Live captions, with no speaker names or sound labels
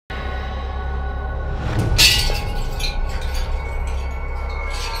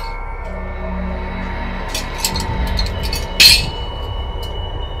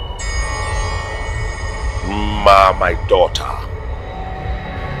Ifeoma, my daughter,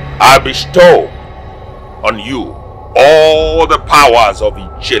 I bestow on you all the powers of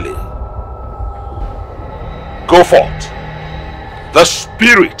Ijele. Go forth. The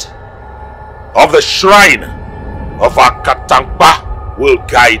spirit of the shrine of Akatankpa will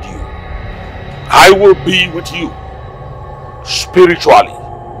guide you. I will be with you spiritually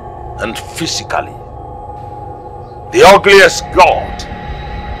and physically. The ugliest god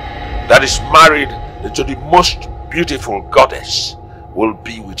that is married to the most beautiful goddess will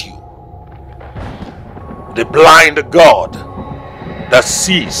be with you. The blind god that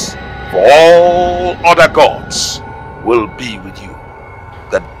sees for all other gods will be with you.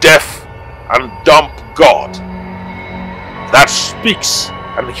 The deaf and dumb god that speaks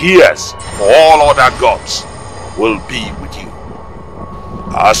and hears for all other gods will be with you.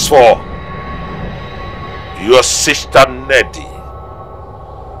 As for your sister Neddy,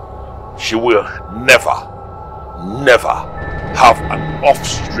 she will never have an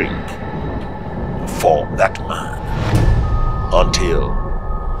offspring for that man until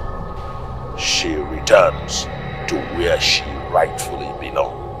she returns to where she rightfully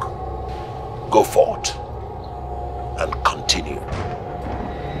belongs. Go forth and continue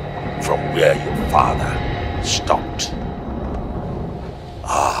from where your father stopped.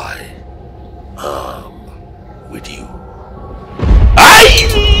 I am with you.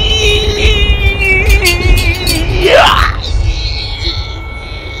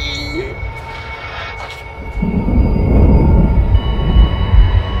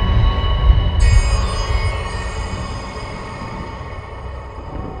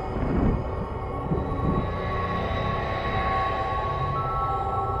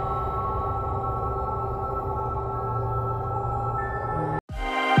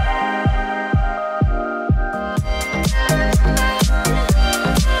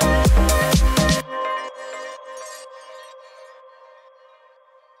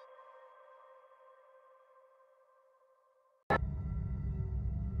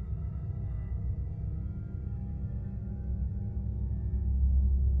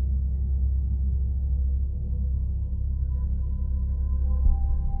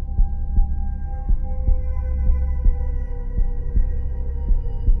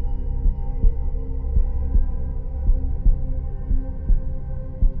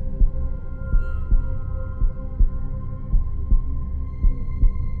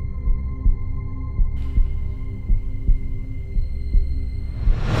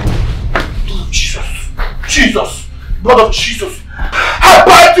 Jesus, blood of Jesus, I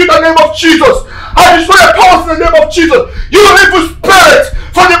bind you in the name of Jesus. I destroy your powers in the name of Jesus. You evil spirit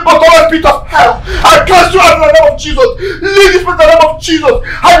from the bottomless pit of hell, I cast you out in the name of Jesus. Leave this in the name of Jesus.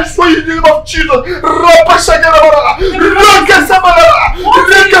 I destroy you in the name of Jesus.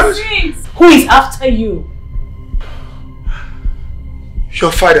 Who is after you?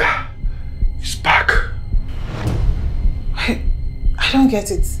 Your father is back. I don't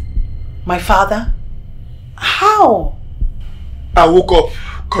get it. My father? How? I woke up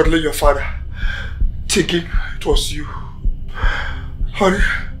cuddling your father, thinking it was you. Honey,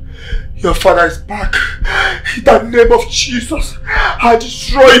 your father is back. In the name of Jesus, I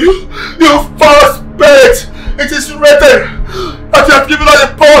destroy you, you foul spirit. It is written that you have given us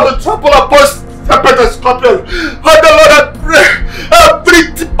the power to trample upon serpent and scorpion. And the Lord, I pray, every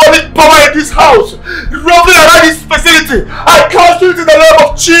demonic power in this house, roving around this facility, I cast it in the name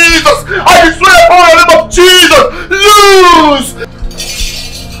of Jesus. I destroy the power in the name of Jesus. Lose!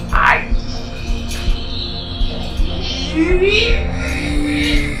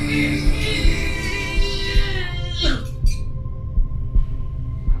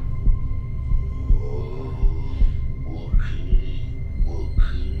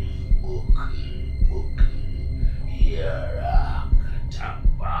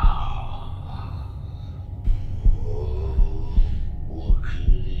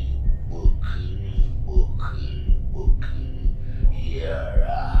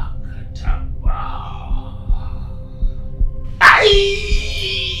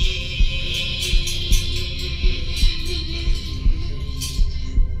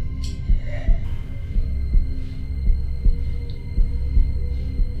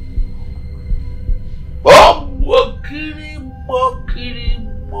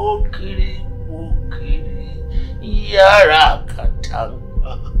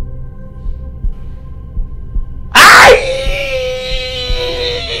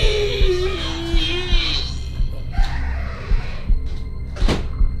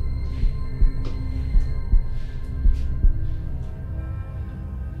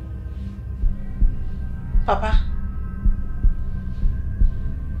 Papa.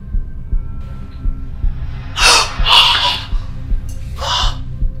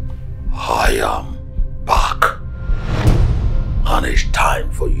 am back. And it's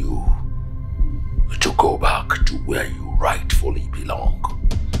time for you to go back to where you rightfully belong.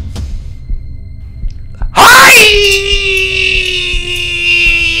 Hi!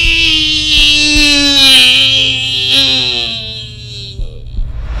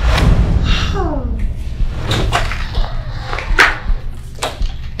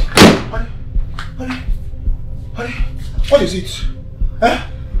 Honey, what is it? Huh?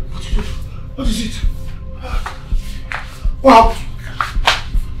 What is it? What happened?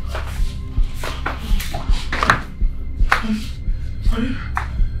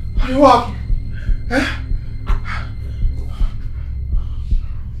 Honey, what happened? Huh?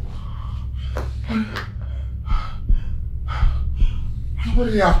 Honey, what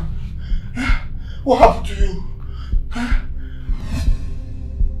did happen? Huh? What happened to you? Huh?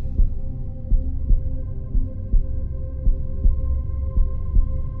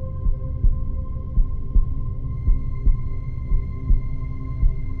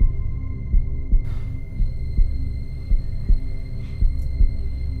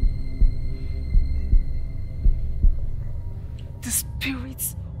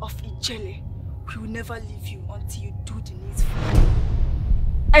 We will never leave you until you do the needful.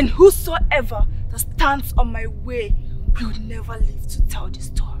 And whosoever that stands on my way, we will never live to tell the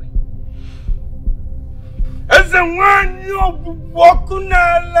story. As a one you walk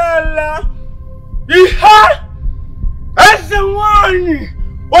la Iha! As a one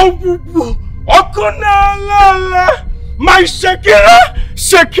Okuna la my Shakira!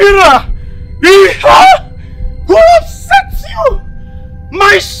 Iha! Who upset you?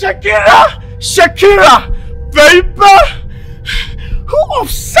 My Shakira, baby! Who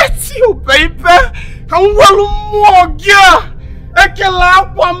upset you, baby? And what more, girl?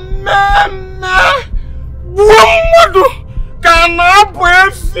 Ekelapa meme! Woman, can I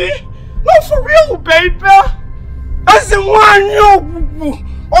breathe? No, for real, baby! As in one you,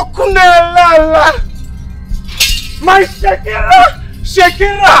 Okunela! My Shakira!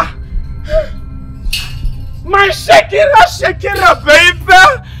 My Shakira, baby!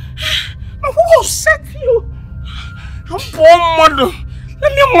 Who upset you? I'm poor mother.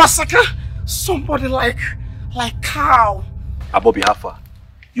 Let me massacre somebody like cow. Abobi, how far?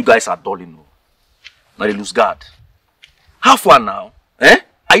 You guys are dulling. Now they lose guard. How far now? Eh?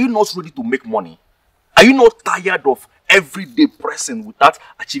 Are you not ready to make money? Are you not tired of every day pressing without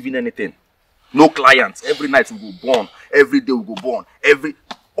achieving anything? No clients. Every night we go born. Every day we go born. Every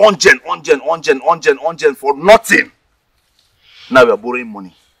ungen for nothing. Now we are borrowing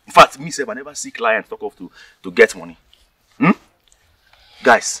money. In fact, myself, I never see clients talk off to get money.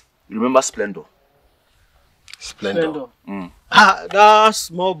 Guys, you remember Splendor? Splendor. That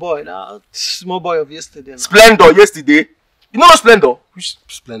small boy of yesterday. Now. Splendor yesterday? You know Splendor? Which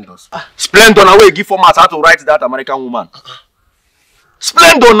Splendor? Splendor now where give format how to write that American woman.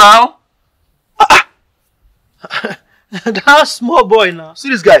 Splendor now? That small boy now. See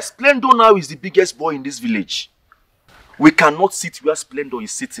this guy, Splendor now is the biggest boy in this village. We cannot sit where Splendor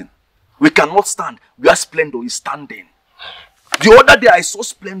is sitting. We cannot stand where Splendor is standing. The other day I saw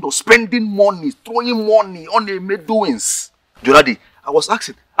Splendor spending money, throwing money on the doings. The other day I was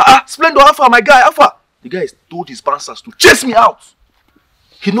asking, Splendor, how far my guy, how far? The guy told his bouncers to chase me out.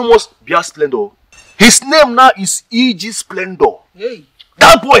 He no more be Splendor. His name now is E.G. Splendor. Hey.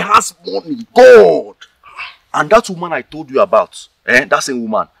 That boy has money, God. And that woman I told you about, that same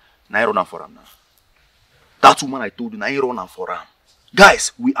woman, I run for him now. That woman I told you, I run for him.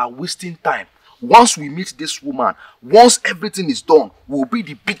 Guys, we are wasting time. Once we meet this woman, once everything is done, we'll be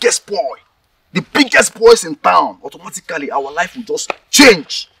the biggest boy. The biggest boys in town. Automatically, our life will just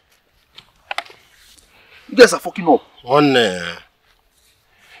change. You guys are fucking up.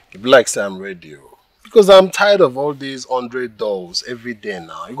 If like say I'm ready. Because I'm tired of all these 100 dolls every day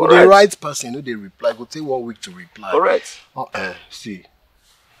now. You go the right person, they reply. Go take 1 week to reply. Correct. See,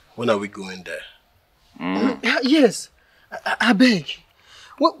 when are we going there? Yes, I beg.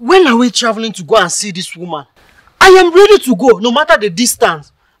 When are we traveling to go and see this woman? I am ready to go, no matter the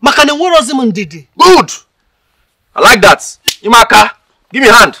distance. Makane, what was him Didi? Good. I like that. Imaka, give me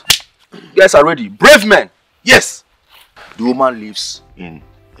a hand. You guys are ready. Brave men. Yes. The woman lives in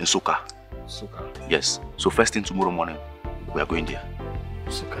Soka. Soka. Yes. So first thing tomorrow morning, we are going there.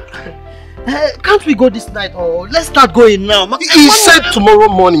 Soka. Can't we go this night or let's start going now? He said tomorrow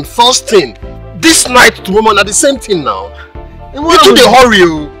morning, first thing. This night, tomorrow morning, the same thing now. You do the hurry.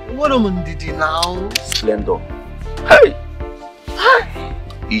 What am I Didi now? Splendor. Hey. Hi.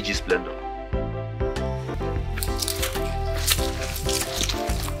 E.G. Splendor.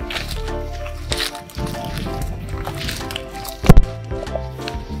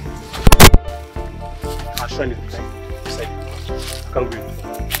 find it beside it. I can't go in.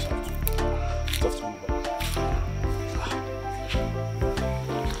 Stuff to move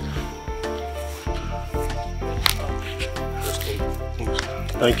on.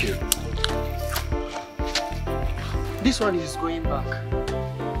 Thank you. This one is going back.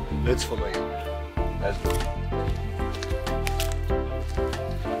 Let's follow you. Let's go.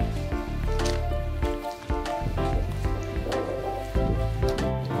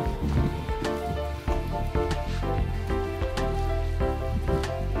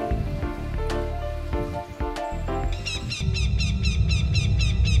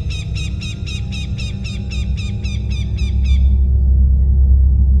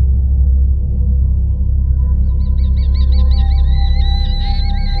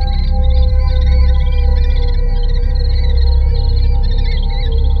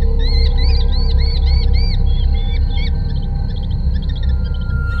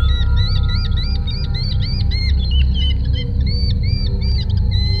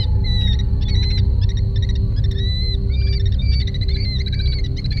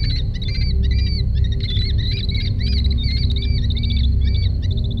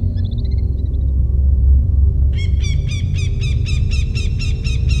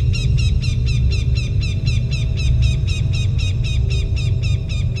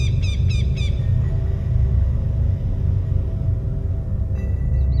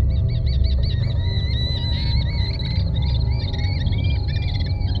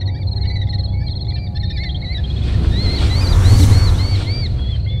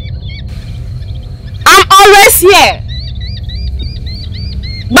 Here.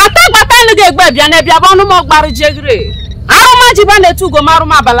 Bata nige gbe bia na bia bonu mo gbaru jegre. Aruma jiba na tu go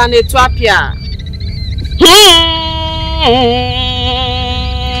maruma bala na tu apia.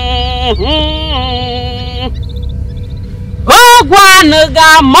 Ogwa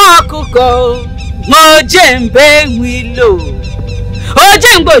nuga mokuko mo jembe wilo.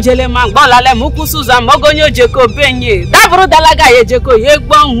 Ojembo jele mangbola le mukusuza mogonyo jeko benye. Daburu dalaga ye jeko ye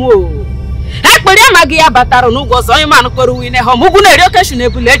gbonwo. Ekpere amagi ya batara n'ugwo so iman kporo wine ho mugu na eriokeshu na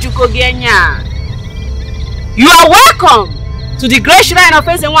ebule ejuko gi enya. You are welcome to the great shrine of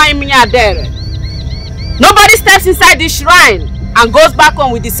Ezenwanyi Minyadere. Nobody steps inside this shrine and goes back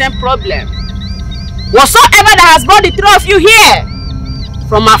home with the same problem. Whatsoever that has brought the three of you here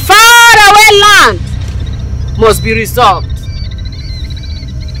from a far away land must be resolved.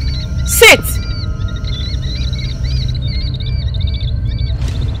 Sit.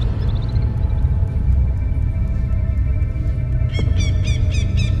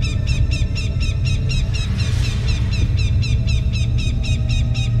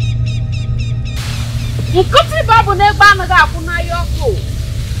 Nkuti babu negba na ga akunu ayoku.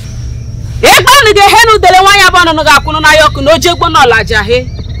 Egba ni ge henu dele wanya bonu na ga akunu na ayoku no jegbo na olaja he.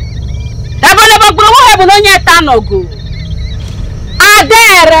 Ebe le bagburu wo he bu no nye tanogo.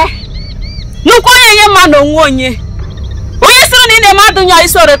 Adere. Nuko ye ma no nwonye. Onye siro ni ne madu nya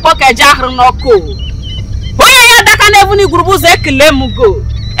iso repo keja ahru n'oko. Onye ya daka na evu ni gurubu ze ekele mugo.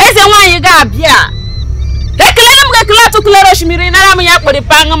 Ezenwanyi ga abia. Ekele mu ga kele atukule roshimiri na ram ya kpori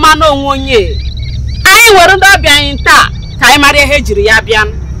pang ma no nwonye. I were not being ta. Kaimari Hejiri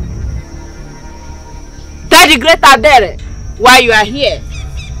Yabian. Tell the great Adere why you are here.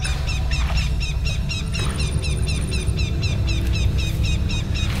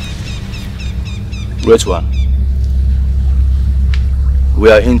 Great one.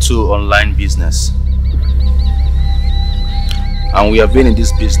 We are into online business. And we have been in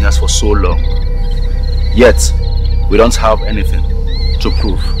this business for so long. Yet, we don't have anything to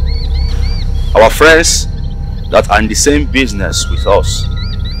prove. Our friends that are in the same business with us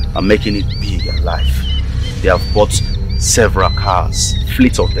are making it big in life. They have bought several cars,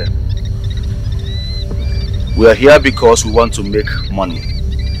 fleets of them. We are here because we want to make money.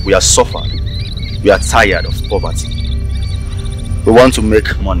 We are suffered. We are tired of poverty. We want to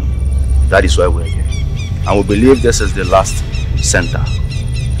make money. That is why we are here. And we believe this is the last center.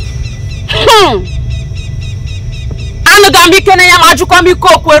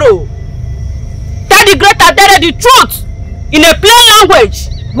 Tell the great Adere the truth in a plain language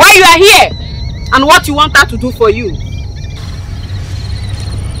why you are here and what you want her to do for you.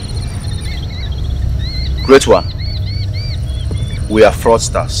 Great one. We are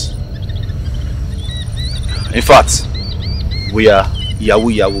fraudsters. In fact, we are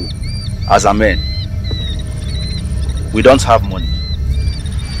Yahoo as a man. We don't have money.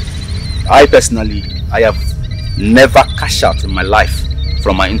 I personally, I have never cashed out in my life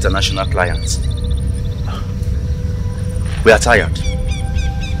from my international clients. We are tired.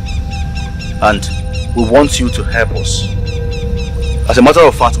 And we want you to help us. As a matter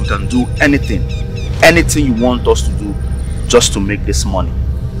of fact, we can do anything anything you want us to do just to make this money.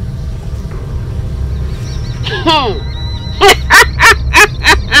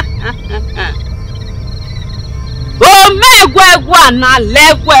 Oh, megwegwa na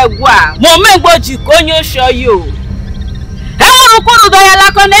legwegwa. Momegwo jikonyo shoyo. Enwuru kwuru do ya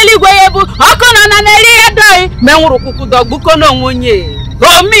lako n'eligwe yebu. Okono na n'eli edoi. Menwuru kuku do gbuko no nwunye.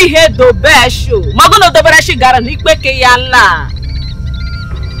 O mi he do besho. Magono do berashi gara n'ikpe ke ya la.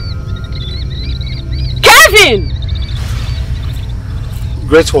 Kevin.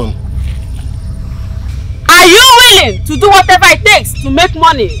 Great one. Are you willing to do whatever it takes to make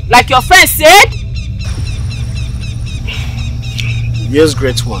money, like your friend said? Yes,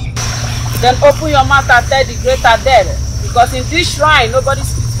 great one. Then open your mouth and tell the greater dead. Because in this shrine, nobody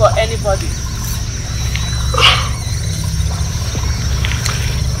speaks for anybody.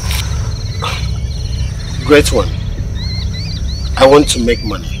 Great one. I want to make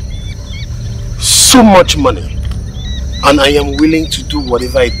money. So much money. And I am willing to do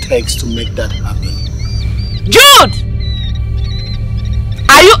whatever it takes to make that happen. Jude!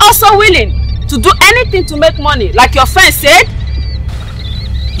 Are you also willing to do anything to make money, like your friend said?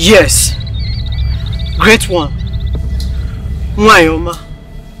 Yes. Great one. Mwayoma,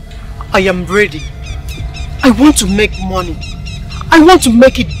 I am ready. I want to make money. I want to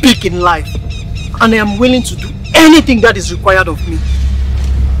make it big in life. And I am willing to do anything that is required of me.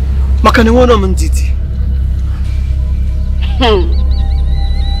 Makanewono Mnditi.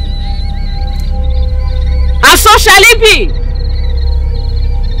 And so shall it be.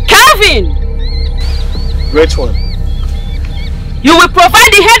 Calvin! Great one. You will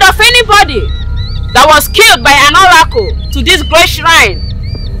provide the head of anybody that was killed by an oracle to this great shrine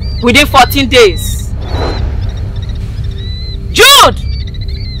within 14 days. Jude!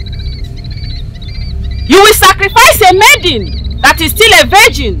 You will sacrifice a maiden that is still a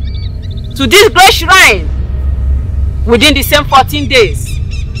virgin to this great shrine within the same 14 days.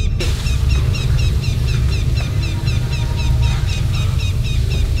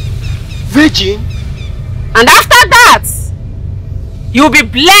 Virgin? And after that, you will be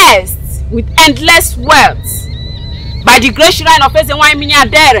blessed with endless wealth by the great shrine of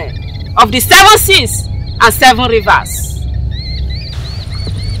Ezenwaiminyadere of the 7 seas and 7 rivers.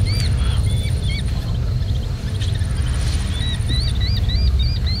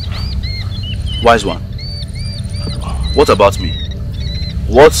 Wise one, what about me?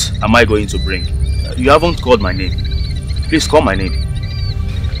 What am I going to bring? You haven't called my name. Please call my name.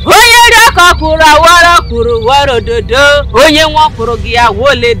 Onye nwapụrụ gị ya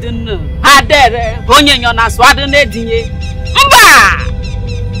wole dunu adere onye nyo na swadu n'edinye mba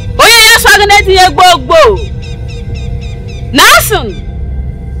onye ya swadu n'edinye gbogbo. Nelson,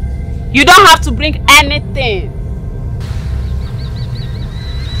 you don't have to bring anything.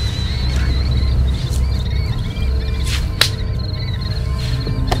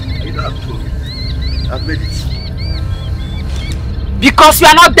 I've made it. Because you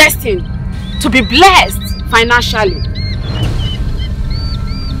are not destined to be blessed financially.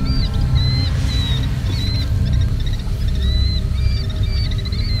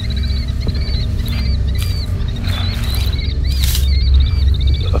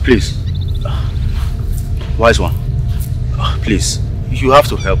 Please, wise one, please, you have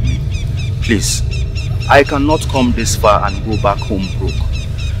to help me. Please, I cannot come this far and go back home broke.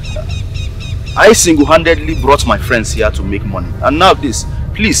 I single-handedly brought my friends here to make money, and now this.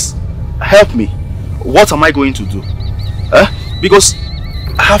 Please, help me. What am I going to do? Because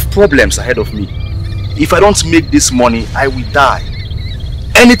I have problems ahead of me. If I don't make this money, I will die.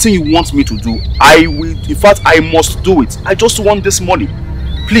 Anything you want me to do, I will. In fact, I must do it. I just want this money.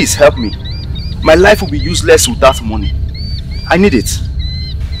 Please help me. My life will be useless without money. I need it.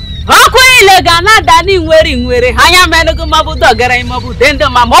 Hanya menugu mabudo gara imabu dende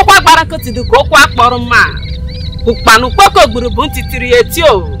ma mokwa gbara kotidu ko kwa akporo ma ukpanu poko gburubu ntitiri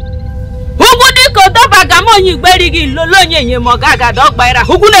etio ugudi ko doba ga mo yin gberi gi lolonye yen mo gaga do gbaira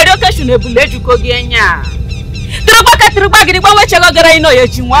ugu na ri okeshu na ebuleju ko gi enya tirugba gidi gba weche go gara ino ye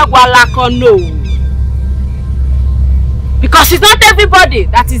jinwa gwala ko no. Because it's not everybody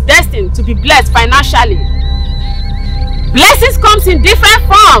that is destined to be blessed financially. Blessings comes in different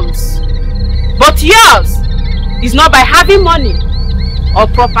forms, but yours is not by having money or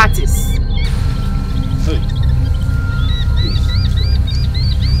properties. Hey, please.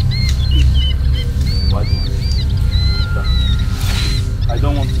 Why do I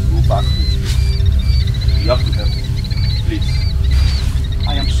don't want to go back with you. You have to help me. Please.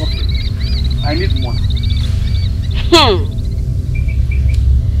 I am suffering. I need money.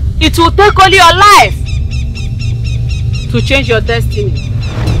 It will take all your life to change your destiny.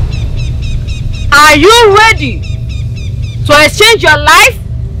 Are you ready to exchange your life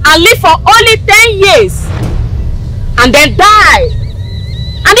and live for only 10 years and then die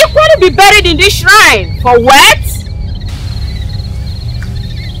and equally be buried in this shrine for what?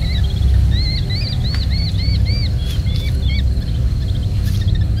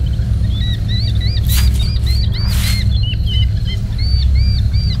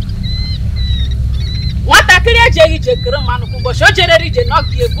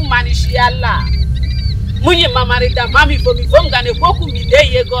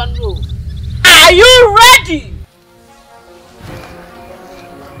 Are you ready?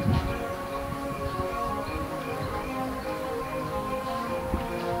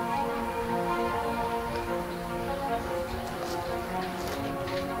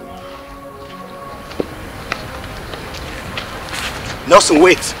 Nelson,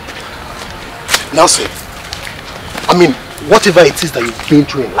 wait. Nelson, I mean, whatever it is that you've been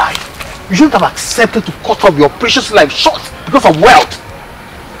through in life, you shouldn't have accepted to cut off your precious life short because of wealth.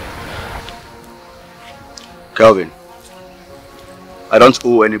 Kelvin, I don't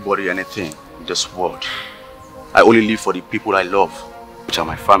owe anybody anything in this world. I only live for the people I love, which are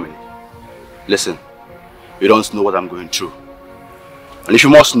my family. Listen, you don't know what I'm going through. And if you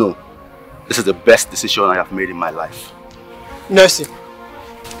must know, this is the best decision I have made in my life. Nelson,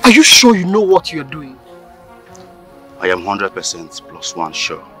 are you sure you know what you're doing? I am 100% plus one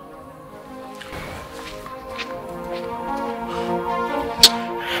sure.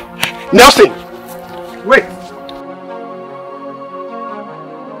 Nelson! Wait!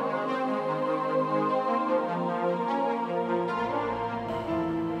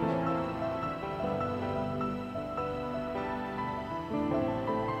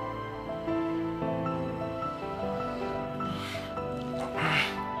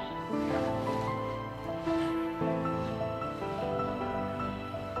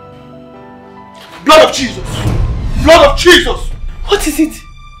 Blood of Jesus! Blood of Jesus! What is it?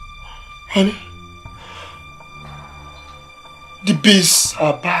 Honey, the bees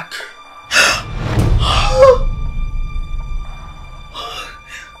are back.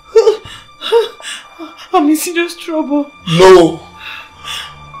 I'm in serious trouble. No,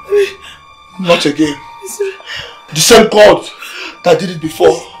 not again. The same God that did it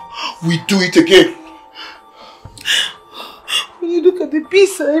before, we do it again. When you look at the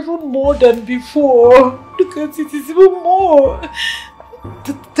bees are even more than before. Look at it, it's even more.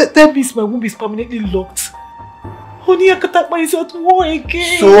 That means my womb is permanently locked. Honey, Akatakma is at war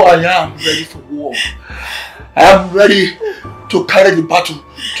again. So I am ready for war. I am ready to carry the battle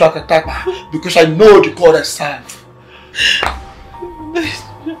to Akatakma because I know the God I serve.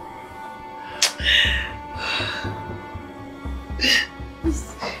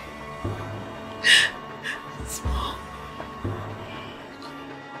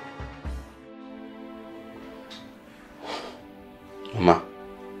 Mama,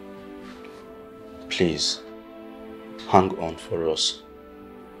 please, hang on for us.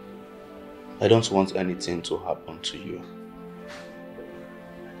 I don't want anything to happen to you.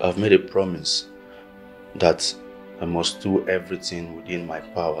 I've made a promise that I must do everything within my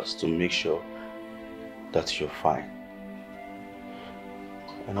powers to make sure that you're fine.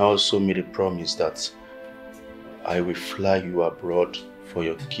 And I also made a promise that I will fly you abroad for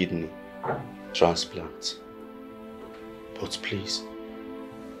your kidney transplant. But please,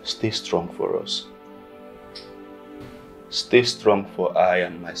 stay strong for us. Stay strong for I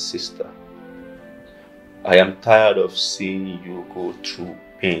and my sister. I am tired of seeing you go through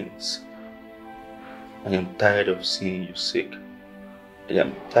pains. I am tired of seeing you sick. I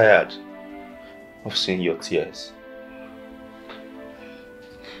am tired of seeing your tears.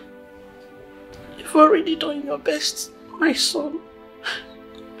 You've already done your best, my son.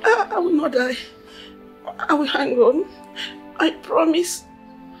 I will not die. I will hang on. I promise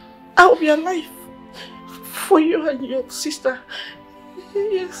I will be alive for you and your sister.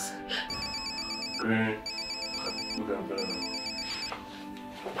 Yes.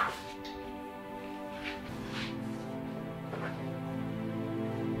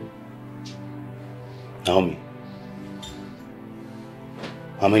 Naomi,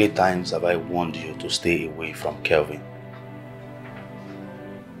 how many times have I warned you to stay away from Kelvin?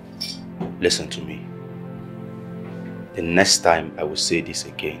 Listen to me. The next time I will say this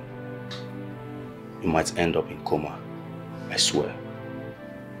again, you might end up in coma. I swear.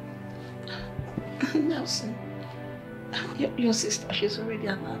 Nelson, your sister, she's already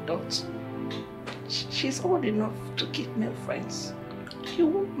an adult. She's old enough to keep male friends. You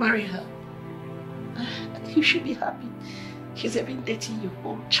won't marry her. You should be happy. She's even dating your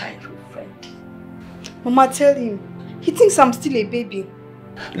old childhood friend. Mama, tell him. He thinks I'm still a baby.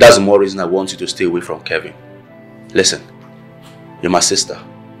 That's the more reason I want you to stay away from Kevin. Listen, you're my sister,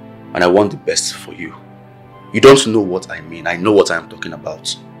 and I want the best for you. You don't know what I mean. I know what I am talking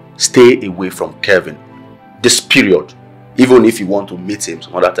about. Stay away from Kevin. This period, even if you want to meet him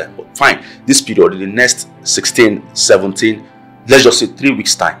some other time, but fine. This period, in the next 16, 17, let's just say 3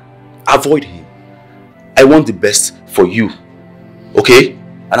 weeks time, avoid him. I want the best for you, okay?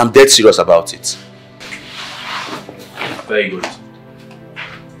 And I'm dead serious about it. Very good.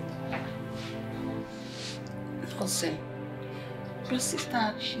 Listen, your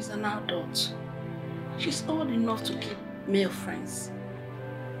sister, she's an adult. She's old enough to keep male friends.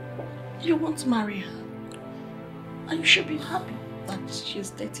 You want to marry her, and you should be happy that she's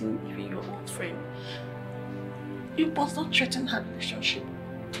dating even your old friend. You must not threaten her relationship.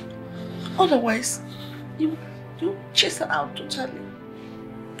 Otherwise, you chase her out totally.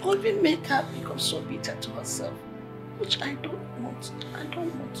 Or even make her become so bitter to herself. Which I don't want. I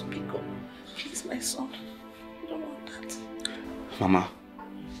don't want to become. She's my son. I don't want that. Mama,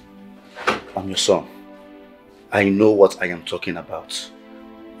 I'm your son. I know what I am talking about.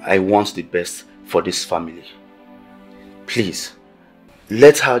 I want the best for this family. Please,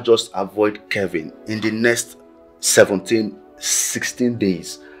 let her just avoid Kevin in the next 17, 16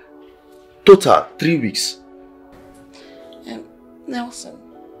 days. Total, 3 weeks. Nelson,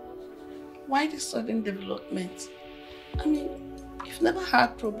 why this sudden development? I mean, you've never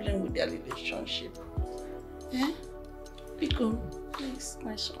had problem with their relationship. Eh? Because, please,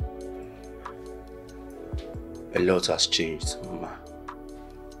 my son. A lot has changed, Mama.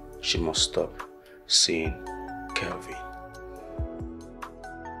 She must stop seeing Kelvin.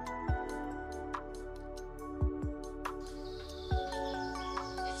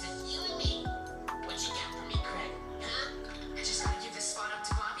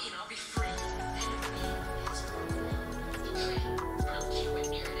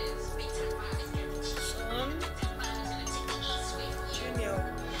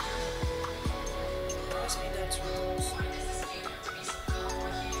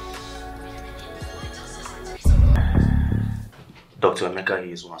 Dr. Emeka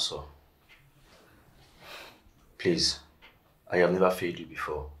is one, sir. Please, I have never failed you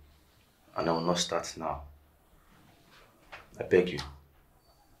before, and I will not start now. I beg you,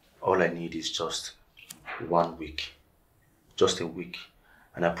 all I need is just 1 week. Just a week,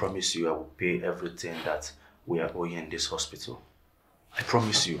 and I promise you I will pay everything that we are owing in this hospital. I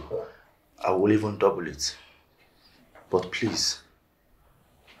promise you, I will even double it. But please,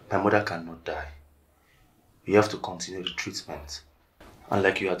 my mother cannot die. You have to continue the treatment. And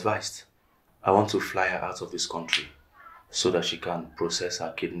like you advised, I want to fly her out of this country so that she can process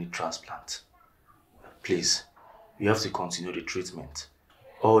her kidney transplant. Please, you have to continue the treatment.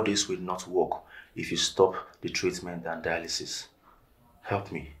 All this will not work if you stop the treatment and dialysis.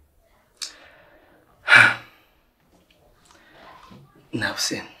 Help me.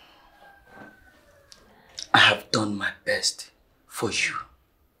 Nelson, I have done my best for you.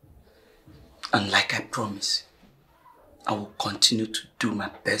 And like I promised, I will continue to do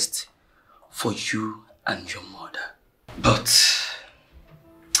my best for you and your mother. But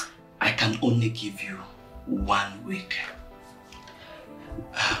I can only give you 1 week.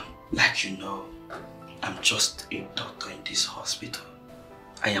 Like you know, I'm just a doctor in this hospital.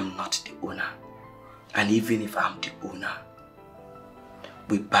 I am not the owner. And even if I'm the owner,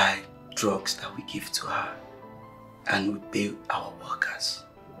 we buy drugs that we give to her and we pay our workers.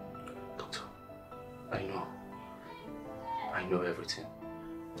 Doctor, I know everything.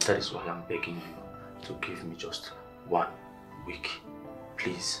 That is why I'm begging you to give me just 1 week.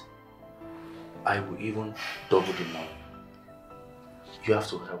 Please. I will even double the money. You have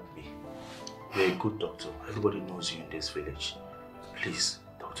to help me. You're a good doctor. Everybody knows you in this village. Please,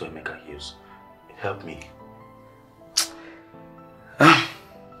 Dr. Emeka Hughes, help me.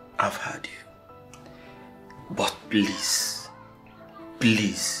 I've heard you. But please,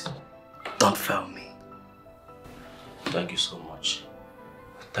 don't fail me. Thank you so much.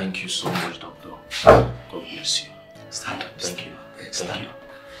 Thank you so much, doctor. God bless you. Stand up. Thank you. Thank you.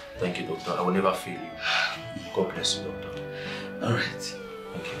 Thank you, doctor. I will never fail you. God bless you, doctor. All right.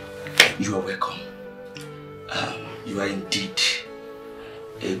 Okay. You are welcome. You are indeed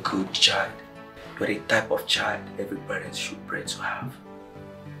a good child. You are a type of child every parent should pray to have.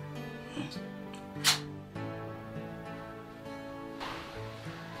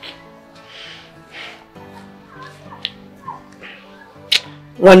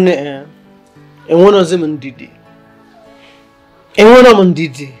 One and one of them Ndidi. And one of them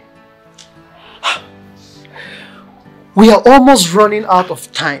Ndidi. We are almost running out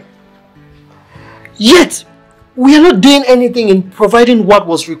of time. Yet, we are not doing anything in providing what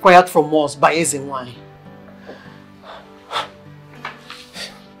was required from us by Ezenwai.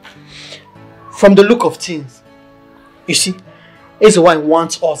 From the look of things, you see, Ezenwai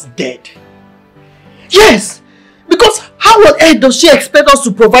wants us dead. Yes! Because how on earth does she expect us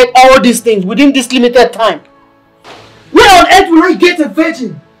to provide all these things within this limited time? Where on earth will I get a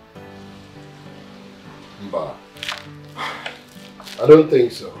virgin? Mba, I don't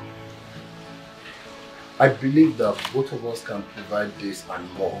think so. I believe that both of us can provide this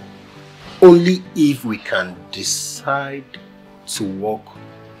and more. Only if we can decide to work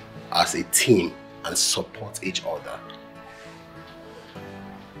as a team and support each other.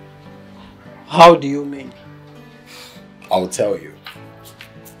 How do you mean? I'll tell you.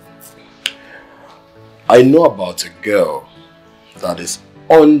 I know about a girl that is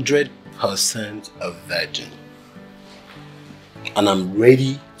 100% a virgin. And I'm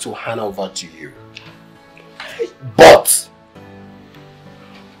ready to hand over to you. But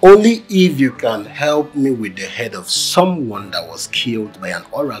only if you can help me with the head of someone that was killed by an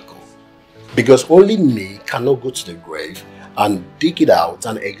oracle. Because only me cannot go to the grave and dig it out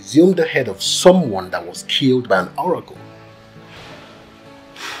and exhume the head of someone that was killed by an oracle.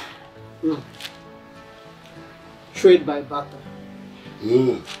 Trade by barter.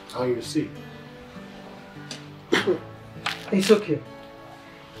 How you see? It's okay.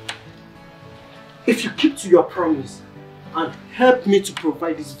 If you keep to your promise and help me to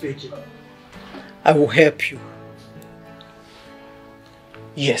provide this virgin, I will help you.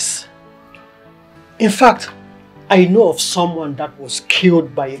 Yes. In fact, I know of someone that was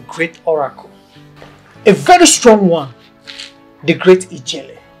killed by a great oracle. A very strong one. The great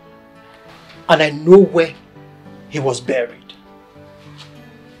Ijele. And I know where he was buried.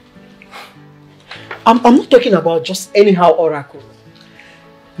 I'm not talking about just anyhow oracle.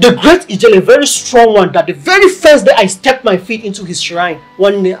 The great Ijele, a very strong one, that the very first day I stepped my feet into his shrine,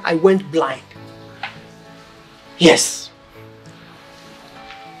 one day I went blind. Yes.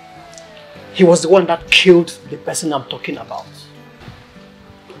 He was the one that killed the person I'm talking about.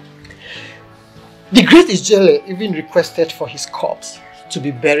 The great Ijele even requested for his corpse to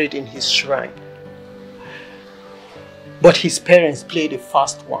be buried in his shrine. But his parents played a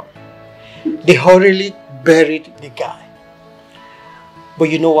fast one. They hurriedly buried the guy. But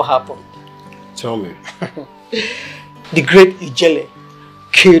you know what happened? Tell me. The great Ijele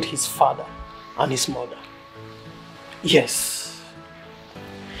killed his father and his mother. Yes.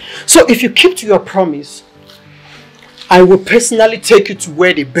 So if you keep to your promise, I will personally take you to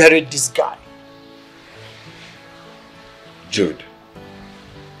where they buried this guy. Jude,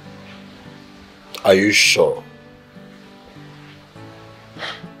 are you sure?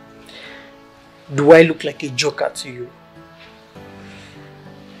 Do I look like a joker to you?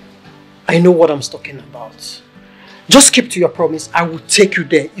 I know what I'm talking about. Just keep to your promise. I will take you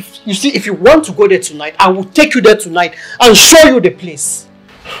there. If you want to go there tonight, I will take you there tonight and show you the place.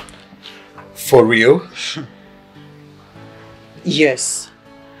 For real? Yes.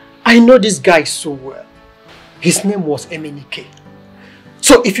 I know this guy so well. His name was Emenike.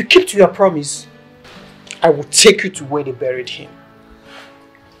 So if you keep to your promise, I will take you to where they buried him.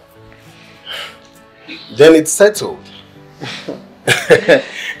 Then it's settled.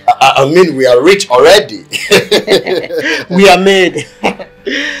 I mean, we are rich already. We are made.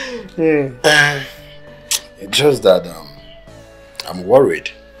 It's just that I'm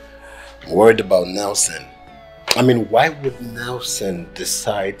worried. I'm worried about Nelson. I mean, why would Nelson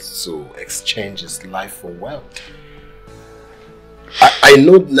decide to exchange his life for wealth? I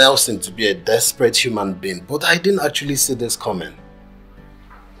know Nelson to be a desperate human being, but I didn't actually see this coming.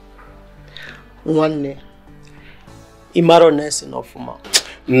 One day, Imaro Nelson of Uma.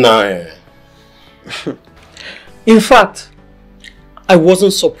 No. In fact, I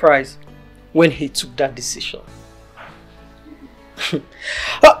wasn't surprised when he took that decision.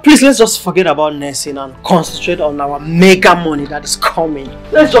 Please, let's just forget about nursing and concentrate on our mega money that is coming.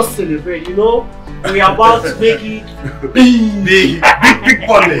 Let's just celebrate, you know? We are about to make it big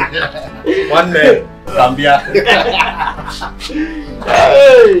money. One day, Zambia.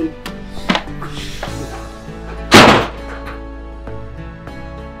 Hey!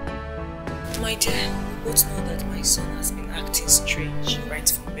 My dear, we both know that my son has been acting strange right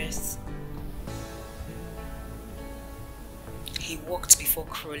from birth. He walked before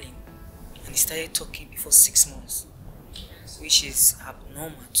crawling and he started talking before 6 months, which is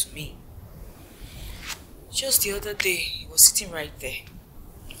abnormal to me. Just the other day, he was sitting right there.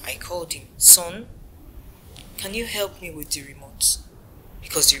 I called him, "Son, can you help me with the remote?"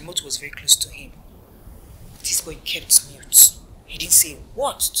 Because the remote was very close to him. This boy kept mute. He didn't say a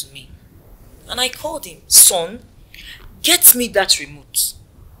word to me. And I called him, son, get me that remote.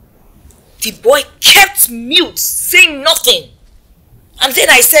 The boy kept mute, saying nothing. And then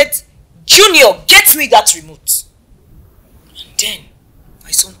I said, Junior, get me that remote. And then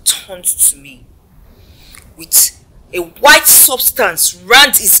my son turned to me with a white substance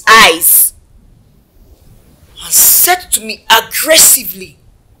round his eyes and said to me aggressively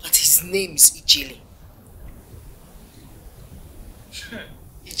that his name is Ijele.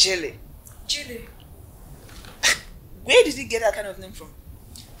 Ijele? Ijele? Where did he get that kind of name from?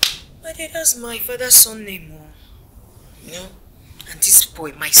 My dad, that's my father's son name. You know? And this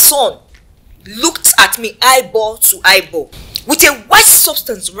boy, my son, looked at me eyeball to eyeball with a white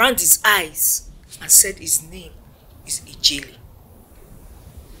substance around his eyes and said his name is Ijele.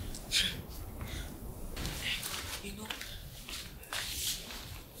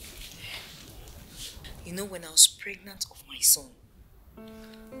 You know, when I was pregnant of my son,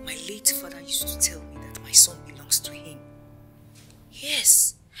 my late father used to tell me that my son belongs to him.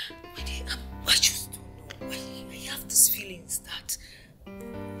 Yes, but I just don't know. I have these feelings that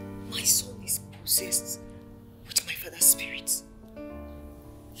my son is possessed with my father's spirit.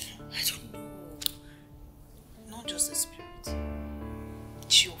 I don't know. Not just a spirit.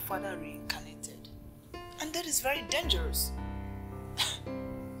 It's your father reincarnated. And that is very dangerous.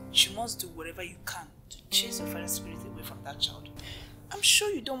 You must do whatever you can to chase your father's spirit away from that child. I'm sure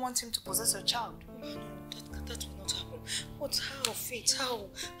you don't want him to possess your child. No, that will not happen. But how, Faith? How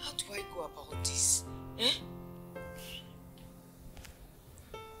do I go about this? Eh?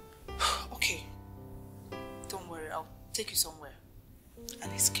 Okay. Don't worry, I'll take you somewhere.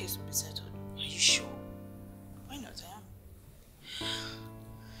 And this case will be settled. Are you sure? Why not? I am.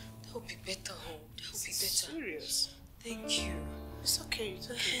 That would be better, That would be better. Serious? Thank you. It's okay, it's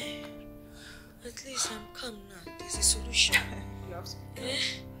okay. At least I'm calm now. There's a solution. You have to be calm.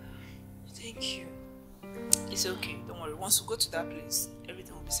 Thank you. It's okay, don't worry. Once we go to that place,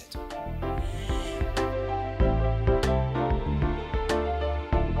 everything will be settled.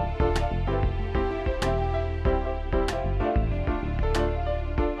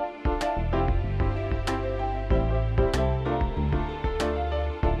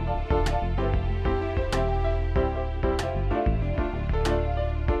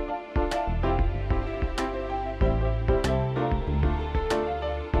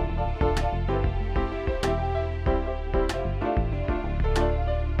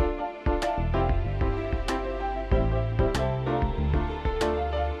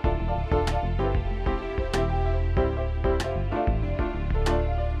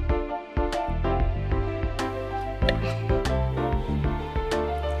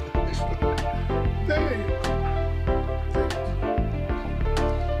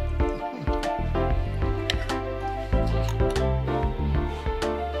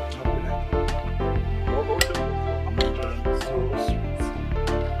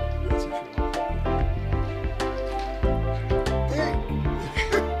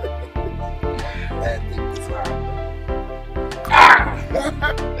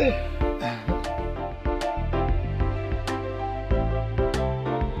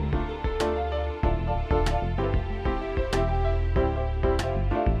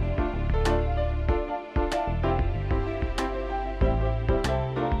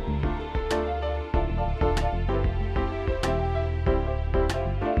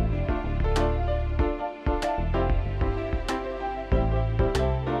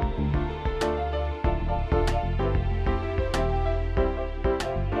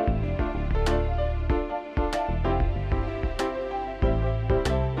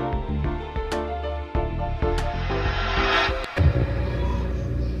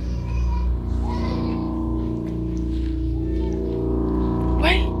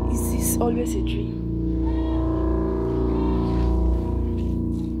 Always a dream.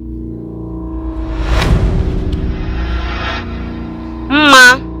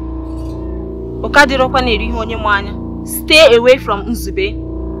 Mma, Okadirokwa na-eri ihe onye mụ anya. Stay away from Nzube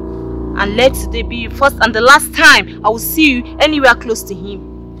and let today be the first and the last time I will see you anywhere close to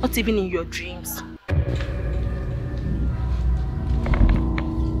him, not even in your dreams.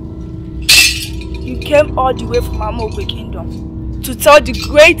 You came all the way from Amogwe Kingdom to tell the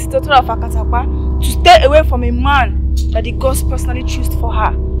great daughter of Akatakpa to stay away from a man that the gods personally chose for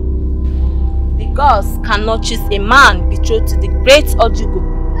her. The gods cannot choose a man betrothed to the great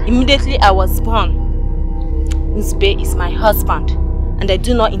Ojugo. Immediately I was born. Nzube is my husband, and I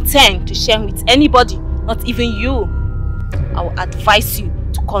do not intend to share him with anybody, not even you. I will advise you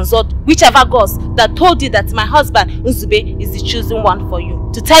to consult whichever gods that told you that my husband Nzube is the chosen one for you.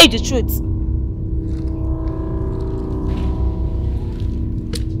 To tell you the truth,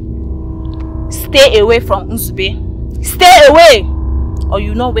 stay away from Nzube. Stay away, or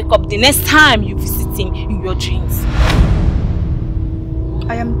you not wake up the next time you visit him in your dreams.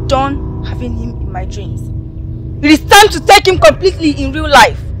 I am done having him in my dreams. It is time to take him completely in real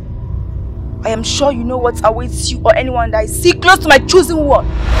life. I am sure you know what awaits you or anyone that I see close to my chosen one.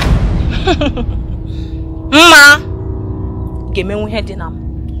 Ma,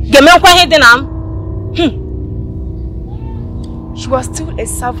 you are still a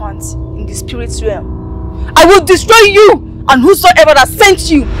servant in the spirit realm. I will destroy you and whosoever that sent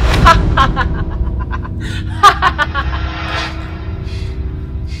you.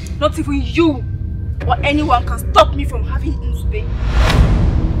 Not even you or anyone can stop me from having Nzube.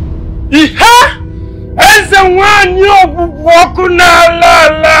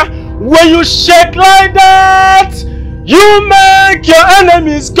 When you shake like that, you make your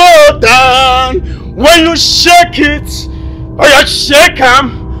enemies go down. When you shake it, or you shake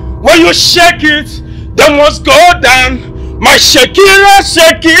them, when you shake it, they must go down. My Shakira,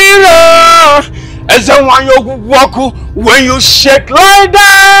 Shakira, as a one you walk. When you shake like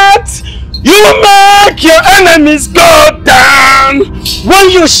that, you make your enemies go down. When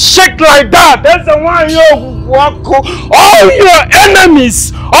you shake like that, that's the one you walk. All your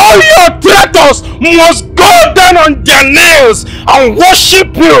enemies, all your traitors must go down on their knees and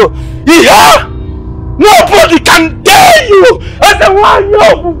worship you. Yeah? Nobody can dare you. That's the one you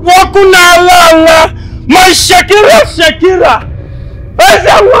walk. My Shakira, Shakira. That's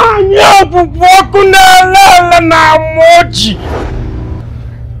the one you walk. Na moji.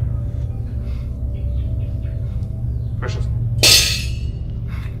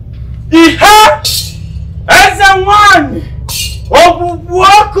 Iha as a one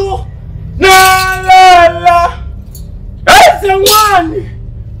Obubuaku na la as a one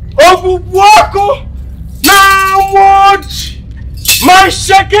Obubuaku na moji. My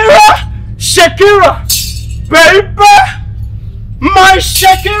Shakira, Shakira, baby. My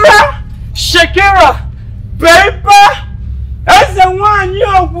Shakira, Shakira, baby. As a one you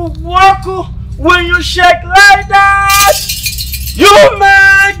Obubuaku, when you shake like that, you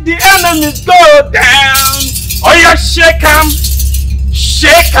make the enemies go down. Oh yeah, shake 'em,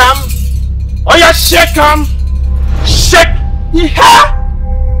 shake 'em. Oh yeah, shake 'em, shake. Yeah.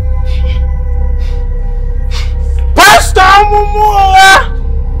 Pastor Mumura,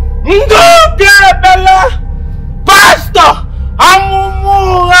 Ndubela, Pastor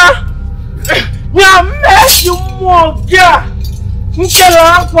Amumura, ya make you more yeah.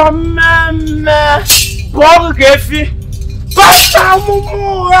 Nkela kwa meme, Borgefi.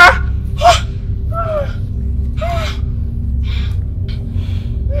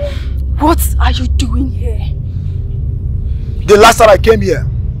 What are you doing here? The last time I came here,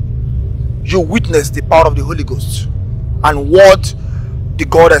 you witnessed the power of the Holy Ghost and what the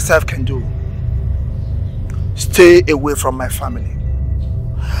God herself can do. Stay away from my family.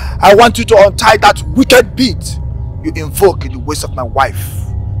 I want you to untie that wicked bead you invoke in the waist of my wife,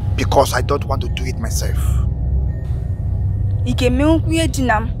 because I don't want to do it myself. You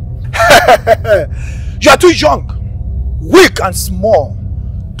are too young, weak and small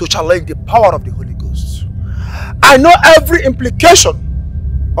to challenge the power of the Holy Ghost. I know every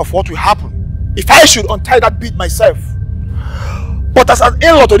implication of what will happen if I should untie that bead myself. But as an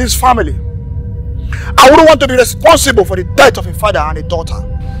in-law to this family, I wouldn't want to be responsible for the death of a father and a daughter.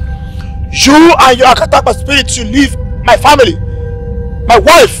 You and your Akatapa spirit should leave my family, my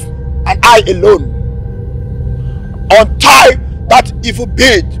wife and I alone. Untie that evil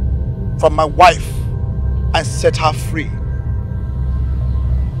bead from my wife and set her free.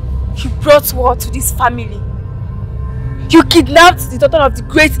 You brought war to this family. You kidnapped the daughter of the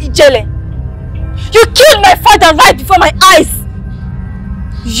great Ijele. You killed my father right before my eyes.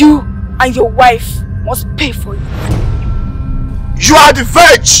 You and your wife must pay for it. You are the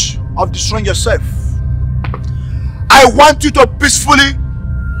verge of destroying yourself. I want you to peacefully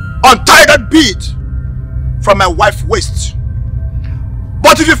untie that bead from my wife's waist.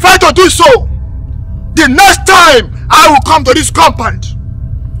 But if you fail to do so, the next time I will come to this compound,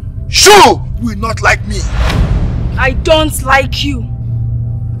 you will not like me. I don't like you.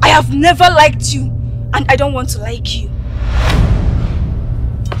 I have never liked you, and I don't want to like you.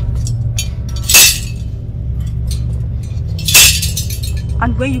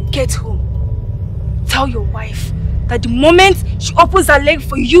 And when you get home, tell your wife that the moment she opens her leg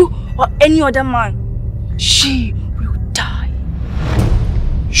for you or any other man, she will die.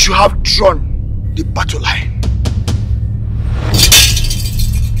 You have drawn the battle line.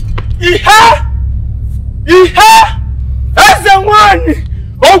 Iha! Iha! As the one!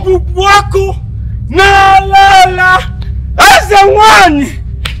 Obubuaku! Na la la! As the one!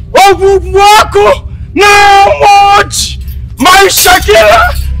 Obubuaku na much. My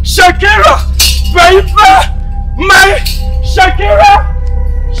Shakira, baby, my Shakira,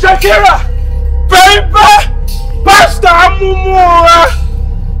 baby, Pastor Amumura,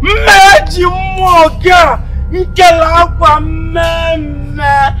 Meji Moga, Nkelagwa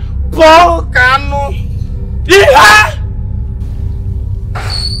Meme, Volcano, Iha.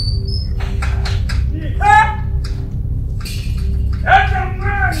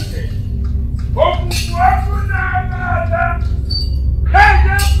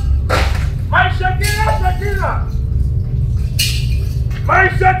 My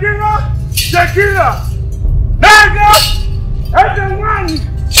Shakira, Naga, as the one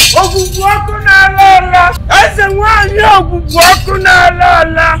of Wakunala, as the one of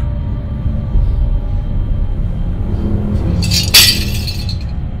Wakunala.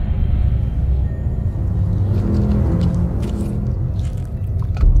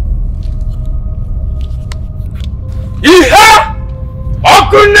 Iha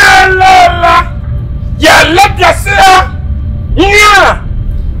Okunala, ya let us yeah.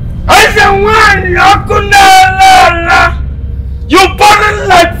 As the one Okunala, you burning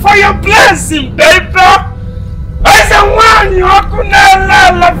like fire blazing, baby. As the one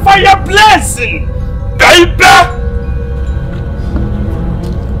Okunala, fire blazing, baby.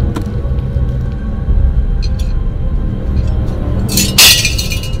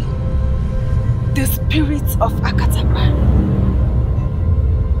 The spirits of Akatapa,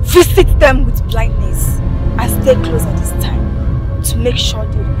 visit them with blindness and stay close at this time to make sure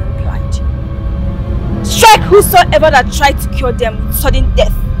they remain blind. Strike whosoever that tried to cure them with sudden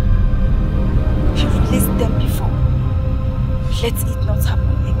death. You released them before. Let it not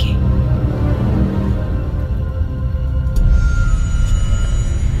happen again.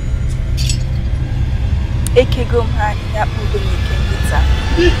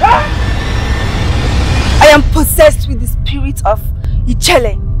 I am possessed with the spirit of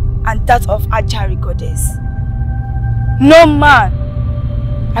Ichele and that of Ajari goddess. No man,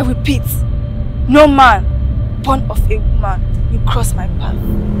 I repeat, no man born of a woman will cross my path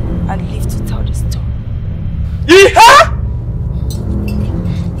and live to tell the story. Iha!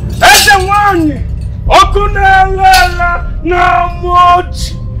 As the one Okunala na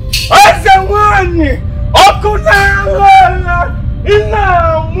much. As the one Okunala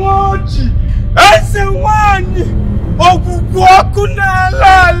ina much. As the one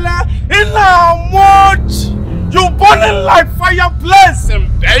Okunala ina much. You burning like fire blazing,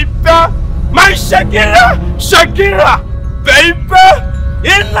 baby. My Shakira, baby.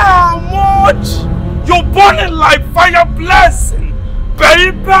 Ina much. You burning like fire blazing,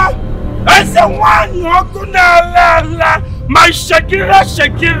 baby. As the one Okunala, my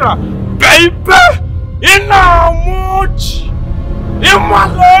Shakira, baby. Ina much.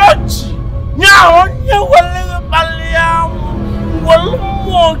 Imalot. Now you will baliam. Will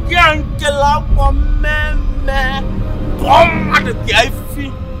more gankela for meme. Bomb at the gaffi.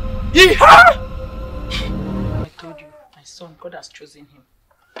 Yeehaw! I told you, my son, God has chosen him.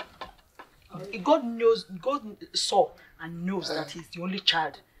 God saw and knows that he's the only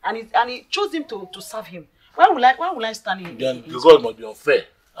child, and he chose him to serve him. Why will I stand in? Then the God must be unfair.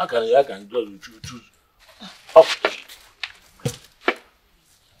 How can God choose? Oh.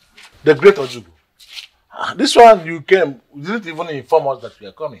 The great Ojugo. This one you came, you didn't even inform us that we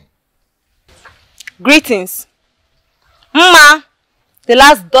are coming. Greetings. Mma, the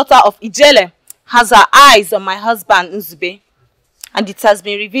last daughter of Ijele, has her eyes on my husband Nzube. And it has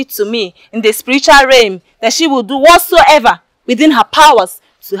been revealed to me in the spiritual realm that she will do whatsoever within her powers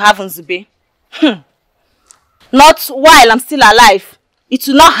to have Nzube. Not while I'm still alive. It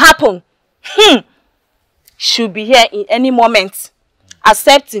will not happen. She'll be here in any moment,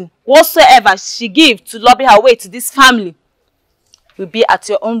 accepting whatsoever she gives to lobby her way to this family. Will be at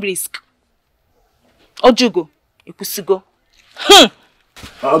your own risk. Ojugo, Ikusigo.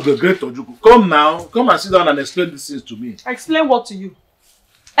 Okay, great Ojugo. Come now. Come and sit down and explain these things to me. Explain what to you?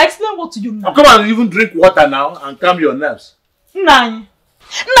 Explain what to you now? Come and even drink water now and calm your nerves. Nai,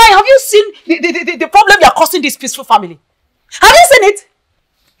 have you seen the problem you are causing this peaceful family? Have you seen it?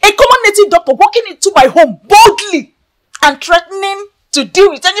 A common native doctor walking into my home boldly and threatening to deal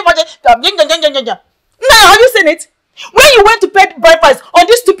with anybody. Now, have you seen it? When you went to pay bride price on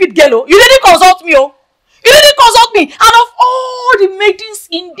this stupid girl, you didn't consult me, oh. You didn't consult me. And of all the maidens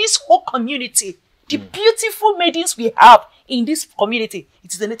in this whole community, the beautiful maidens we have in this community,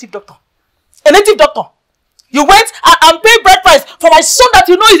 it is a native doctor. A native doctor. You went and paid bride price for my son that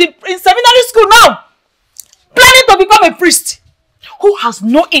you know is in seminary school now, planning to become a priest, who has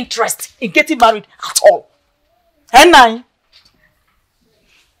no interest in getting married at all. And now,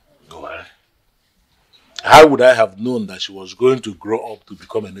 Well, how would I have known that she was going to grow up to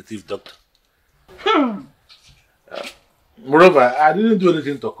become a native doctor? Moreover, I didn't do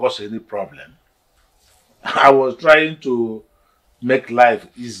anything to cause any problem. I was trying to make life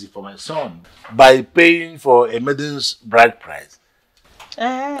easy for my son by paying for a maiden's bride price.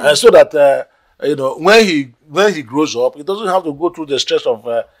 So that you know, when he grows up, he doesn't have to go through the stress of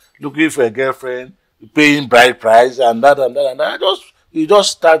looking for a girlfriend, paying bride price, and that and that and that. You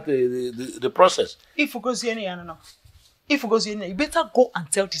just start the process. If you go see any, you better go and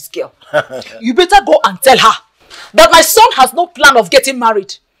tell this girl. You better go and tell her that my son has no plan of getting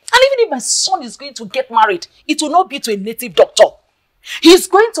married. And even if my son is going to get married, it will not be to a native doctor. He's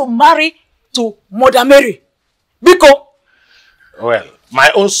going to marry to Mother Mary. Biko. Well,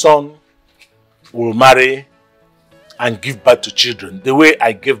 my own son will marry and give birth to children the way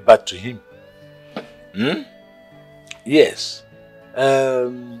I gave birth to him. Yes.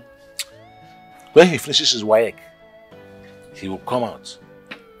 When he finishes his WAEC, he will come out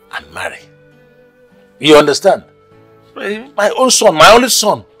and marry. You understand? My own son, my only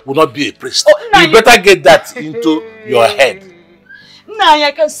son, will not be a priest. Oh, you better get that into your head. Now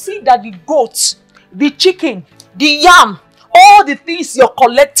I can see that the goat, the chicken, the yam, all the things you're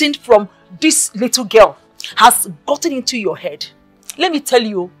collecting from this little girl has gotten into your head. Let me tell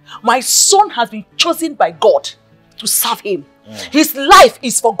you, my son has been chosen by God to serve him. His life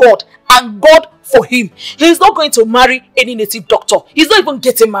is for God and God for him. He's not going to marry any native doctor. He's not even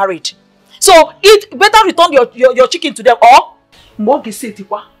getting married. So it better return your chicken to them, or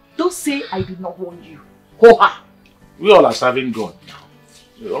don't say I did not warn you. Ho-ha. We all are serving God now.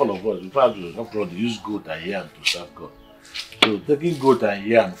 All of us. In fact, after all, they use goat and yam to serve God. So taking goat and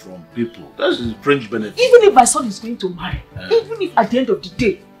yam from people, that's a fringe benefit. Even if my son is going to marry, even if at the end of the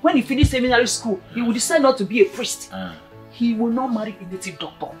day, when he finishes seminary school, he will decide not to be a priest, he will not marry a native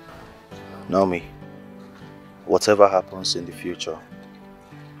doctor. Naomi, whatever happens in the future,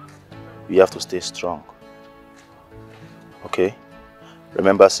 we have to stay strong. Okay?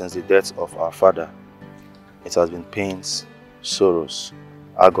 Remember, since the death of our father, it has been pains, sorrows,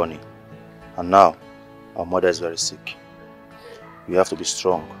 agony, and now our mother is very sick. We have to be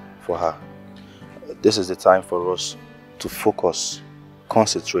strong for her. This is the time for us to focus,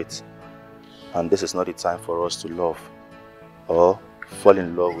 concentrate, and this is not the time for us to love or fall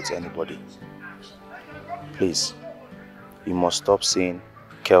in love with anybody. Please, you must stop saying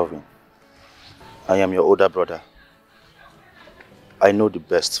Kelvin. I am your older brother. I know the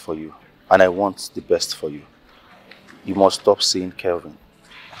best for you, and I want the best for you. You must stop saying Kelvin.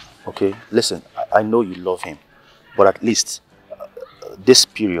 Okay? Listen, I know you love him, but at least this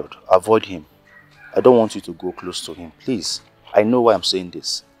period, avoid him. I don't want you to go close to him. Please. I know why I'm saying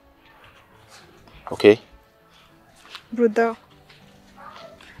this. Okay? Brother,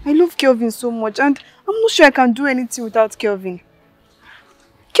 I love Kelvin so much, and I'm not sure I can do anything without Kelvin.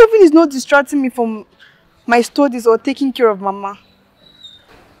 Kelvin is not distracting me from my studies or taking care of Mama.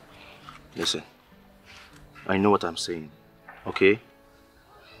 Listen, I know what I'm saying, okay?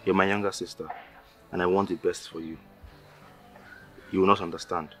 You're my younger sister, and I want the best for you. You will not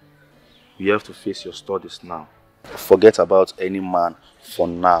understand. You have to face your studies now. Forget about any man for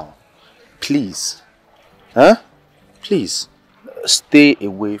now. Please. Huh? Please. Stay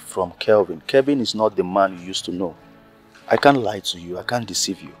away from Kelvin. Kelvin is not the man you used to know. I can't lie to you. I can't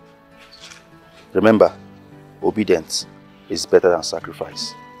deceive you. Remember, obedience is better than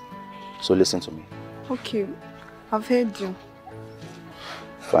sacrifice. So listen to me. Okay, I've heard you.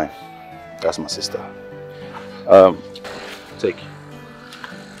 Fine. That's my sister. Take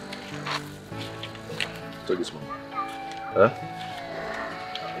this one. Huh?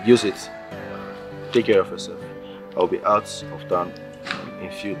 Use it. Take care of yourself. I'll be out of town in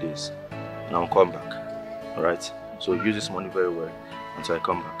a few days. And I'll come back. Alright? So use this money very well until I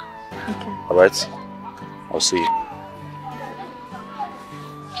come back. Okay. Alright? I'll see you.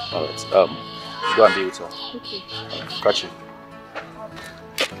 Alright. Go and be with her. Okay. Catch you.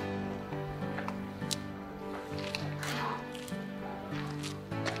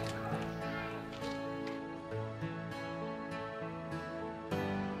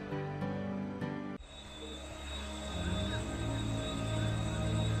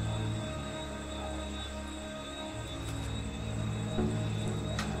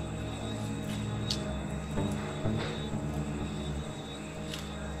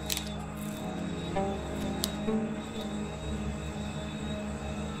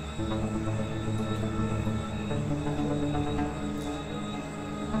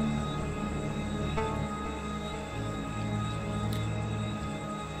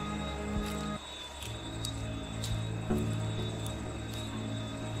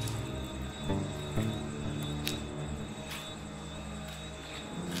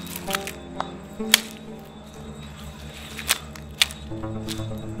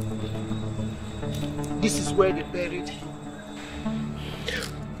 This is where they buried him.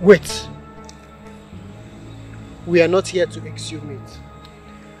 Wait. We are not here to exhume it.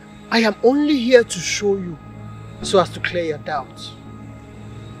 I am only here to show you so as to clear your doubts.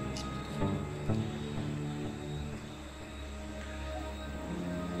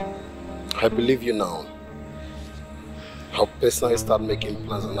 I believe you now. I'll personally start making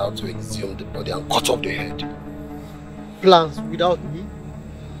plans on how to exhume the body and cut off the head. Plans without me?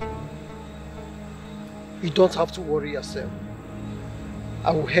 You don't have to worry yourself.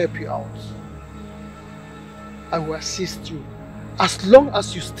 I will help you out. I will assist you as long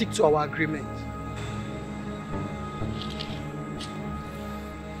as you stick to our agreement.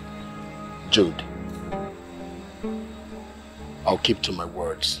 Jude, I'll keep to my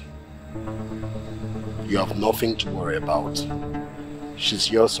words. You have nothing to worry about. She's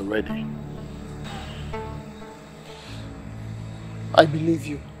yours already. I believe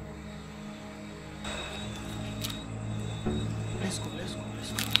you. Let's go, let's go,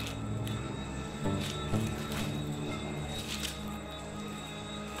 let's go.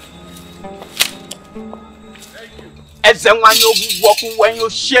 When you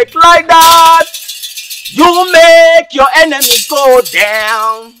shake like that, you make your enemy go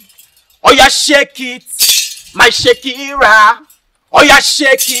down. Oh, yeah, shake it, my Shakira. Oh, yeah,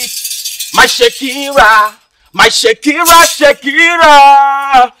 shake it, my Shakira. My Shakira,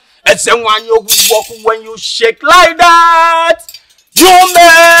 Shakira. It's the one you walk when you shake like that. You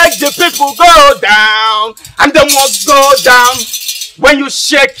make the people go down, and they must go down when you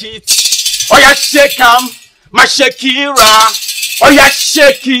shake it. Oh, yeah, shake 'em, my Shakira. Oh, yeah,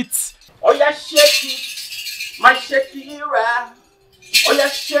 shake it. Oh, yeah, shake it, my Shakira. Oh, yeah,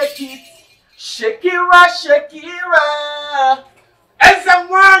 shake it. Shakira, Shakira. It's the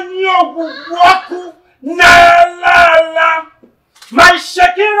one you walk na la la. My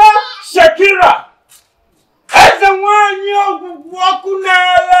Shakira, Shakira. It's the one you walk na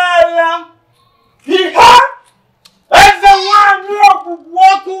la la. Hiha. It's the one you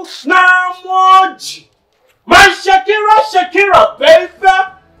walk na moji. My Shakira, Shakira, baby.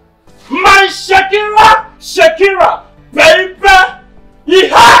 My Shakira, Shakira, baby.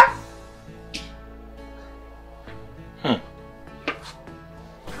 Hiha.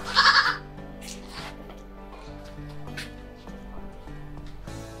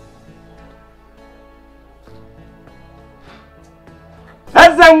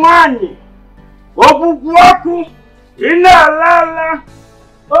 Eze mwani obubuaku ina lala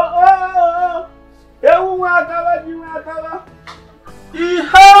oh ewu akala jiwe akala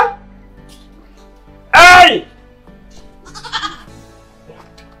iha ay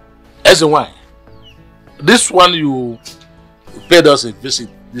Eze mwani, this one you paid us a visit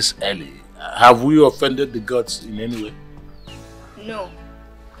this early. Have we offended the gods in any way? No.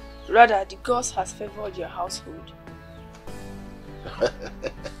 Rather, the gods has favored your household.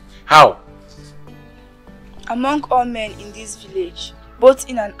 How? Among all men in this village, both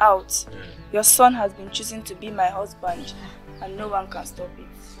in and out, your son has been choosing to be my husband, and no one can stop it.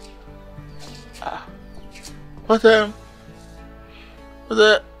 But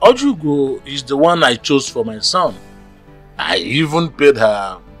Ojugo is the one I chose for my son. I even paid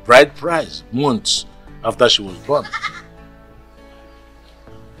her bride price months after she was born.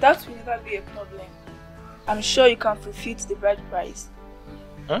 That will never be a problem. I'm sure you can fulfill the bride price.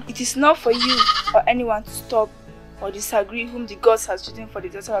 Huh? It is not for you or anyone to stop or disagree whom the gods has chosen for the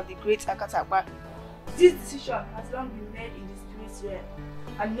daughter of the great Akatakba. This decision has long been made in the spirit realm,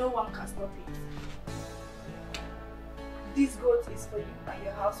 and no one can stop it. This goat is for you and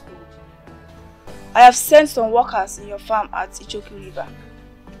your household. I have sent some workers in your farm at Ichoku River.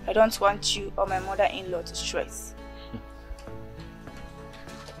 I don't want you or my mother-in-law to stress.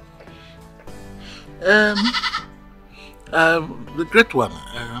 The great one,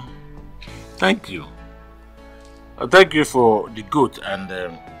 thank you. Thank you for the goat and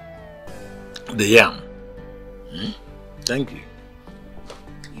the yam. Thank you.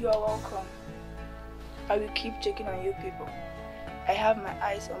 You are welcome. I will keep checking on you people. I have my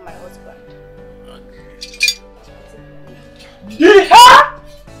eyes on my husband. Iha!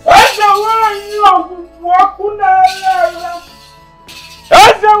 Eze wanyi ogwugwu na-elele.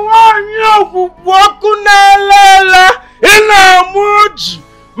 Eze wanyi ogwugwu na-elele. Inamuji.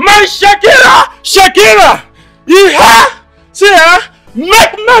 My Shakira, Shakira. Iha! See,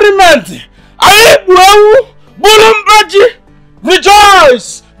 make merriment. Aibu, bulumbaji.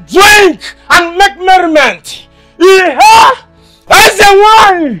 Rejoice, drink, and make merriment. Iha! Eze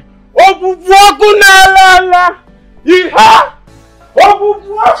wanyi ogwugwu na-elele. Iha!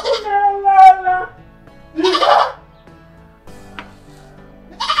 Obubuaku na-elele.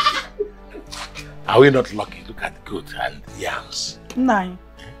 Are we not lucky? Look at goat and yams. Nine.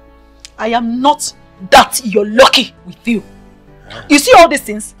 I am not that you're lucky with you. You see all these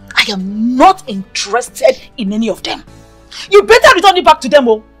things? I am not interested in any of them. You better return it back to them,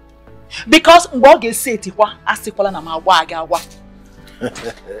 oh. Because Mboge say tiwa asikwala na mawa agawa.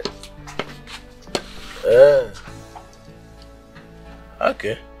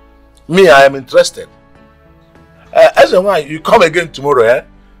 Okay. Me, I am interested. As a man, you come again tomorrow, eh?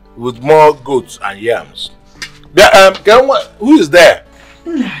 With more goats and yams. Who is there?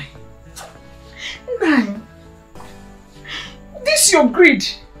 Nine. This your greed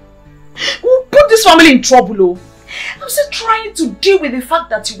will put this family in trouble, oh. I'm still trying to deal with the fact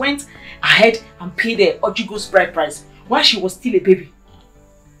that you went ahead and paid her Ojigo's bride price while she was still a baby.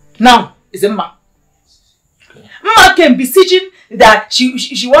 Now, is it Ma? Okay. Ma came beseeching that she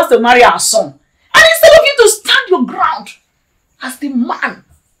wants to marry her son. And instead of you to stand your ground as the man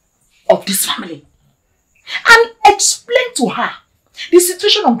of this family and explain to her the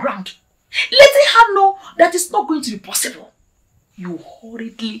situation on ground, letting her know that it's not going to be possible, you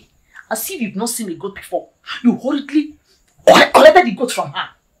hurriedly, as if you've not seen a goat before, you hurriedly collected the goat from her.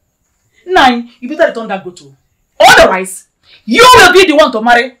 Nine, you better return that goat to her. Otherwise, you will be the one to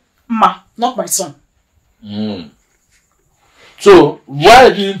marry Ma, not my son. So, why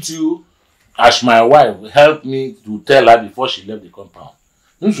didn't you, as my wife, help me to tell her before she left the compound?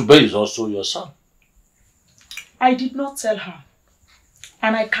 Ndubuisi is also your son. I did not tell her.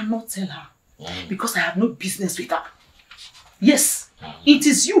 And I cannot tell her. Because I have no business with her. Yes, it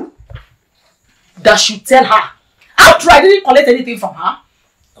is you that should tell her. After I didn't collect anything from her.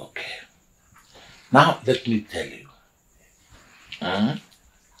 Okay. Now, let me tell you.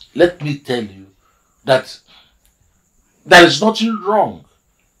 Let me tell you that there is nothing wrong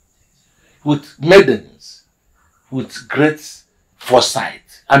with maidens with great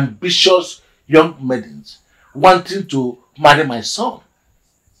foresight, ambitious young maidens wanting to marry my son.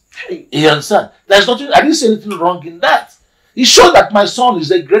 You understand? There's nothing, I didn't say anything wrong in that. It shows that my son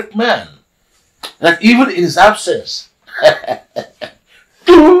is a great man. That even in his absence,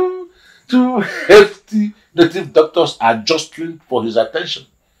 two hefty native doctors are jostling for his attention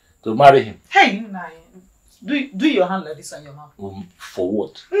to marry him. Hey, Nai, do your hand like this on your mouth. For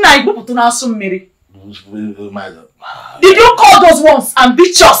what? Nai, go put on some Mary. Did you call those ones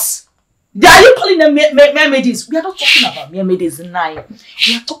ambitious? Are you calling them mere maidens? We are not talking about mere maidens, Nai.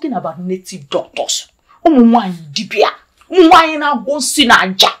 We are talking about native doctors. Why are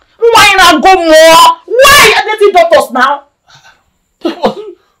native doctors now?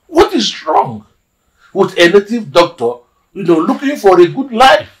 What is wrong with a native doctor, looking for a good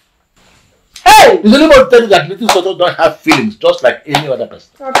life? Hey! Does anybody tell you that native doctors don't have feelings just like any other person?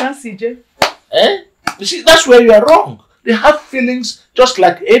 I can't see, Jay. Eh? You see, that's where you are wrong. They have feelings just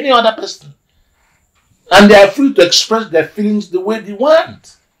like any other person. And they are free to express their feelings the way they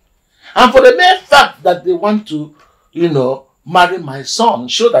want. And for the mere fact that they want to, marry my son,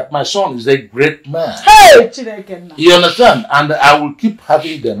 show that my son is a great man. Hey! You understand? And I will keep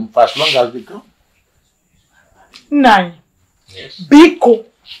having them for as long as they come. Nine. Yes. Biko,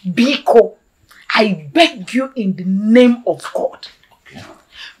 I beg you in the name of God. Okay.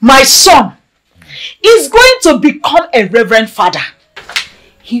 My son is going to become a reverend father.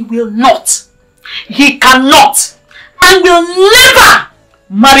 He will not, he cannot, and will never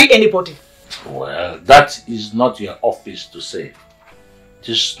marry anybody. Well, that is not your office to say. It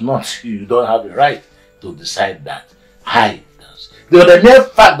is not, you don't have the right to decide that. The mere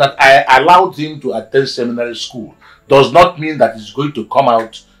fact that I allowed him to attend seminary school does not mean that he's going to come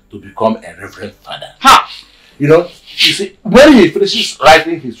out to become a reverend father. You see, when he finishes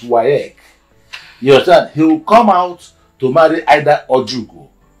writing his WAEC, you understand, he will come out to marry either Ojugo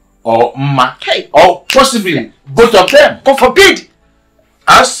or Mma, or possibly both of them. God forbid!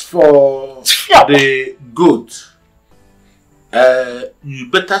 As for the goat, you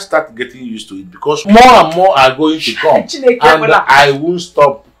better start getting used to it because more and more are going to come, and I won't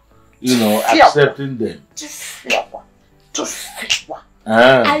stop, accepting them.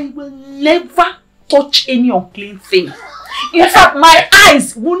 I will never touch any unclean thing. In fact, my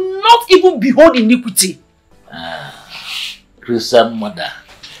eyes will not even behold iniquity. Christian mother.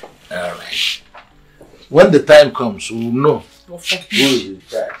 Alright. When the time comes, we'll know.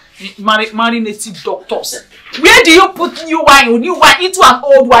 Marry native doctors. Where do you put new wine into an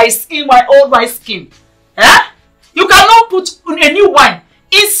old wine skin? Eh? You cannot put a new wine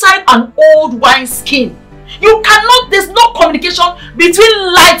inside an old wine skin. You cannot, there's no communication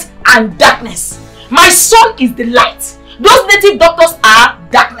between light and darkness. My son is the light. Those native doctors are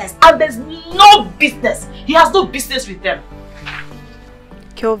darkness, and there's no business. He has no business with them.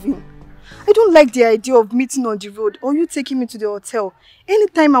 Kelvin, are I don't like the idea of meeting on the road or you taking me to the hotel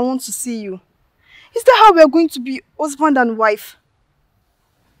anytime I want to see you. Is that how we are going to be husband and wife?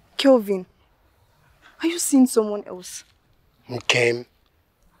 Kelvin, are you seeing someone else? Okay,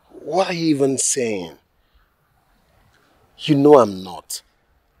 what are you even saying? You know I'm not.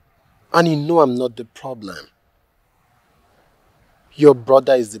 And you know I'm not the problem. Your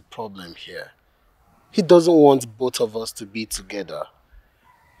brother is the problem here. He doesn't want both of us to be together.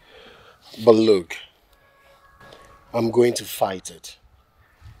 But look, I'm going to fight it.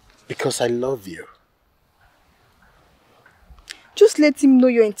 Because I love you. Just let him know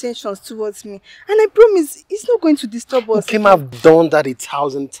your intentions towards me. And I promise he's not going to disturb us. Okay, I've done that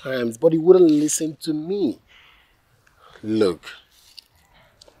 1,000 times, but he wouldn't listen to me. Look,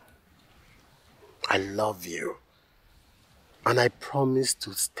 I love you. And I promise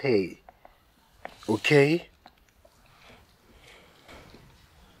to stay. Okay?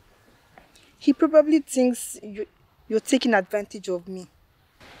 He probably thinks you're taking advantage of me.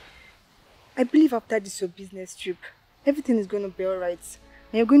 I believe after this your business trip, everything is going to be alright.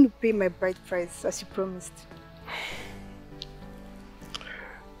 And you're going to pay my bride price as you promised.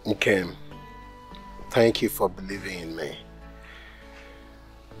 Okay. Thank you for believing in me.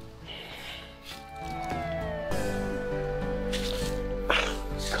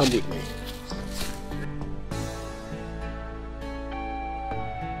 Come with me.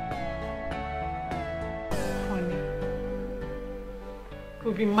 Honey,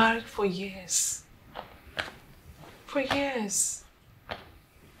 we've been married for years. For years.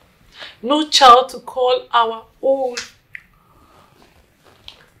 No child to call our own.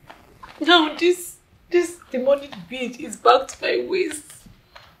 Now this demonic bead is back to my waist.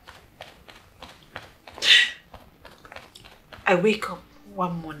 I wake up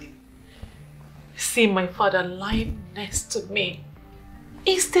one morning, see my father lying next to me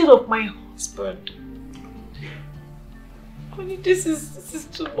instead of my husband. Honey, this is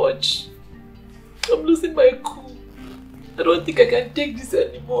too much. I'm losing my cool. I don't think I can take this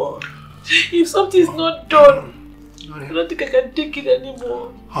anymore. If something is not done, honey, I don't think I can take it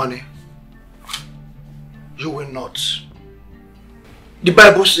anymore. Honey, you will not. The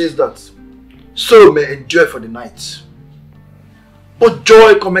Bible says that sorrow may endure for the night, but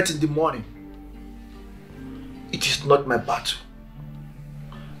joy cometh in the morning. It is not my battle.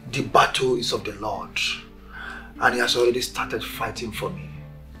 The battle is of the Lord, and He has already started fighting for me.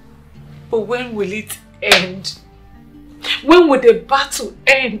 But when will it end? When will the battle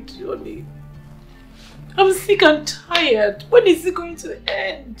end, Johnny? I'm sick and tired. When is it going to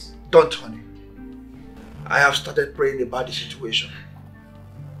end? Don't, honey. I have started praying about the situation.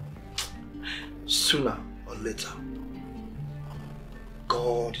 Sooner or later,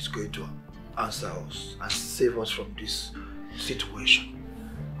 God is going to answer us and save us from this situation.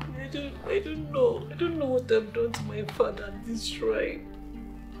 I don't know. I don't know what I've done to my father at this shrine.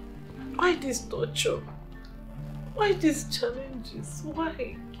 Why this torture? Why these challenges?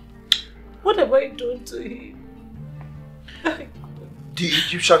 Why? What have I done to him? The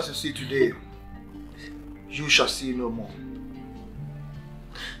Egyptians you see today, you shall see no more.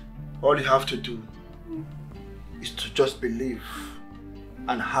 All you have to do is to just believe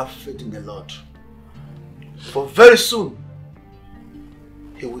and have faith in the Lord. For very soon,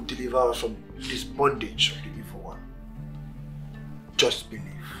 He will deliver us from this bondage of the evil one. Just believe.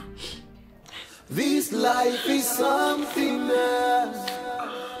 This life is something else.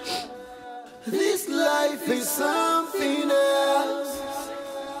 This life is something else.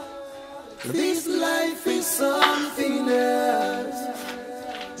 This life is something else.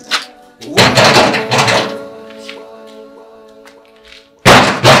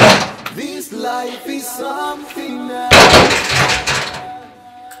 This life is something else.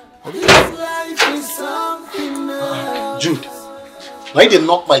 This life is something else. Jude, why they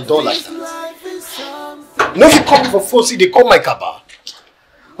knock my door like that? No, if you come for phone, see they call my kaba.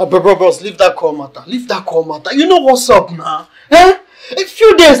 Bros, leave that call matter. Leave that call matter. You know what's up now? Eh? A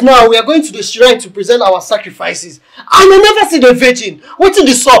few days now, we are going to the shrine to present our sacrifices. And I never see the virgin. What's in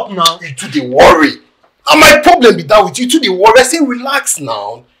this up now? You too, they worry. And my problem be that with you too, they worry. I say, relax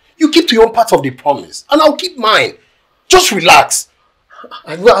now. You keep to your own part of the promise. And I'll keep mine. Just relax.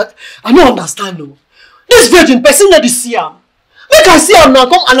 I don't understand though. This virgin, person not see him. Make I see him now,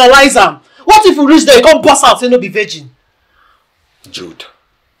 come analyze him. What if we reach there, you come bust out, say no be virgin? Jude,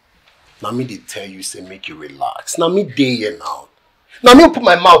 now me they tell you, say make you relax. Now me dey here now. Now me put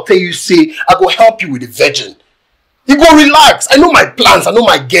my mouth, tell you, say I go help you with the virgin. You go relax. I know my plans, I know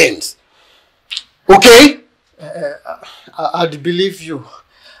my games. Okay? I believe you.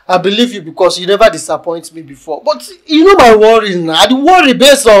 I believe you because you never disappoint me before. But you know my worries now. I worry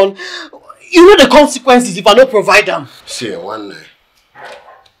based on You know the consequences if I don't provide them. See, one day,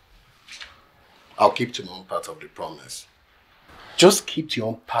 I'll keep to my own part of the promise. Just keep to your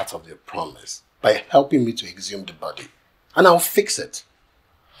own part of the promise by helping me to exhume the body. And I'll fix it.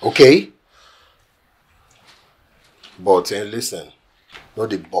 Okay? But listen, no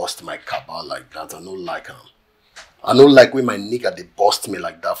they bust my kappa like that. I don't like them. I don't like when my nigga they bust me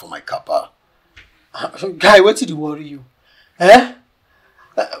like that for my kappa. Guy, what did you worry you? Eh?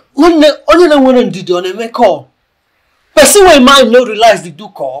 When only did on a make call. Person when mind no realize they do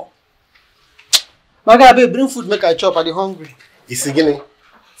call. My guy, babe, bring food make I chop. I dey hungry. It's again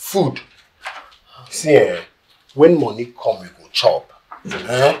food. See, when money come, we go chop.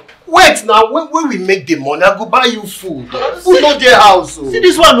 Wait now, when we make the money, I go buy you food. Food not their house. See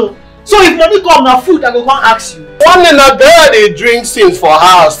this one, no. So if money come now, food I go come ask you. One in a day they drink things for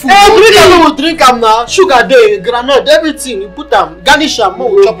house. Food drink will drink am now. Sugar day, granite, everything. You put them, garnish am,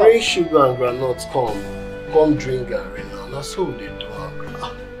 more we chop. Bring sugar and granite, come drink Gary now. That's how they do.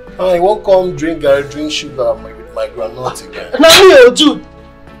 I won't come drink Gary, drink sugar with my granite again. Now me, dude.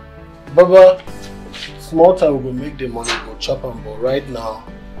 Baba, small time we go make the money go chop am, but right now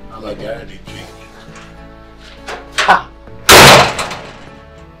I'm a Gary they drink. Ha!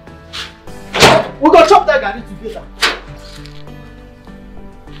 We go chop that Gary together.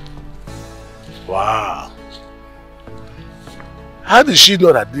 Wow. How did she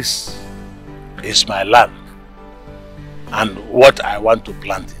know that this is my land and what I want to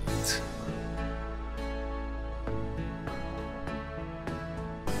plant in it?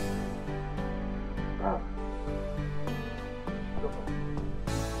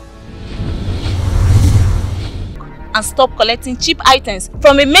 And stop collecting cheap items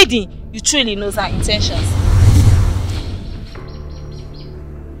from a maiden you truly knows her intentions.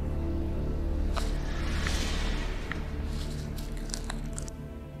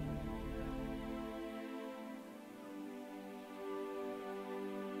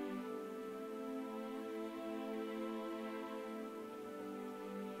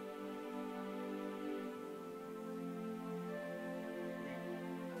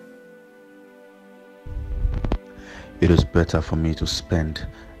 It is better for me to spend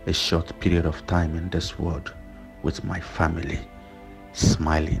a short period of time in this world with my family,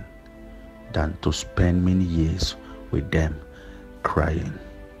 smiling, than to spend many years with them crying.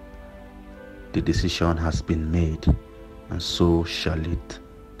 The decision has been made, and so shall it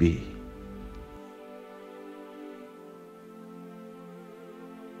be.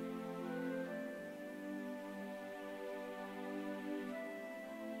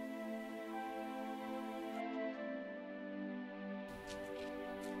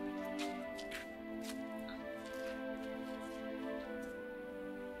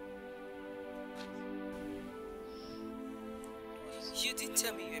 You didn't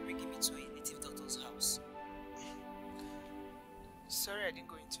tell me you were bringing me to a native doctor's house. Sorry I didn't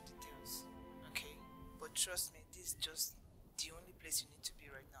go into details, okay? But trust me, this is just the only place you need to be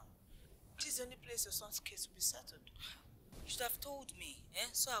right now. This is the only place your son's case will be settled. You should have told me,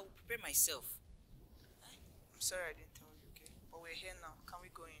 so I will prepare myself. I'm sorry I didn't tell you, okay? But we're here now. Can we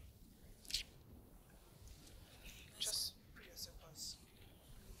go in? Just put your slippers.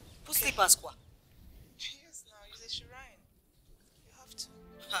 Put slippers, quoi? Yes, now. It's a shrine. You have to.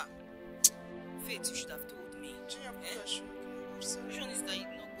 Ha! Faith, you should have told me. Junior, put your shoe. I'm sorry. Which one is that you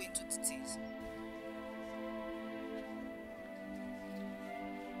not go into details?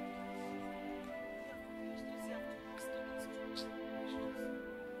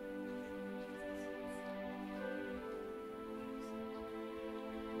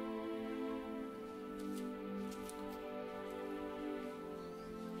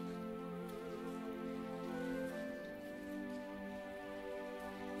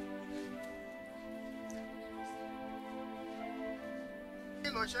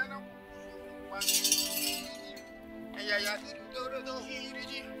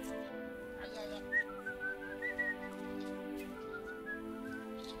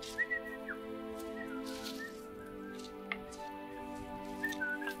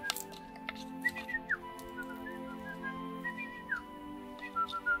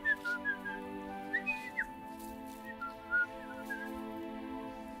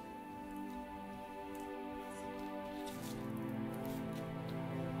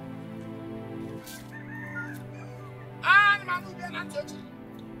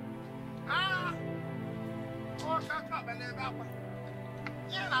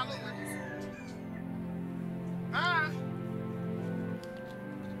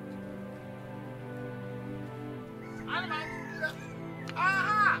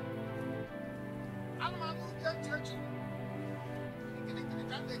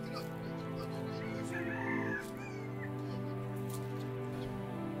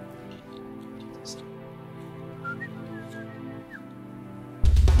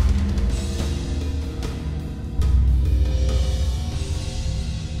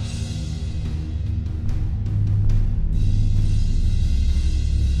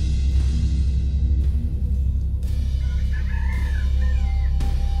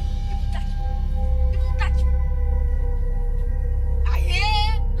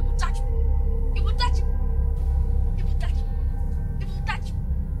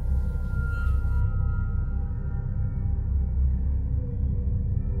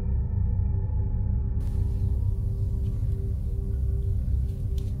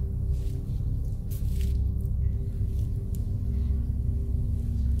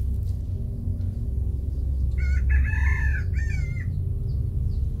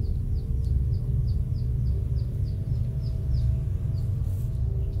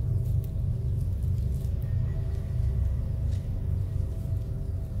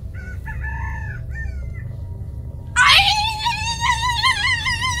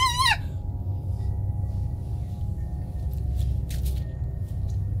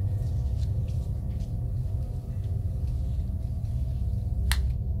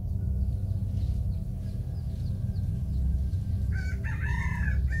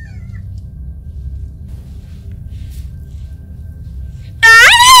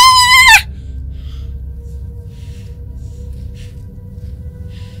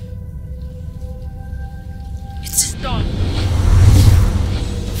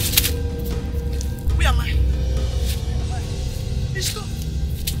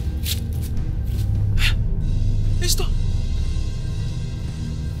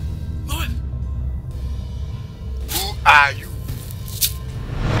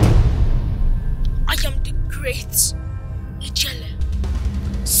 great Ijele,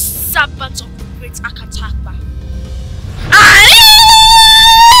 servant of the great Akatakba.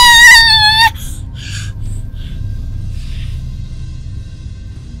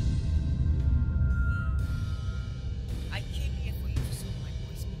 I came here for you to solve my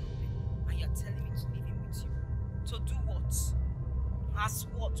boy's problem, and you're telling me to leave him with you. To do what? As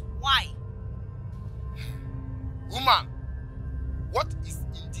what? Why? Woman, what is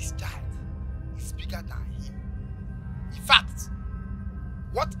in this child is bigger than him. In fact,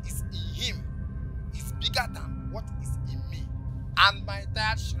 what is in him is bigger than what is in me and my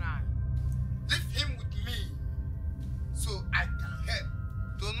entire shrine. Leave him with me so I can help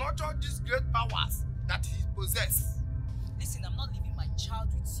to nurture these great powers that he possesses. Listen, I'm not leaving my child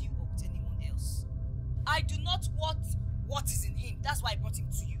with you or with anyone else. I do not want what is in him. That's why I brought him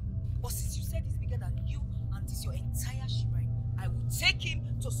to you. But since you said he's bigger than you and this your entire shrine, I will take him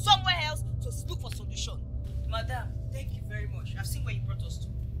to somewhere else to look for solution. Madam, thank you very much. I've seen where you brought us to.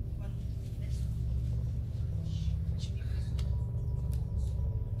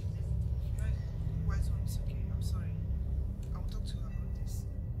 It's okay. I'm sorry. I will talk to her about this.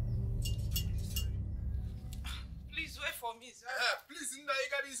 I'm really sorry. Please wait for me, sir. Please, Nda, you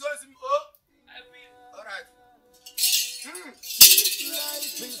got this one. Oh, I will. All right. This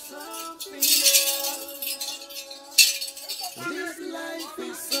life is something else. This life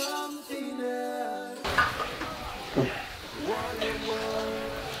is something else.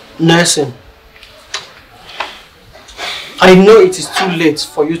 Nursing, I know it is too late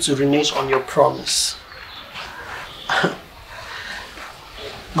for you to renege on your promise.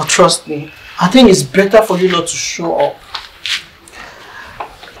 But trust me, I think it's better for you not to show up.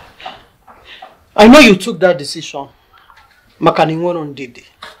 I know you took that decision, Makaningon on Dede.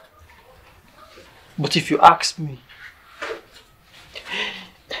 But if you ask me,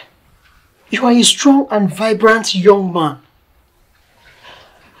 you are a strong and vibrant young man.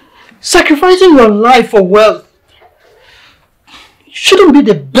 Sacrificing your life for wealth shouldn't be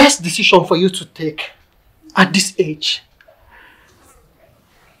the best decision for you to take at this age.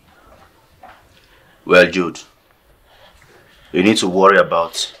 Well, Jude, you need to worry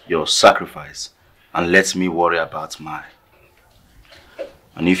about your sacrifice and let me worry about mine.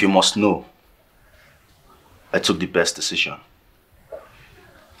 And if you must know, I took the best decision.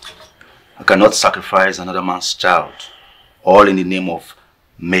 I cannot sacrifice another man's child, all in the name of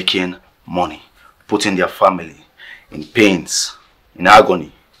making money, putting their family in pains, in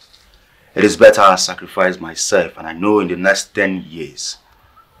agony. It is better I sacrifice myself, and I know in the next 10 years,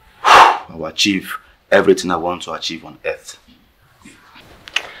 I will achieve everything I want to achieve on earth.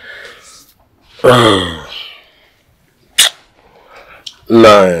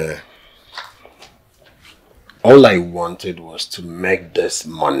 Nah. All I wanted was to make this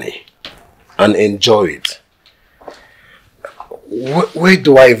money and enjoy it. Where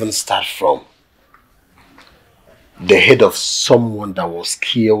do I even start from? The head of someone that was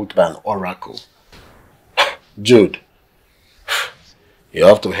killed by an oracle. Jude, you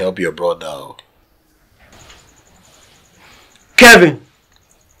have to help your brother. Kevin,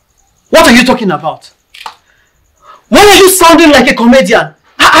 what are you talking about? Why are you sounding like a comedian?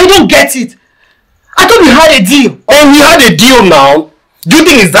 I don't get it. I thought we had a deal. Oh, we had a deal now. Do you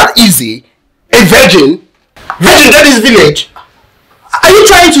think it's that easy? A virgin? Virgin that is village? Are you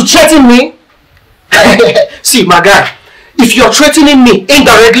trying to threaten me? See, my guy, if you're threatening me,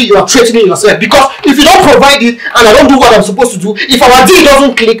 indirectly you are threatening yourself. Because if you don't provide it and I don't do what I'm supposed to do, if our deal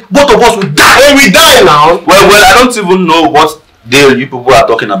doesn't click, both of us will die. And we die now. Well, I don't even know what deal you people are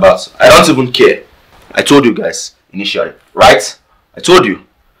talking about. I don't even care. I told you guys initially, right? I told you.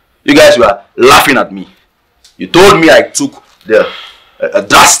 You guys were laughing at me. You told me I took a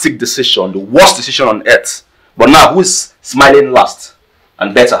drastic decision, the worst decision on earth. But now, who's smiling last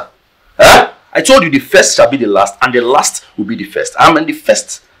and better? Huh? I told you the first shall be the last, and the last will be the first. I'm the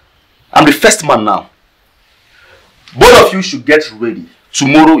first man now. Both of you should get ready.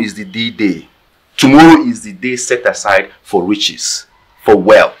 Tomorrow is the D-Day. Tomorrow is the day set aside for riches, for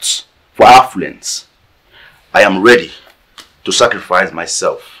wealth, for affluence. I am ready to sacrifice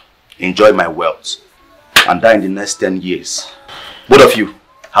myself, enjoy my wealth, and die in the next 10 years. Both of you,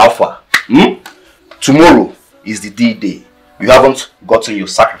 how far? Tomorrow is the D-Day. You haven't gotten your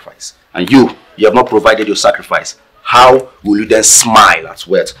sacrifice, and you have not provided your sacrifice. How will you then smile at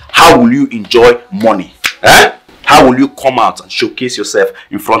wealth? How will you enjoy money? How will you come out and showcase yourself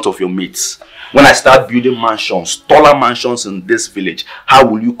in front of your mates? When I start building mansions, taller mansions in this village, how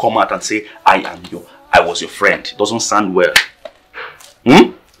will you come out and say, I was your friend? It doesn't sound well.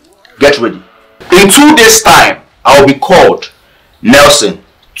 Get ready. In 2 days' time, I will be called Nelson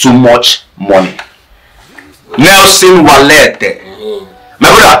Too Much Money. Nelson Walete. My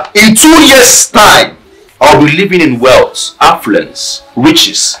brother, in 2 years' time, I'll be living in wealth, affluence,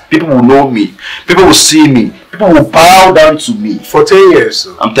 riches. People will know me. People will see me. People will bow down to me. For 10 years,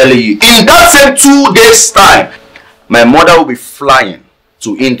 sir. I'm telling you. In that same 2 days' time, my mother will be flying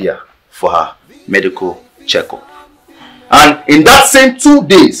to India for her medical checkup. And in that same 2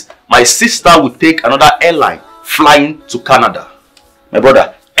 days, my sister will take another airline flying to Canada. My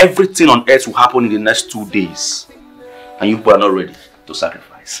brother, everything on earth will happen in the next 2 days. And you people are not ready to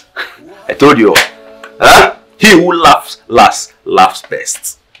sacrifice. I told you all. Huh? He who laughs last, laughs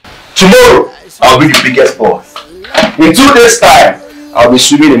best. Tomorrow, I'll be the biggest boss. In 2 days' time, I'll be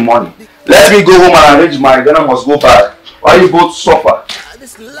swimming in money. Let me go home and arrange my Ghana must go back. Why you both suffer?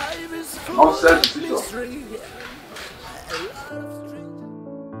 Nonsense.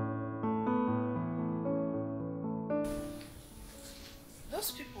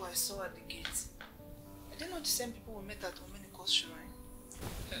 Those people I saw at the gate, are they not the same people we met at Omeniko's shrine?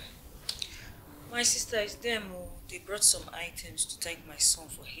 My sister, it's them. Oh, they brought some items to thank my son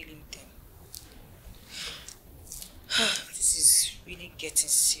for healing them. This is really getting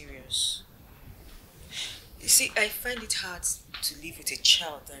serious. You see, I find it hard to live with a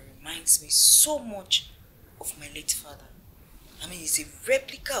child that reminds me so much of my late father. I mean, he's a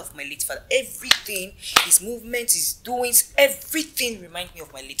replica of my late father. Everything, his movements, his doings, everything reminds me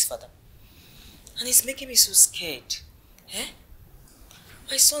of my late father. And it's making me so scared. Eh?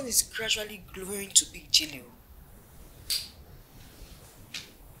 My son is gradually growing to big Jilio.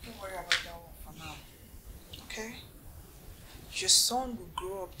 Don't worry about that one for now. Okay? Your son will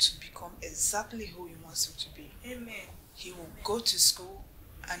grow up to become exactly who he wants him to be. Amen. He will go to school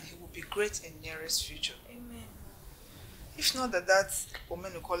and he will be great in nearest future. Amen. If not that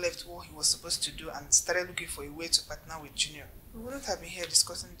Omenuko left what he was supposed to do and started looking for a way to partner with Junior, we wouldn't have been here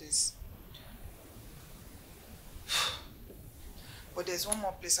discussing this. But there's one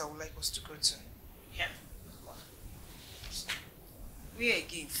more place I would like us to go to. Yeah. Where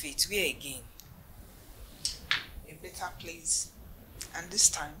again, Faith? Where again? A better place. And this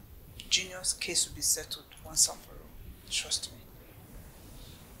time, Junior's case will be settled once and for all. Trust me.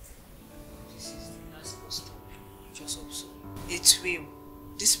 This is the last bus stop. Just hope so. It will.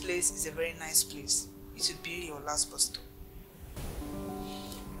 This place is a very nice place. It will be your last bus stop.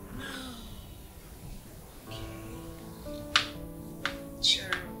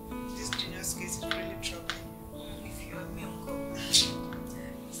 Sure, this Junior's case is really troubling you. If you have me, uncle. This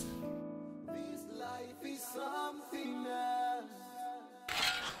life is something else.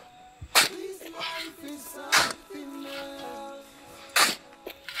 This life is something else.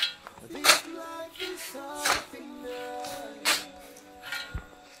 This life is something else.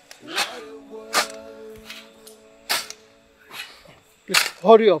 What a world. Please,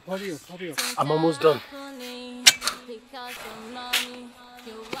 hurry up. I'm almost done. Because of money,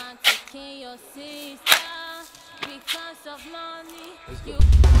 you want to kill your sister. Because of money, you...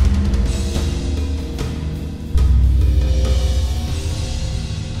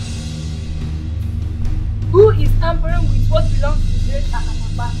 Who is tampering with what belongs to Great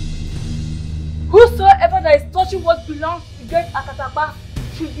Akatapa? Whosoever that is touching what belongs to Great Akatapa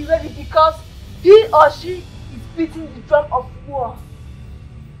should be ready, because he or she is beating the drum of war.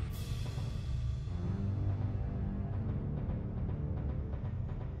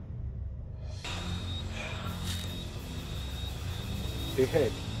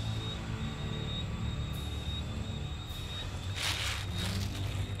 Ahead.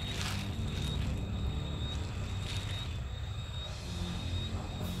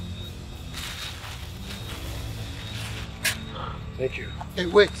 Thank you. Hey,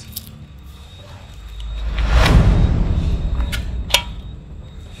 wait.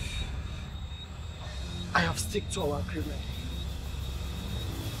 I have stuck to our agreement.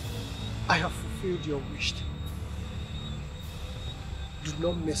 I have fulfilled your wish. Do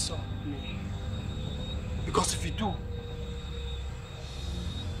not mess up with me. Because if you do,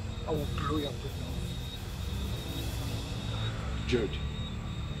 I will blow your brain off. Jude,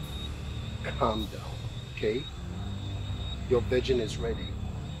 calm down, okay? Your virgin is ready.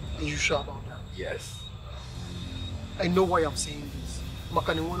 Are you sure about that? Yes. I know why I'm saying this.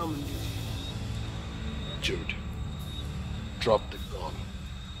 Jude, drop the gun.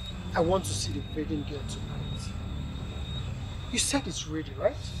 I want to see the virgin girl tonight. You said it's ready,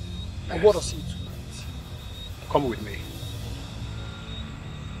 right? I want to see it tonight. Come with me.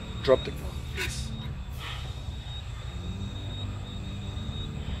 Drop the gun, please.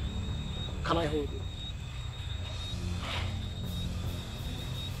 Can I hold it?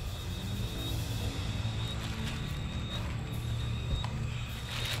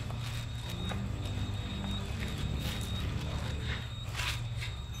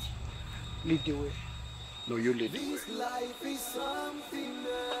 lead the way. No, you lead the way.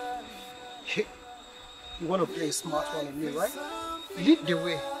 Hey, you want to play a smart one on me, right? Lead the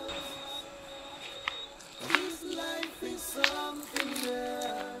way. This life is something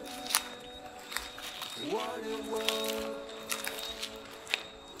else. What a world.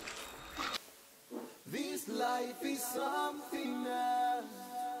 This life is something else.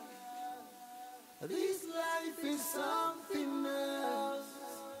 This life is something else.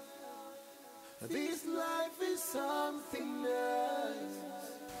 This life is something else.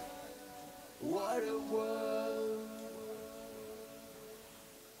 What a world.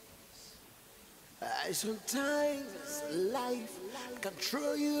 Sometimes life can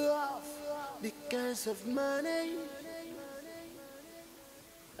throw you off because of money.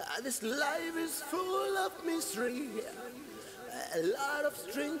 This life is full of mystery. A lot of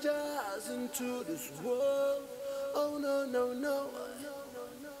strangers into this world. Oh no, no, no.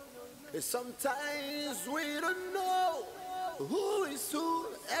 Sometimes we don't know who is who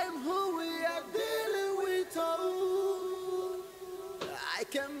and who we are dealing with. Oh, I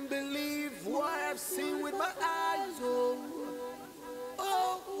can't believe what I've seen with my eyes. Oh,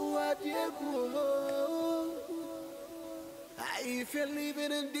 what you go. If you're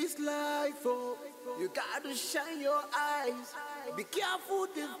living in this life, oh, you gotta shine your eyes. Be careful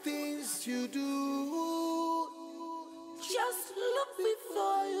the things you do. Just look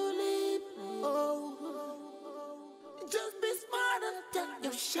before you leap. Oh, just be smart and take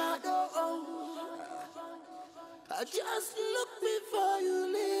your shadow. Oh, just look before you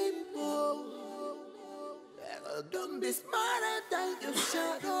leap. Oh, don't be smart and take your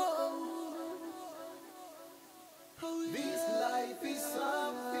shadow. This life is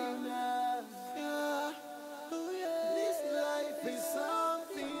something else. Yeah. Oh, yeah. This life is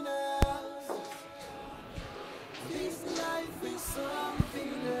something else. This life is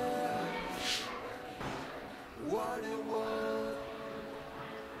something else. What a world.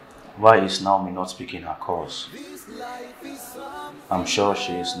 Why is Naomi not speaking her cause? I'm sure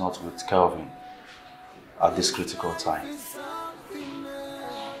she is not with Kelvin at this critical time.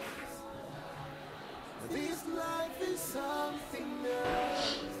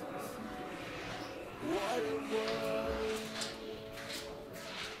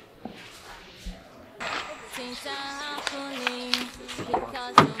 Things are happening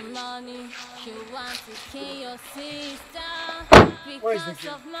because of money. You want to kill your sister because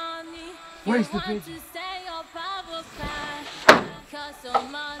of money. You want to say your power back because of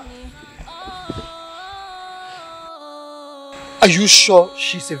money. Oh. Are you sure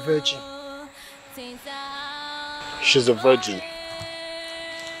she's a virgin? She's a virgin.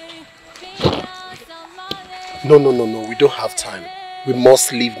 No, no, no, no. We don't have time. We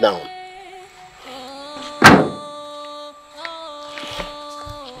must leave now.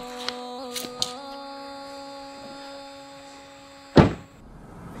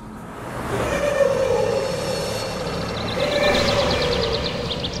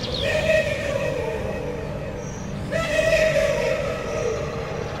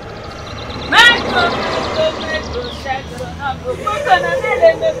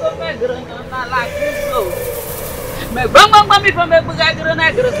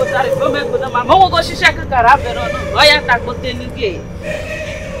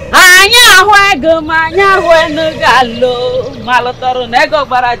 Anya huego manya hueno galo malotoro nego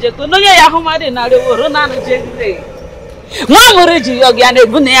baraje kunuye ya humade na rewo na njegre Mamuriji yogi ane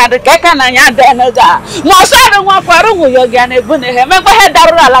bune ya keka na nya denega mo sabe nwa faru mu yogi ane bune he me gbe he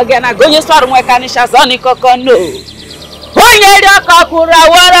darura la gena gonye soru nwe kanisha zoni koko no onye ri aka kuru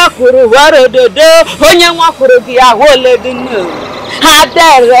wara dodo onye nwa kuru gi ya wole dinu ha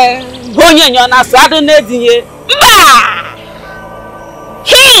dere onye nyo na sadu na edinye mba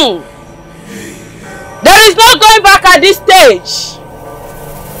There is no going back at this stage.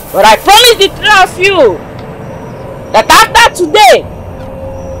 But I promise the three of you that after today,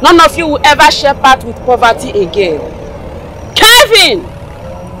 none of you will ever share path with poverty again. Kevin!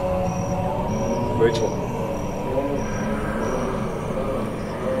 Rachel.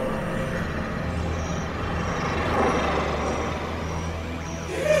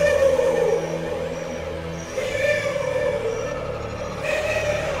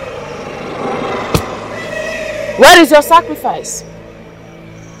 Where is your sacrifice?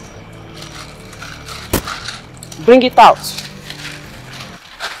 Bring it out.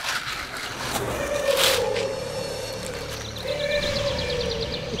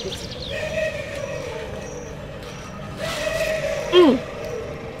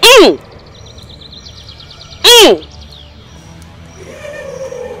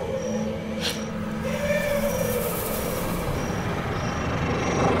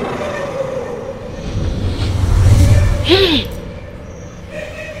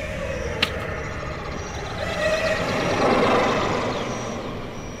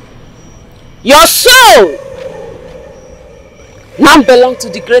 Your soul now belongs to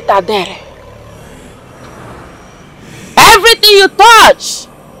the great Adere. Everything you touch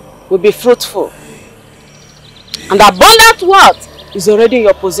will be fruitful. And abundant wealth is already in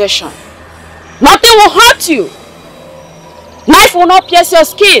your possession. Nothing will hurt you. Knife will not pierce your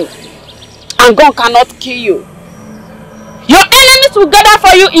skin. And gun cannot kill you. Your enemies will gather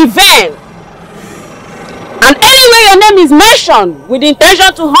for you in vain. And anywhere your name is mentioned with the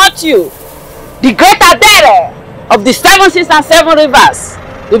intention to hurt you, the great Adere of the 7 seas and 7 rivers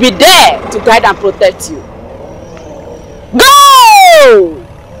will be there to guide and protect you. Go!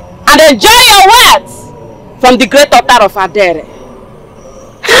 And enjoy your words from the great altar of Adere.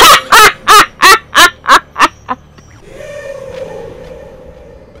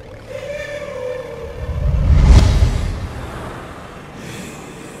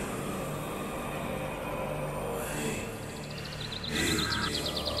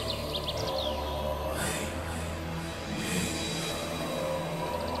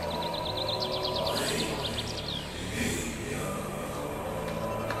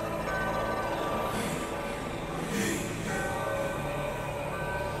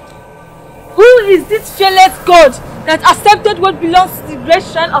 Who is this fearless God that accepted what belongs to the great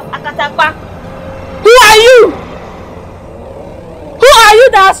shrine of Akatakpa? Who are you? Who are you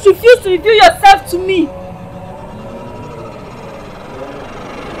that has refused to reveal yourself to me?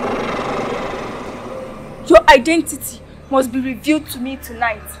 Your identity must be revealed to me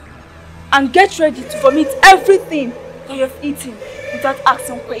tonight. And get ready to vomit everything that you have eaten without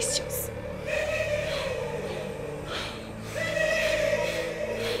asking questions.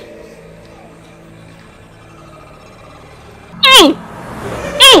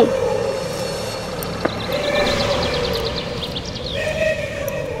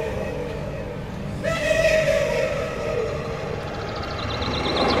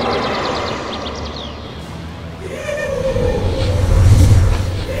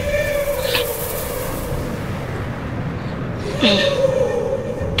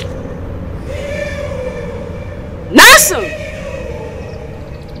 Nelson,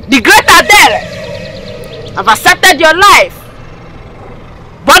 the great Adere, have accepted your life,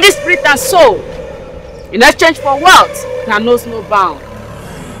 body, spirit and soul, in exchange for wealth that knows no bound.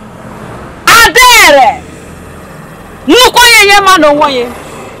 Adere,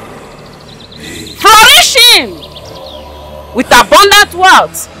 flourishing with abundant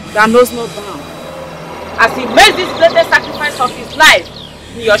wealth that knows no bound, as he makes this greatest sacrifice of his life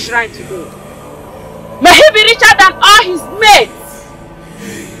in your shrine today. May he be richer than all his mates.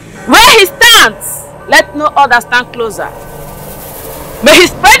 Where he stands, let no other stand closer. May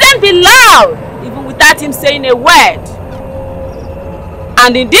his presence be loud, even without him saying a word.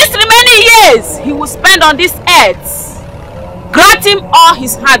 And in these remaining years he will spend on this earth, grant him all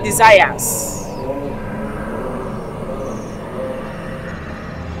his heart desires.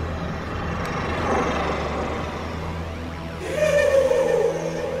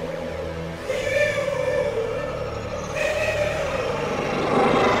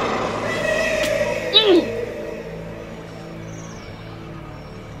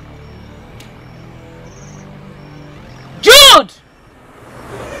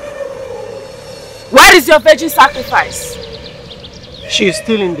 Where is your virgin sacrifice? She is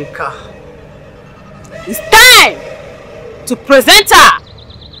still in the car. It's time to present her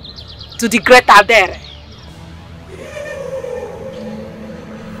to the great Adere.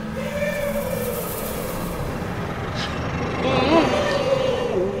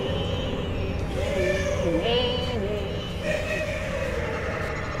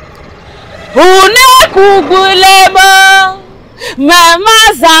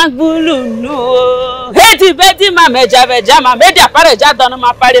 Mama zangbulu heti beti ma meja ma media pare ja dono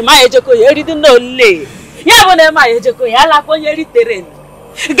ma pare ma ejeko yeri di no le ya bone ma ejeko ya la ko yeri terrain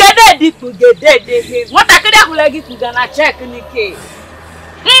gede diku gede de wota kede akulagi ku gana check ni ke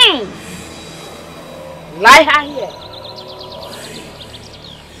lie her here.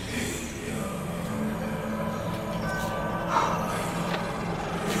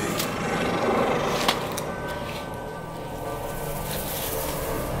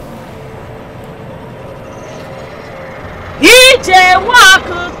 Ije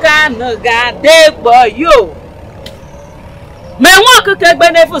waku kanu ga degbo yo. Me waku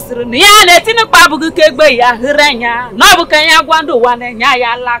kegbe nefusiri ni ya netinu pabugu kegbe ya hirenya. No bu kan ya gwandu wane nya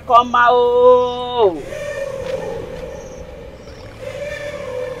ya la koma o.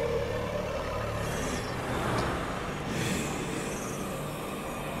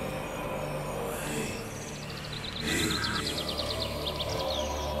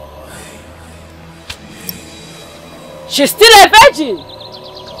 She's still a virgin.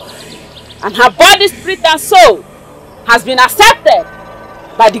 and her body, spirit and soul has been accepted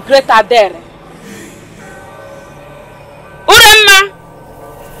by the great Adere. Uremma,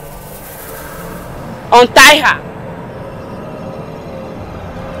 untie her.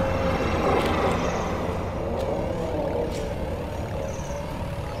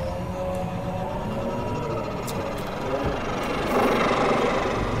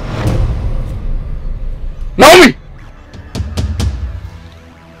 Naomi!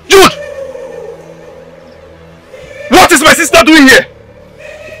 Jude! What is my sister doing here?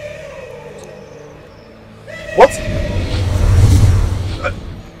 What?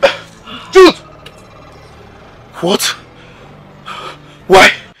 Jude! What?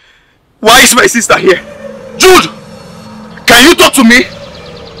 Why? Why is my sister here? Jude! Can you talk to me?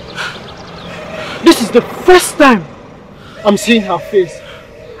 This is the first time I'm seeing her face.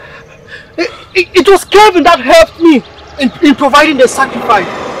 It was Kevin that helped me in providing the sacrifice.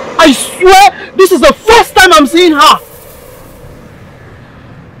 I swear this is the first time I'm seeing her.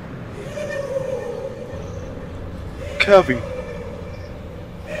 Kevin.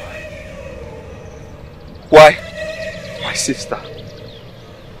 Why? My sister.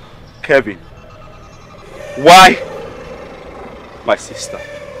 Kevin. Why? My sister.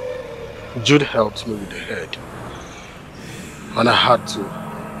 Jude helped me with the head. And I had to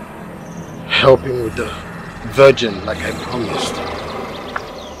help him with the virgin like I promised.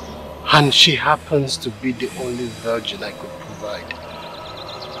 And she happens to be the only virgin I could provide.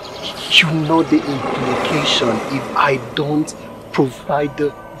 You know the implication if I don't provide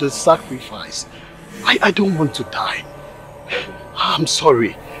the sacrifice. I don't want to die. I'm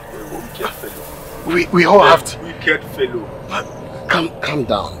sorry. We all have to. Wicked fellow. Calm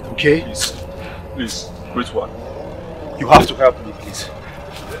down, okay? Please, great one. You have to help me, please.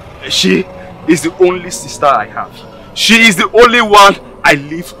 She is the only sister I have. She is the only one I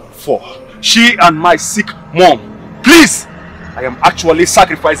live for. She and my sick mom. Please, I am actually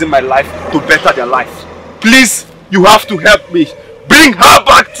sacrificing my life to better their life. Please, you have to help me. Bring her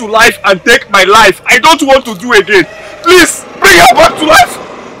back to life and take my life. I don't want to do again. Please, bring her back to life.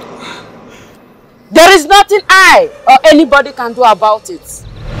 There is nothing I or anybody can do about it.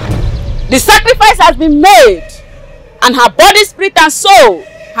 The sacrifice has been made and her body, spirit and soul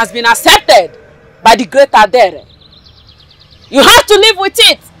has been accepted by the great Adere. You have to live with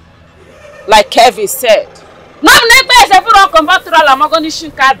it, like Kevin said.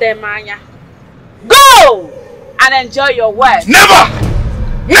 Go and enjoy your work. Never!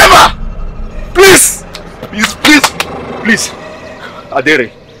 Never! Please! Please, please, please.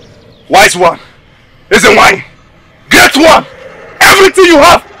 Adere, wise one, listen wine, great one, everything you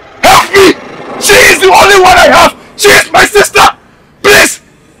have, help me! She is the only one I have! She is my sister! Please!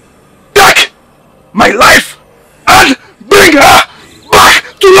 Take my life and bring her back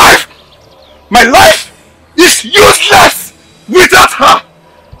to life! My life is useless without her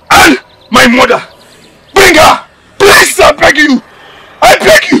and my mother! Bring her! Please, I beg you! I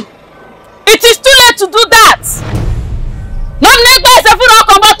beg you! It is too late to do that!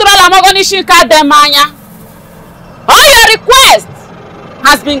 All your request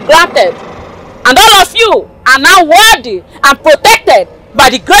has been granted, and all of you are now worthy and protected by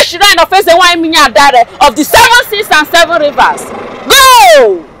the great shrine of Ezewanyiminyadare of the 7 seas and 7 rivers.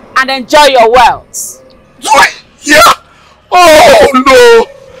 Go and enjoy your wealth. Yeah? Oh no!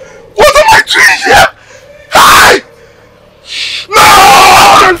 What am I doing here? Hi!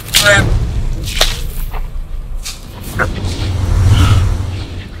 No!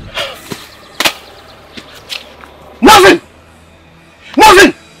 Nothing!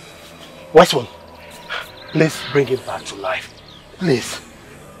 Nothing! Wise one, please bring him back to life. Please.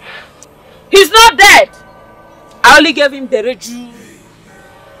 He's not dead. I only gave him the reju.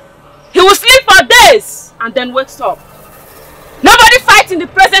 He will sleep for days and then wakes up. Nobody fights in the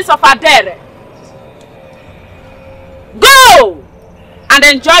presence of Adere. Go and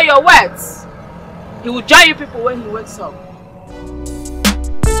enjoy your words. He will join you people when he wakes up.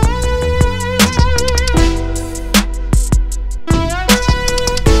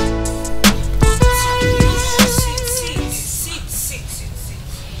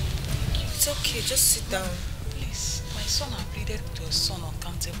 It's okay, just sit down. Please, my son had pleaded with your son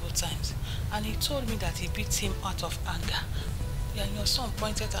uncountable times, and he told me that he beat him out of anger. And your son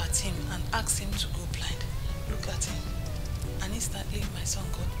pointed at him and asked him to go blind. Look at him. And instantly my son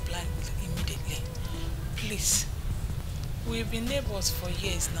got blind immediately. Please, we've been neighbors for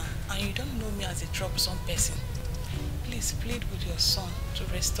years now, and you don't know me as a troublesome person. Please plead with your son to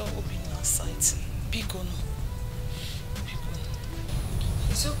restore Ebinum's sight. Bikono.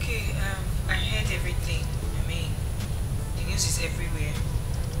 It's okay. I heard everything. I mean, the news is everywhere.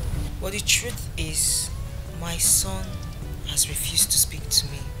 But the truth is, my son has refused to speak to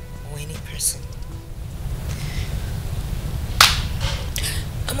me or any person.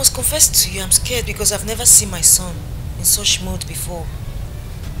 I must confess to you, I'm scared because I've never seen my son in such mood before.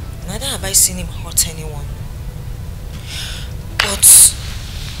 Neither have I seen him hurt anyone. But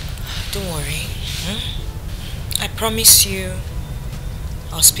don't worry. I promise you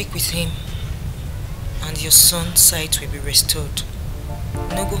I'll speak with him and your son's sight will be restored.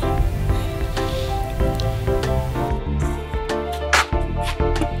 No go.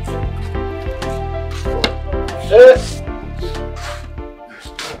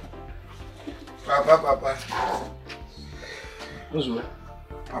 Papa.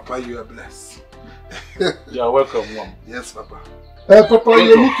 Papa, you are blessed. You are welcome, Mom. Yes, Papa. Papa,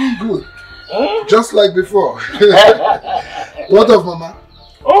 you're looking good. Just like before. What of Mama?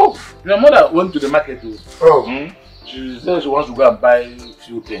 Oh, your mother went to the market too. Oh. She said she wants to go and buy a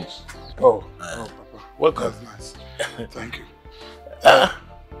few things. Oh, Papa. Welcome. That's nice. Thank you.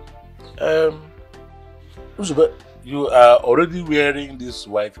 You are already wearing this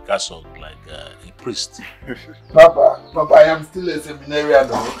white cassock like a priest. Papa, I am still a seminarian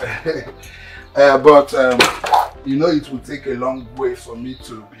though. But you know, it will take a long way for me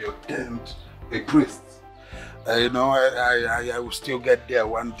to be ordained a priest. You know, I will still get there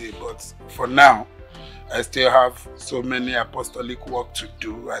one day, but for now, I still have so many apostolic work to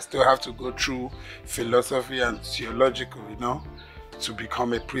do. I still have to go through philosophy and theological, you know, to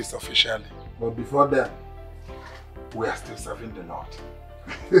become a priest officially. But before that, we are still serving the Lord.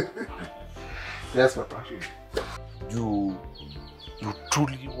 Yes, Papa. You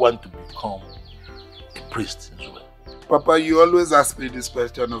truly want to become a priest as well? Papa, you always ask me this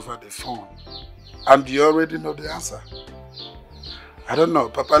question over the phone. And you already know the answer. I don't know.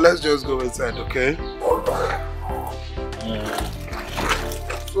 Papa, let's just go inside, okay?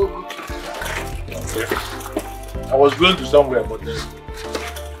 So good. Okay. I was going to somewhere, but then...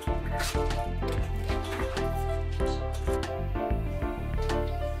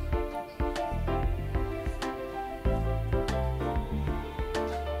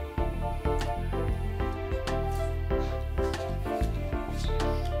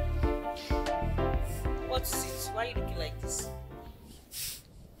 What is it? Why are you looking like this?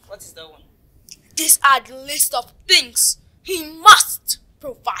 What is that one? These are the list of things he must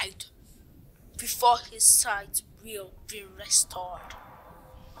provide before his sight will be restored.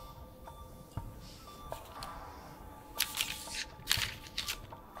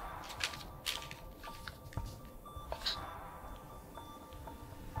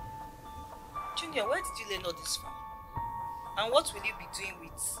 Junior, where did you learn all this from? And what will you be doing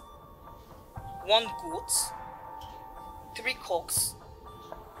with 1 goat, 3 cocks,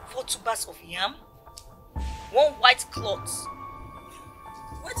 4 tubers of yam, 1 white cloth?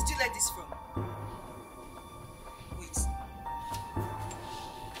 Where did you learn this from? Wait.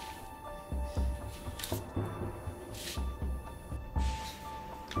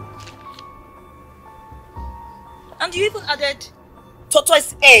 And you even added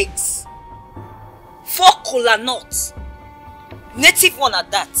tortoise eggs, 4 kola nuts, native one at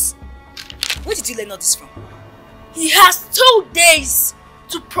that. Where did you learn all this from? He has 2 days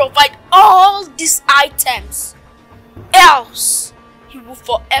to provide all these items, else he will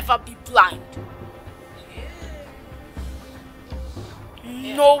forever be blind.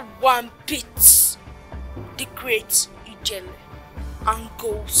 No one beats the great Ijele and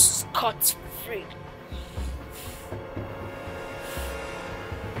goes scot-free.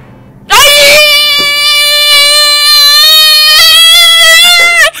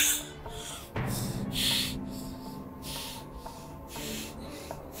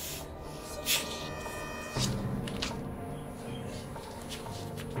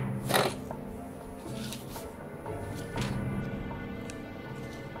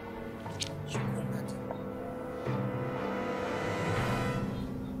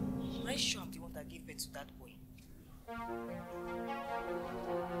 To that boy.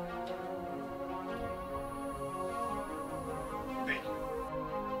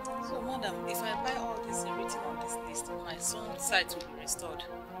 So, madam, if I buy all this written on this list, my son's sight will be restored.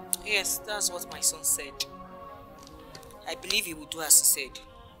 Yes, that's what my son said. I believe he will do as he said.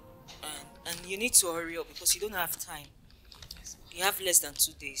 And you need to hurry up because you don't have time. You have less than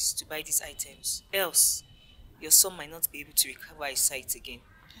 2 days to buy these items. Else, your son might not be able to recover his sight again.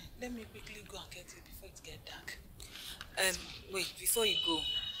 Let me quickly go and get it before it gets dark. Wait, before you go,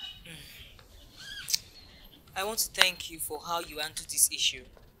 I want to thank you for how you handled this issue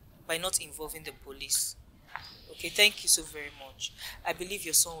by not involving the police. Okay, thank you so very much. I believe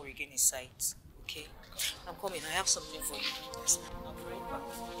your son will regain his sight. Okay, I'm coming. I have something for you. Yes, I'll be right back.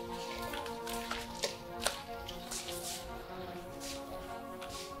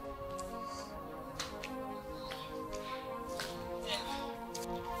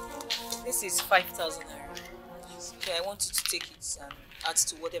 This is 5,000 naira. Okay, I want you to take it and add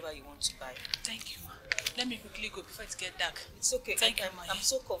to whatever you want to buy. Thank you, ma. Let me quickly go before it gets dark. It's okay. Thank you, ma. I'm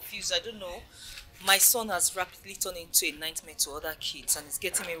so confused. I don't know. My son has rapidly turned into a nightmare to other kids and it's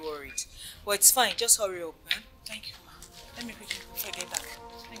getting me worried. But it's fine. Just hurry up, man. Thank you, ma. Let me quickly go before it gets dark.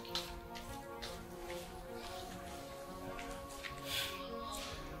 Thank you.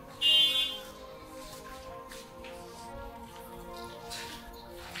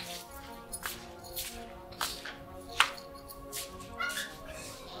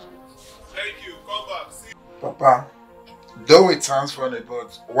 Papa, though it sounds funny,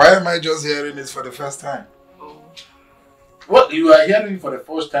 but why am I just hearing this for the first time? Well, you are hearing it for the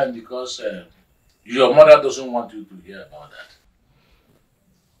first time because your mother doesn't want you to hear about that.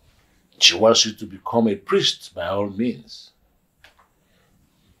 She wants you to become a priest by all means.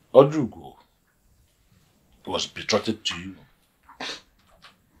 Ojugo was betrothed to you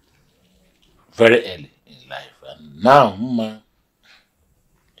very early in life, and now Mama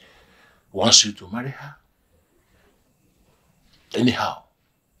wants you to marry her. Anyhow,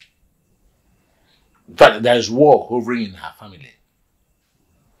 in fact, there is war hovering in her family.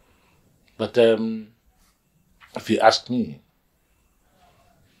 But if you ask me,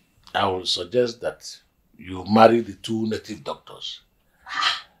 I will suggest that you marry the 2 native doctors,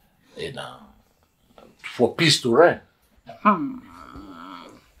 you know, for peace to reign.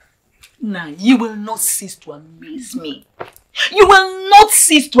 Now, you will not cease to amaze me. You will not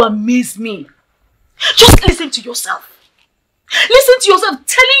cease to amaze me. Just listen to yourself. Listen to yourself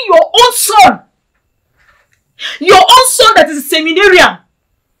telling your own son that is a seminarian,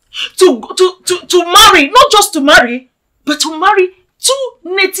 to marry, not just to marry, but to marry 2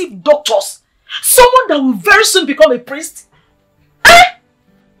 native doctors. Someone that will very soon become a priest.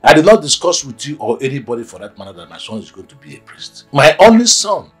 I did not discuss with you or anybody for that matter that my son is going to be a priest. My only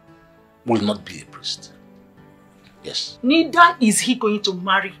son will not be a priest. Yes. Neither is he going to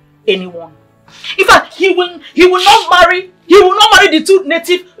marry anyone. In fact, he will not marry the 2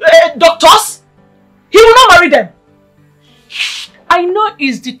 native doctors. He will not marry them. I know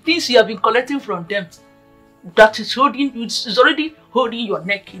it's the things you have been collecting from them that is already holding your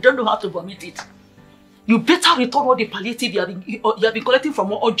neck. You don't know how to vomit it. You better return all the palliative you have been collecting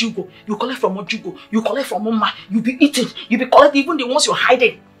from Ojugo. You collect from Ojugo. You collect from Mama. You be eating. You be collecting even the ones you're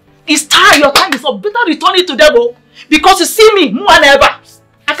hiding. It's time. Your time is up. Better return it to them, oh. Because you see me, I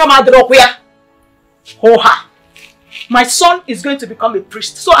come out drop here. Ho-ha. My son is going to become a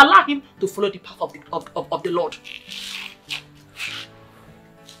priest, so allow him to follow the path of the Lord.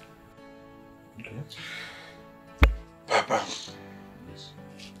 Okay. Papa,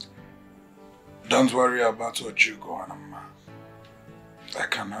 don't worry about Ojugo and Mama. I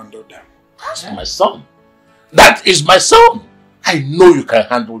can handle them. That's my son. That is my son. I know you can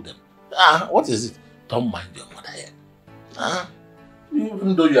handle them. What is it? Don't mind your mother here.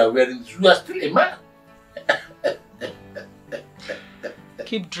 Even though you are wearing this, you are still a man.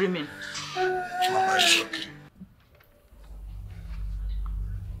 Keep dreaming. Mama, it's okay.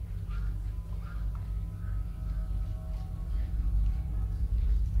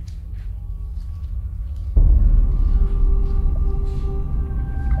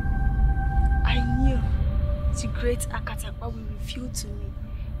 I knew the great Akatakwa will reveal to me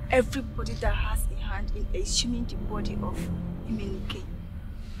everybody that has a hand in assuming the body of Imenuke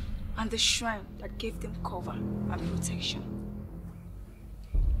and the shrine that gave them cover and protection.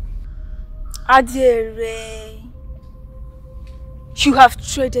 Adere, you have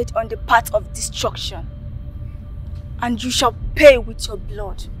traded on the path of destruction, and you shall pay with your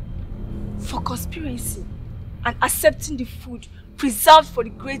blood for conspiracy and accepting the food preserved for the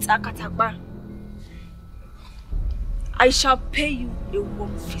great Akatakwa. I shall pay you a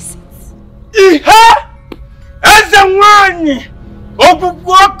warm visit.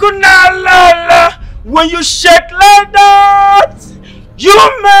 When you shake like that, you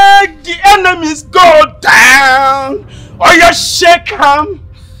make the enemies go down. Or you shake them,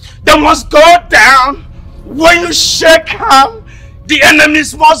 they must go down. When you shake them, the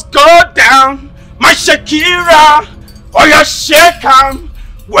enemies must go down. My Shakira, or you shake them.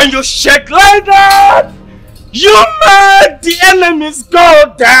 When you shake like that, you make the enemies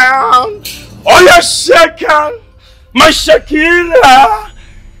go down. Or you shake them, my Shakira,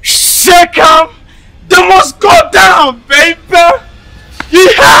 shake them. They must go down, baby.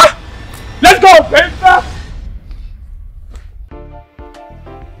 Yeah! Let's go, baby.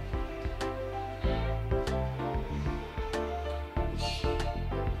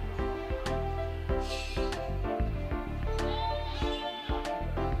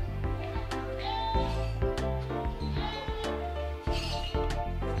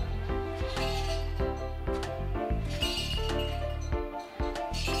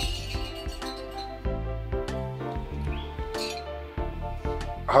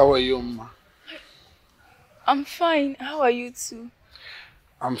 How are you, Ma? I'm fine. How are you too?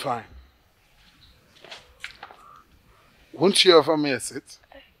 I'm fine. Won't you offer me a seat?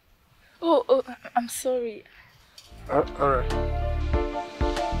 Oh, I'm sorry. All right.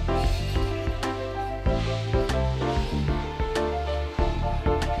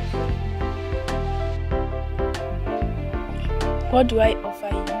 What do I offer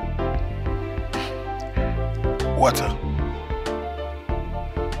you? Water.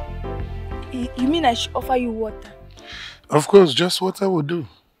 You mean I should offer you water? Of course, just water will do.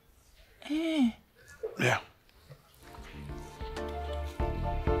 Eh. Yeah.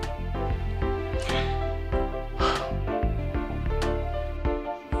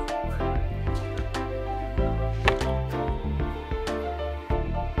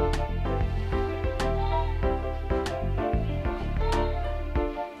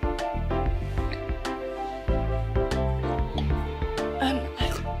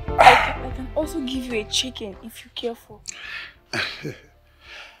 I can also give you a chicken if you care for.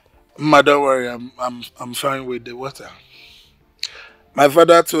 Ma, don't worry, I'm fine with the water. My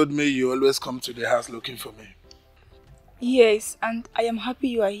father told me you always come to the house looking for me. Yes, and I am happy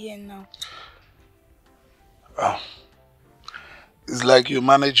you are here now. Oh. It's like you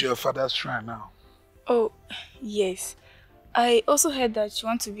manage your father's shrine now. Oh, yes. I also heard that you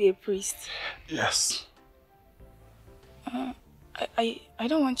want to be a priest. Yes. I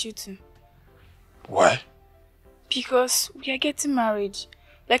don't want you to. Why? Because we are getting married.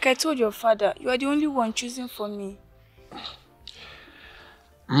 Like I told your father, you are the only one choosing for me.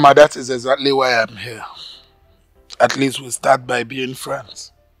 Ma, that is exactly why I'm here. At least we'll start by being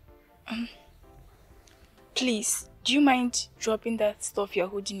friends. Please, do you mind dropping that stuff you're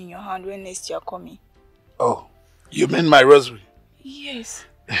holding in your hand when next you're coming? Oh, you mean my rosary? Yes.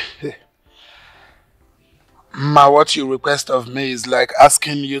 Ma, what you request of me is like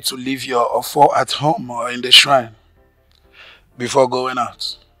asking you to leave your offer at home or in the shrine before going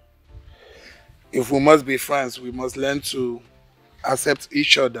out. If we must be friends, we must learn to accept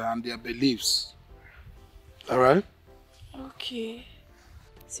each other and their beliefs. Alright? Okay.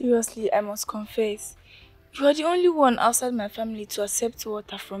 Seriously, I must confess. You are the only one outside my family to accept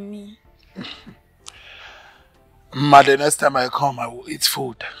water from me. Ma, the next time I come, I will eat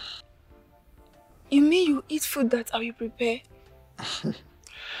food. You mean you eat food that I will prepare?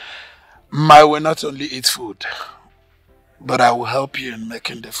 Ma, I will not only eat food, but I will help you in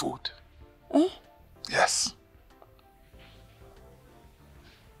making the food. Eh? Yes.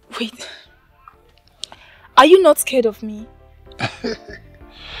 Wait. Are you not scared of me?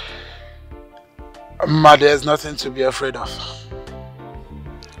 Ma, there's nothing to be afraid of.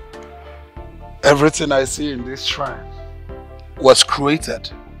 Everything I see in this shrine was created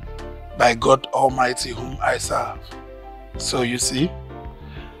by God Almighty whom I serve. So you see,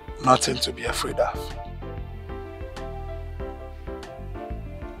 nothing to be afraid of.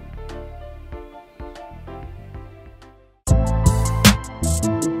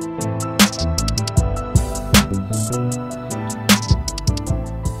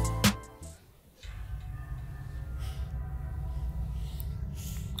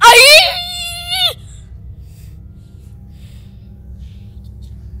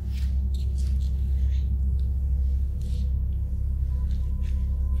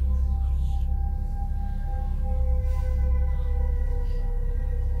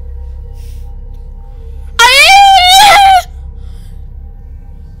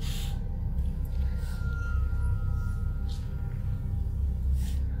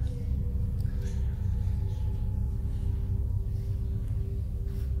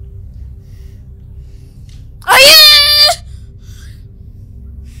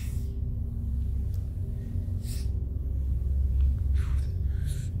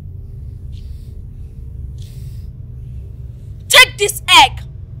 This egg,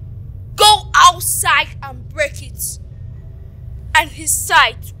 go outside and break it, and his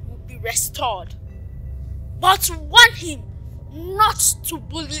sight will be restored. But warn him not to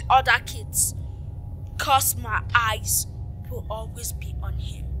bully other kids, cause my eyes will always be on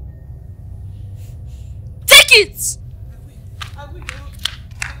him. Take it!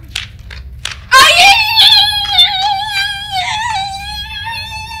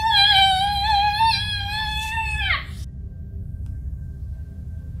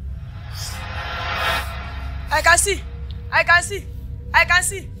 I can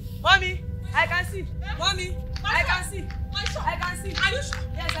see. Mommy, I can see. Mommy, I can see. I can see. Are you sure?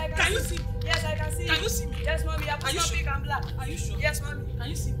 Yes, I can see. Can you see? Yes, I can see. Can you see me? Yes, mommy, I put you on sure? pink and black. Are you sure? Yes, mommy. Can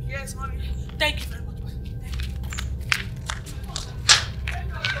you see me? Yes, mommy. Thank you very much.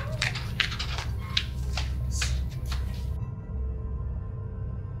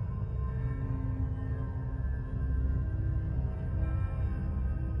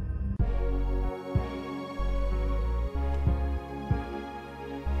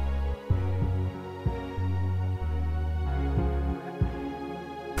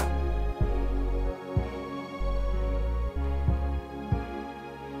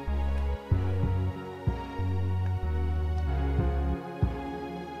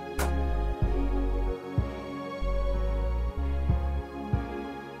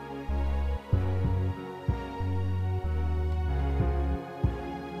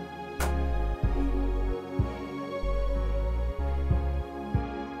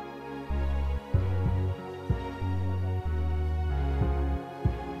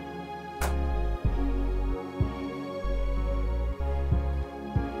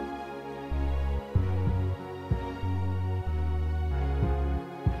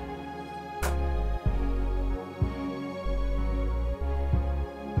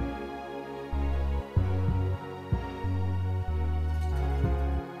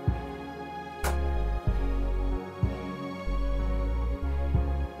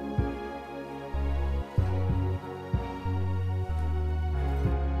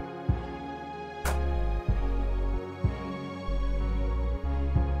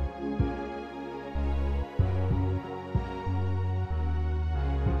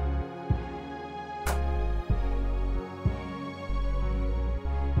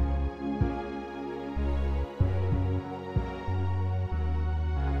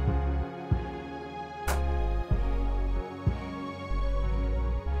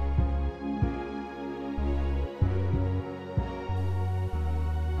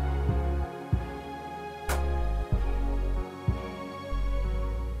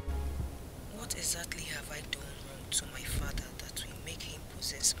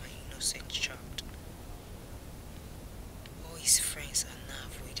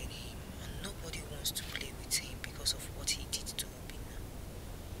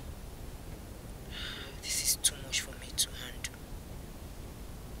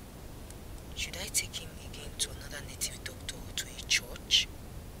 Should I take him again to another native doctor or to a church?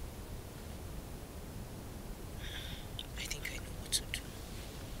 I think I know what to do.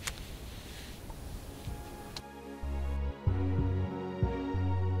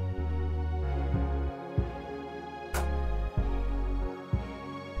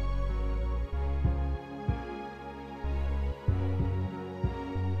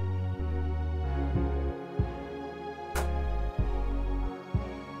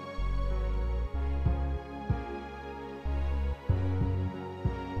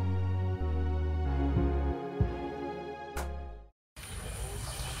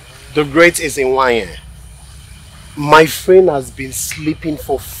 The great is in wine. My friend has been sleeping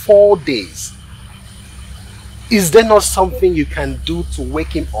for 4 days. Is there not something you can do to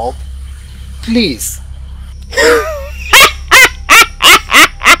wake him up? Please.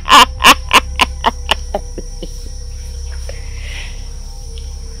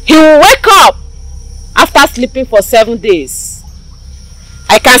 He will wake up after sleeping for 7 days.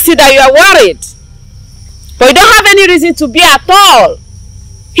 I can see that you are worried. But you don't have any reason to be at all.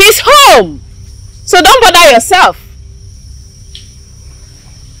 He's home. So don't bother yourself.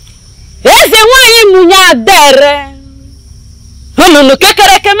 Eze nwanyi munya dere. Honunu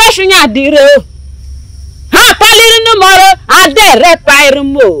kekere kemeshunya dire. Ha paliri no moro adere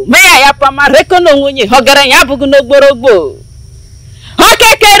pairmo. Meya ya pama rekono ngunye hogere ya bugu no gborogbo. Ha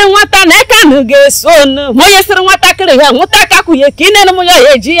kekere nwata na ka nu geso no. Moye sir nwata kere ya nwata ka kuye kine no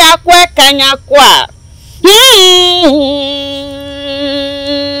moya eji akwa kanya kwa.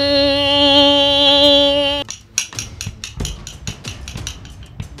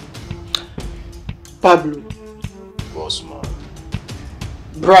 Pablo. Boss man.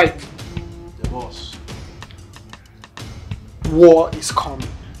 Bright. The boss. War is coming.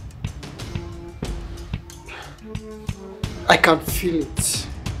 I can feel it.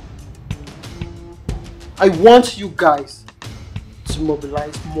 I want you guys to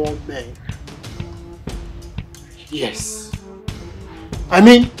mobilize more men. Yes. I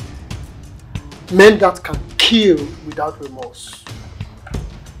mean, men that can kill without remorse.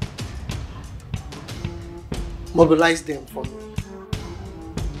 Mobilize them for me.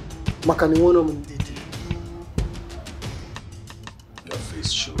 Makaniwono mndidi. Your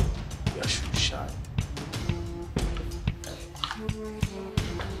face show, your shoe shine.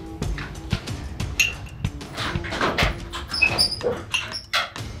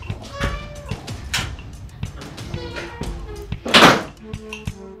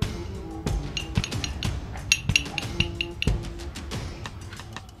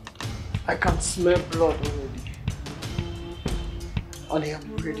 I can smell blood already. And I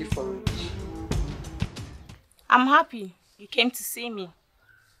am ready for it. I'm happy you came to see me.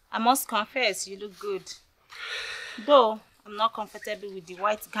 I must confess, you look good. Though I'm not comfortable with the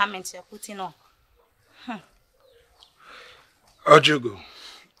white garment you're putting on. Ojugo,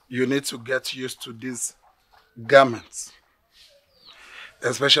 you need to get used to these garments.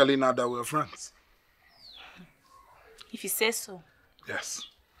 Especially now that we're friends. If you say so. Yes.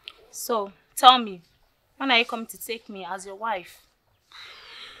 So, tell me, when are you coming to take me as your wife?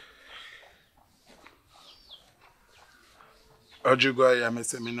 Ojugo, I am a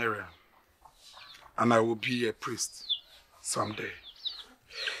seminarian. And I will be a priest someday.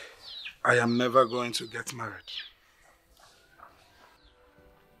 I am never going to get married.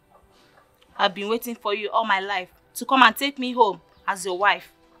 I've been waiting for you all my life to come and take me home as your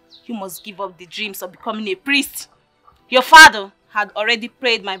wife. You must give up the dreams of becoming a priest. Your father had already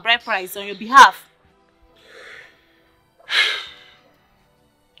paid my bride price on your behalf.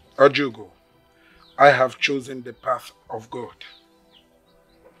 Ojugo, I have chosen the path of God.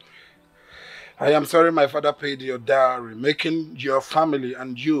 I am sorry my father paid your dowry, making your family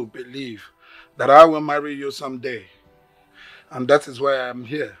and you believe that I will marry you someday. And that is why I am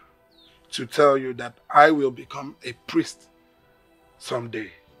here, to tell you that I will become a priest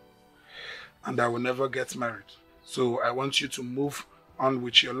someday. And I will never get married. So I want you to move on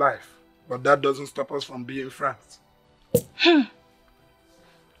with your life. But that doesn't stop us from being friends.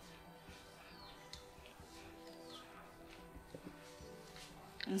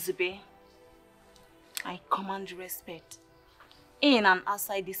 Nzube, I command respect. In and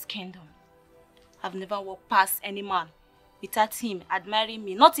outside this kingdom, I've never walked past any man without him admiring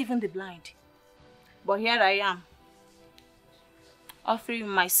me, not even the blind. But here I am, offering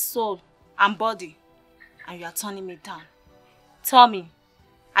my soul and body, and you are turning me down. Tell me,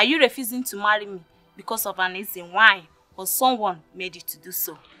 are you refusing to marry me because of an easy wine, or someone made you to do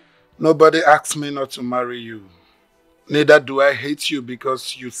so? Nobody asked me not to marry you. Neither do I hate you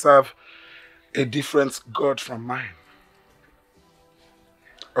because you serve a different God from mine.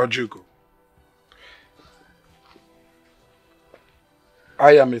 Ojugo,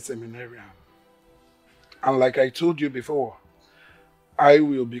 I am a seminarian. And like I told you before, I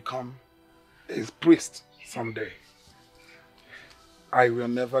will become a priest someday. I will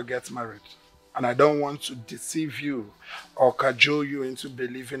never get married. And I don't want to deceive you or cajole you into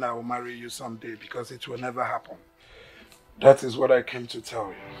believing I will marry you someday, because it will never happen. That is what I came to tell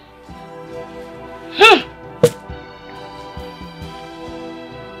you.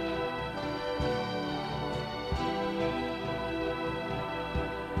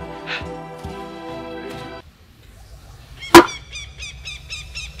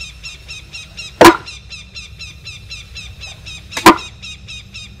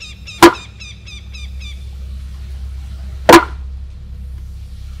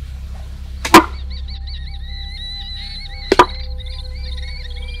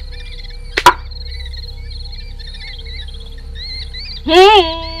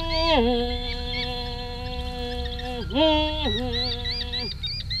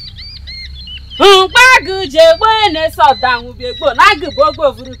 When so down will be go na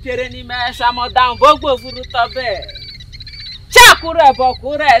gbogbo furu kere ni me shamo down gbogbo furu to be chakure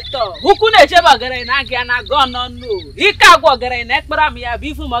bokure to huku na je bagere na gi na go no no ika gwo gere na ekpara mi ya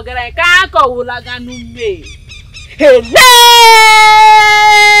bifu mo gere ka ko wulaga nu me hele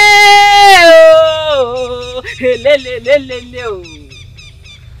o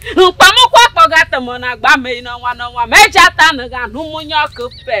Mpamukwa kpọgata m na agba me n'ọnwa meja tanu ga nu munye ọkụ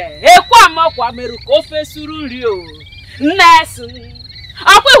pe ekwa mọkwa meru ka ofe suru nri o nnesu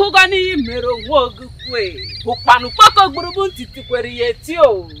ọkwa ihugo n'iyi mere onwe ogukwe ụkpanu kpoko gburugburu ntiti kwere ya eti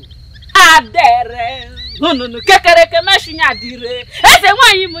o adere hununu kekereke meshunya dire eze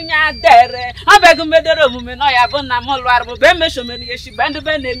nwanyi munya adere obegu medere omume no ya bụ na m lụarụ bụ be meshomeni yeshi bendu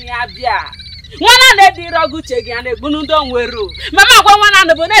be nemi abịa Nwana na di rogu chegi ane gbunu ndo nweru mama gwa nwana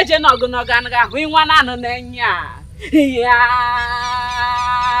no bo na eje no oguno ga nga hu nwana no na nya ya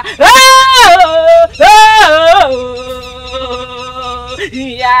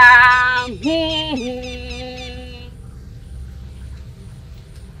ya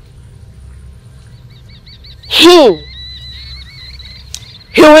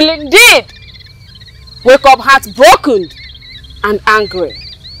He will indeed wake up heartbroken and angry.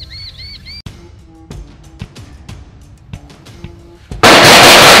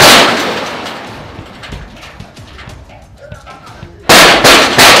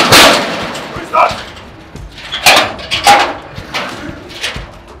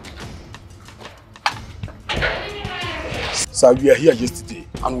 Sir, we were here yesterday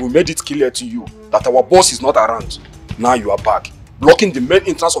and we made it clear to you that our boss is not around. Now you are back, blocking the main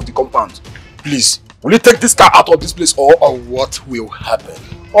entrance of the compound. Please, will you take this car out of this place or what will happen?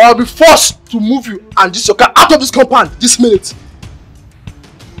 Or I'll be forced to move you and this your car out of this compound this minute.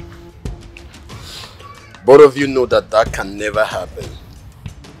 Both of you know that that can never happen.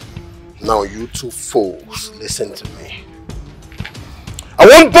 Now you two fools, listen to me. I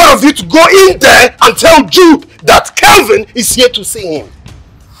want both of you to go in there and tell Jude that Kelvin is here to see him.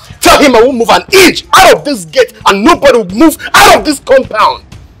 Tell him I won't move an inch out of this gate and nobody will move out of this compound.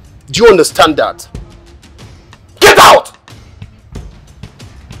 Do you understand that? Get out!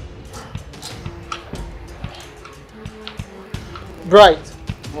 Bright.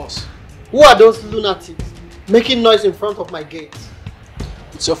 Boss. Who are those lunatics making noise in front of my gate?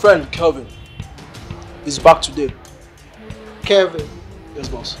 It's your friend, Kelvin. He's back today. Kelvin? Yes,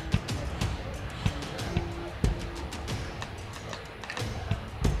 boss.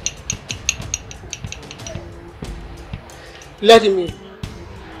 Let him in.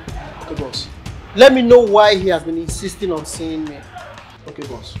 Okay, boss. Let me know why he has been insisting on seeing me. Okay,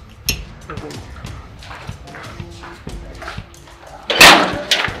 boss. Okay.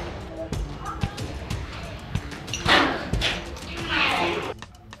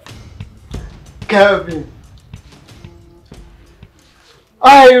 Kelvin,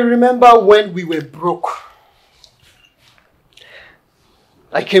 I remember when we were broke.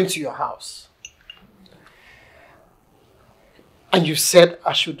 I came to your house. And you said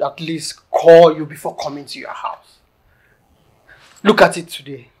I should at least call you before coming to your house. Look at it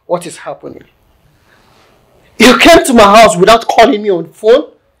today. What is happening? You came to my house without calling me on the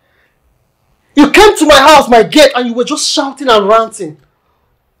phone. You came to my house, my gate, and you were just shouting and ranting.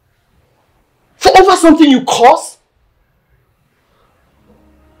 For over something you caused?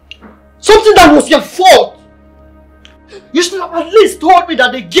 Something that was your fault. You should have at least told me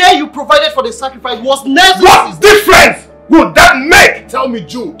that the gear you provided for the sacrifice was necessary. What difference would that make? Tell me,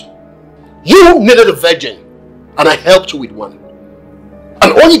 Jude. You needed a virgin, and I helped you with one.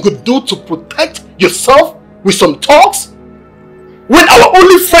 And all you could do to protect yourself with some talks? When our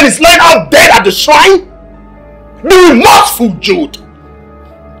only friend is lying out dead at the shrine? Be remorseful, Jude.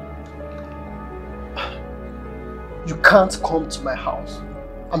 You can't come to my house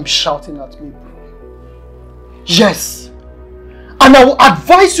and be shouting at me, bro. Yes. And I will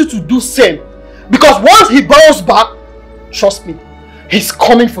advise you to do same. Because once he bounces back, trust me, he's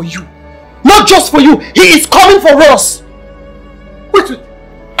coming for you. Not just for you, he is coming for us. Wait.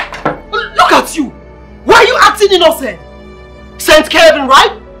 Look at you. Why are you acting innocent? Saint Kevin,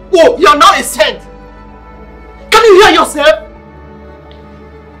 right? Oh, you're now a saint. Can you hear yourself?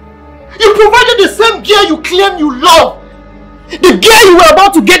 You provided the same girl you claim you love. The girl you were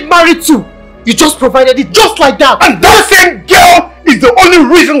about to get married to. You just provided it just like that. And that same girl is the only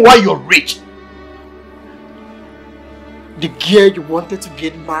reason why you're rich. The girl you wanted to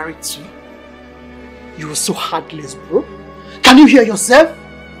get married to. You were so heartless, bro. Can you hear yourself?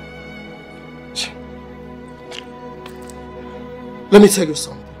 Let me tell you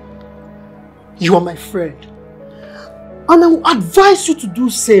something. You are my friend. And I will advise you to do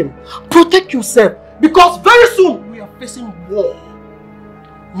the same. Protect yourself. Because very soon we are facing war.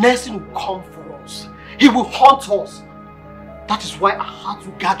 Nelson will come for us. He will hunt us. That is why I had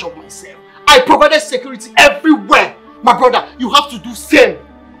to guard up myself. I provided security everywhere. My brother, you have to do the same.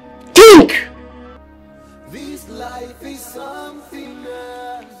 Think! This life is something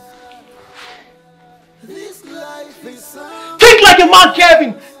else. This life is something. Think like a man,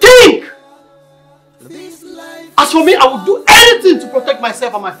 Kevin! Think! As for me, I will do anything to protect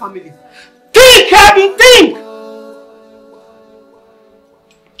myself and my family. Think, Kevin! Think!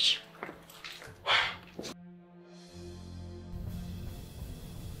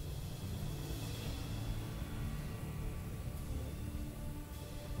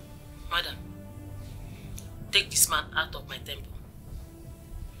 Madam, take this man out of my temple.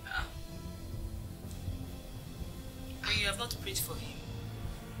 And you have not prayed for him.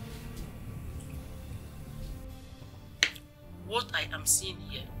 What I am seeing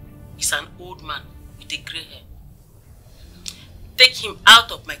here is an old man with a grey hair. Take him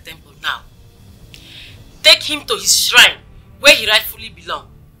out of my temple now. Take him to his shrine where he rightfully belongs,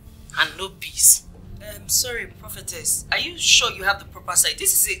 and no peace. Sorry, prophetess. Are you sure you have the proper sight?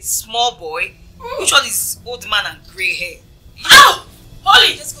 This is a small boy. Which one is old man and grey hair? Ow!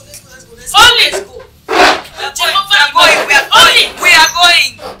 Holy! Let's go. Holy! Let's go. We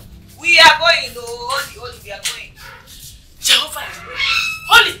are going. Oh, holy, we are going. Jehovah!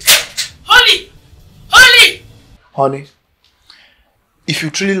 Holy! Honey, if you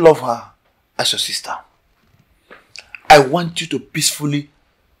truly love her as your sister, I want you to peacefully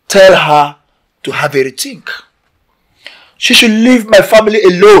tell her to have a rethink. She should leave my family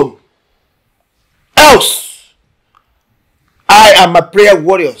alone. Else, I and my prayer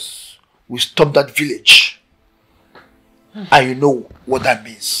warriors will stop that village. And you know what that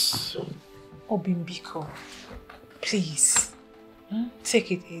means. Obimbiko, please,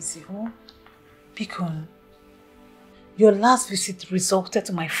 take it easy. Biko, your last visit resulted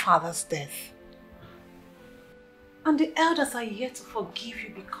in my father's death. And the elders are here to forgive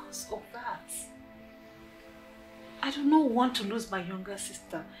you because of that. I do not want to lose my younger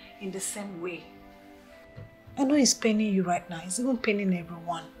sister in the same way. I know it's paining you right now. It's even paining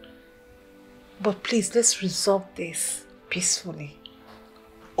everyone. But please, let's resolve this peacefully.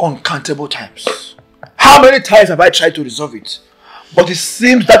 Uncountable times. How many times have I tried to resolve it? But it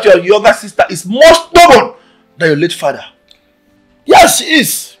seems that your younger sister is more stubborn than your late father. Yes, she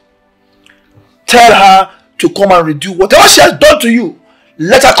is. Tell her to come and redo whatever she has done to you.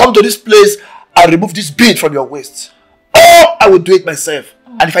 Let her come to this place and remove this bead from your waist. Or I will do it myself.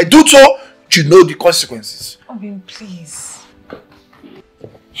 And if I do so, you know the consequences. Obin, please.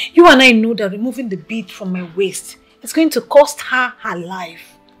 You and I know that removing the bead from my waist is going to cost her her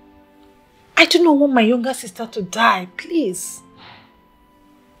life. I do not want my younger sister to die. Please.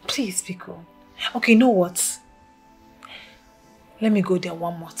 Please, Biko. Okay, you know what? Let me go there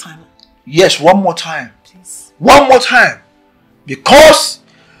one more time. Yes, one more time. Please. One more time. Because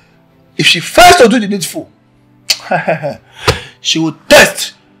if she fails to do the needful, she will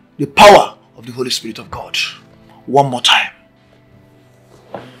test the power of the Holy Spirit of God. One more time.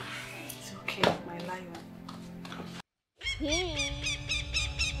 It's okay, my lion.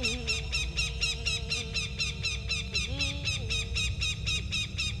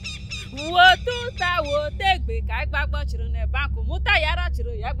 Wotuta wotegbe ka igbagbo chiro na banku muta yara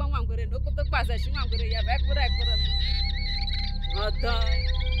chiro ya gbo nwangwere n'okoto pase shi nwangwere ya be kpura ekpura odo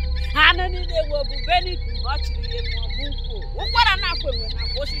anu ni de wo bu beni ku mo chiri ye mo munko ukwara na kwenwe na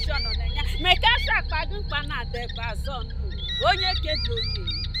posisho no na nya meka sa kpadun pa na de bazonu onye kedo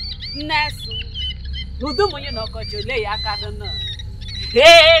onye nesu udu monye no ko jole ya kaduna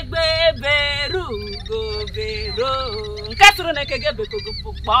egbe beru go bero nkasuru na kege bekogo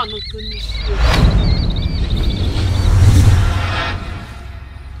pukpa onu tunishi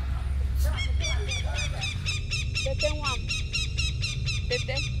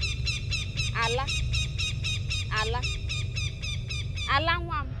mberede. Ala. Ala. Ala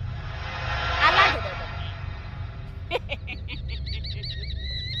nwam. Ala gedede.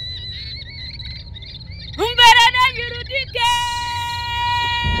 Mberede yuru dike.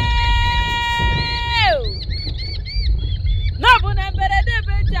 No bu na mberede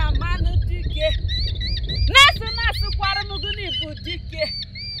be jamanu dike. Nasu kwara muguni bu dike.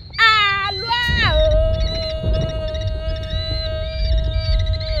 Alwa o.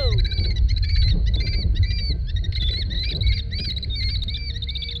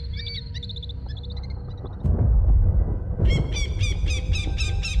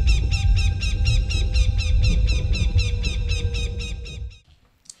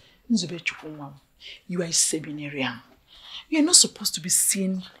 You are a seminarian. You are not supposed to be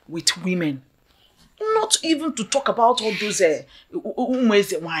seen with women. Not even to talk about all those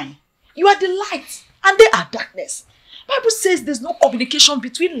wine. You are the light and they are darkness. Bible says there's no communication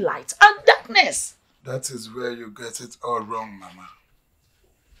between light and darkness. That is where you get it all wrong, Mama.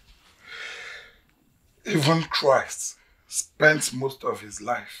 Even Christ spent most of his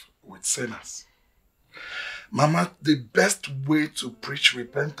life with sinners. Mama, the best way to preach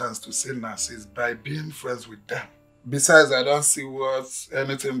repentance to sinners is by being friends with them. Besides, I don't see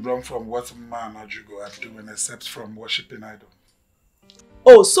anything wrong from what man or Jugo are doing except from worshipping idol.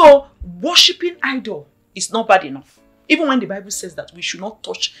 Oh, so worshipping idol is not bad enough. Even when the Bible says that we should not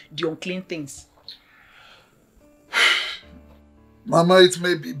touch the unclean things. Mama, it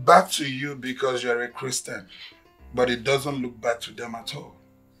may be bad to you because you're a Christian, but it doesn't look bad to them at all.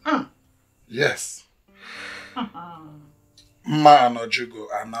 Yes. Ma and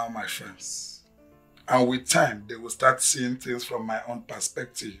Ojugo are now my friends. And with time, they will start seeing things from my own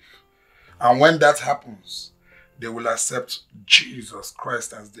perspective. And when that happens, they will accept Jesus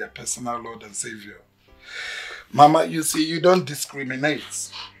Christ as their personal Lord and Savior. Mama, you see, you don't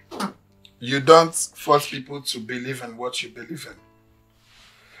discriminate. You don't force people to believe in what you believe in.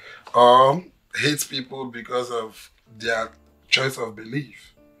 Or hate people because of their choice of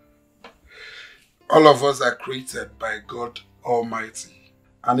belief. All of us are created by God Almighty.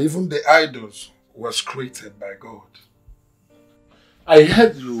 And even the idols was created by God. I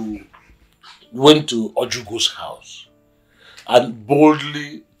heard you went to Ojugo's house and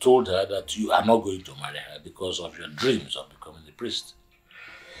boldly told her that you are not going to marry her because of your dreams of becoming a priest.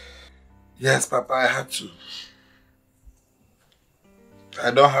 Yes, Papa, I had to.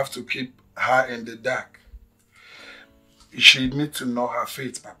 I don't have to keep her in the dark. She needs to know her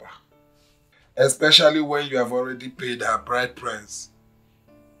fate, Papa. Especially when you have already paid her bride price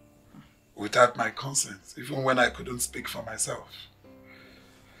without my consent, even when I couldn't speak for myself.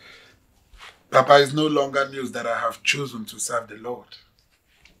 Papa, it's no longer news that I have chosen to serve the Lord.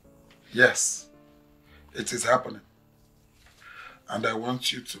 Yes, it is happening. And I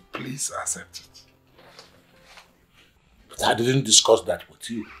want you to please accept it. But I didn't discuss that with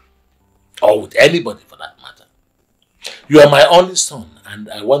you. Or with anybody for that matter. You are my only son and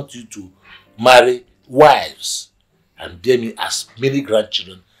I want you to marry wives and bear me as many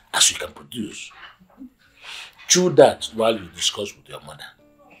grandchildren as you can produce. Chew that while you discuss with your mother.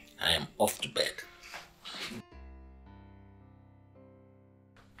 I am off to bed.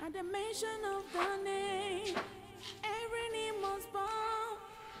 At the mention of the name, every knee must bow.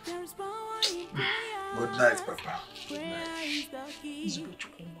 There is power in prayer. Good night, Papa. Prayer is the key.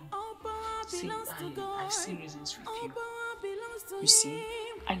 All power belongs to God. I see reasons with All you. power belongs to You see,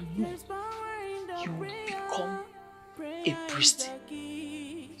 Him. I know you will become a priest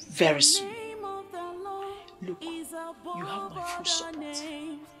very soon. Look, you have my full support.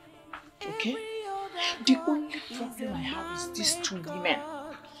 Okay? The only problem I have is these two women,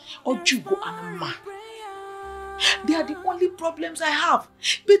 Ojugo and Amma. They are the only problems I have.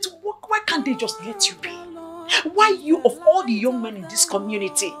 But why can't they just let you be? Why you of all the young men in this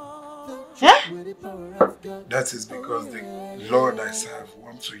community? Huh? That is because the Lord I serve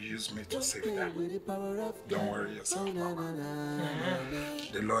wants to use me to save them. Don't worry yourself, Mama.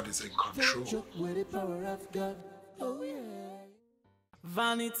 The Lord is in control.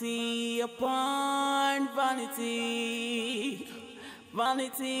 Vanity upon vanity,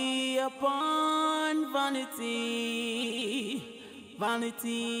 vanity upon vanity,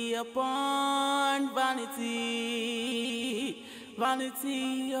 vanity upon vanity,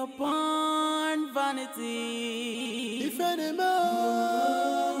 vanity upon vanity. If any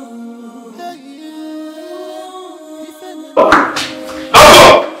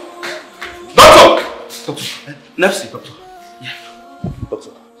Doctor, Nepsi, Doctor.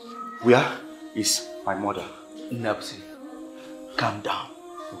 Doctor, where is my mother? Nepsi, calm down.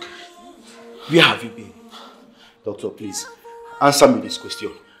 Okay. Where have you been? Doctor, please. answer me this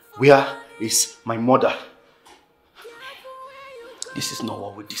question. Where is my mother? This is not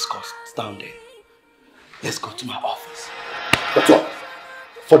what we discussed down there. Let's go to my office. Doctor,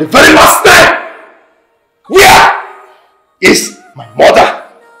 for the very last time, where is my mother?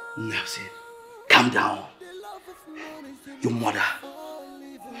 Nelson, calm down. Your mother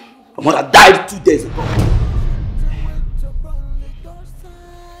died 2 days ago.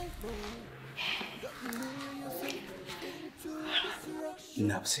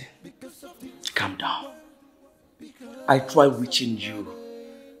 Nelson, calm down. I tried reaching you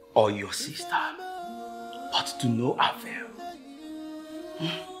or your sister, but to no avail.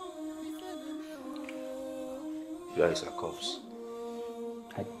 Where is her corpse?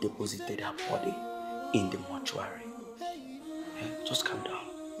 I deposited her body in the mortuary. Just calm down.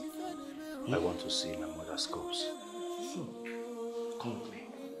 I want to see my mother's corpse. Come with me.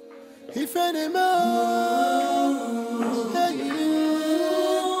 If any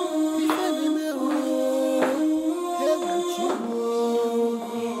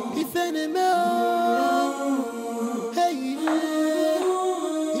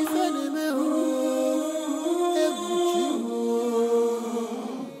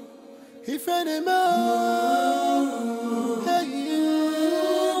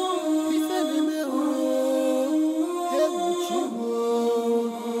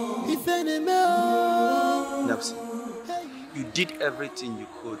You did everything you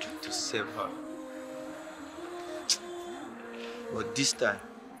could to save her. But this time,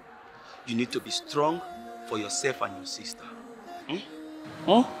 you need to be strong for yourself and your sister.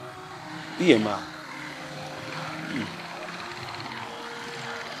 Be a man.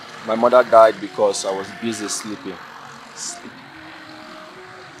 My mother died because I was busy sleeping.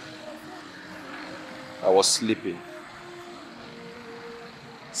 I was sleeping.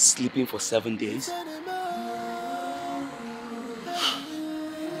 Sleeping for 7 days?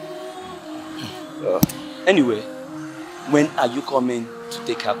 Anyway, when are you coming to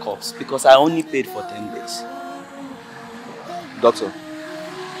take her corpse? Because I only paid for 10 days. Doctor,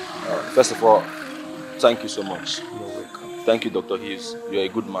 first of all, thank you so much. You're welcome. Thank you, Dr. Hughes. You're a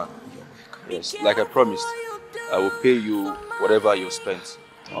good man. You're welcome. Yes, like I promised, I will pay you whatever you spent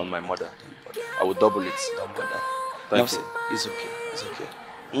on my mother. I will double it. Don't bother. Thank you. It's okay. It's okay.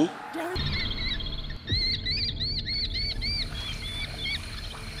 Who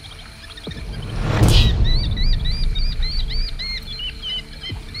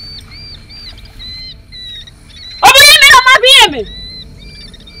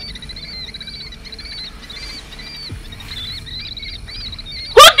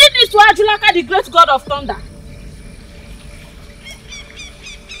did this to Ajulaka, the great god of thunder?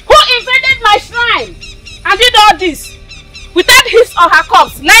 Who invaded my shrine and did all this without his or her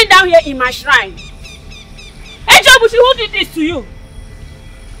corpse lying down here in my shrine? Ejobushi, who did this to you?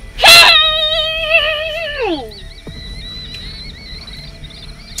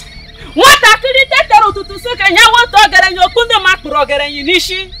 Nwatakịrị tetere ụtụtụ sị ka ya nweta ọgaranya okwu ndị mma kpụrụ ọgaranya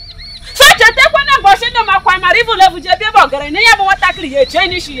n'isi. So chetakwa na mbọchị ndị makwa mara ivu levu je ebe ọgaranya ya bụ nwatakịrị ya eche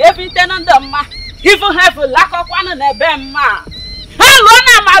n'isi ya ebe ite na ndị mma. Ivu hevu lakọkwanụ na ebe mma. Ha lụọ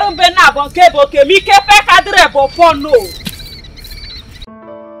na amarụ mbe na abụ nke bụ oke ma ike pe kadịrị bụ pọnụ.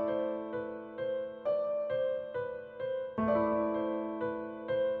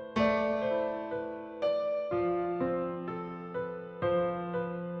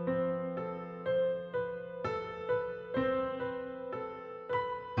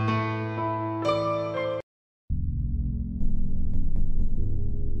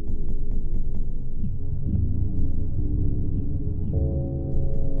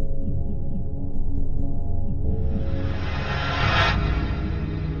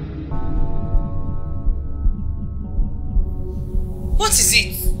 What is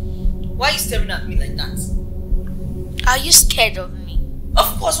it? Why are you staring at me like that? Are you scared of me?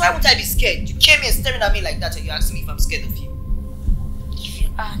 Of course, why would I be scared? You came here staring at me like that and you asked me if I'm scared of you. If you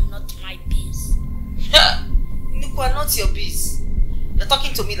are not my biz. Nukwa, not your biz. You're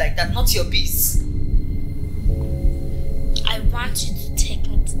talking to me like that, not your biz. I want you to take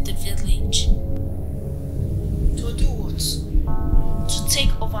me to the village. To do what? To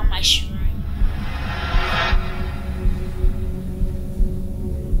take over my shrine.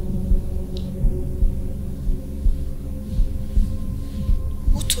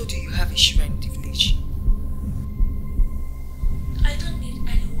 Who told you you have a shrine in the village? I don't need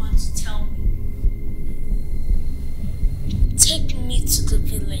anyone to tell me. Take me to the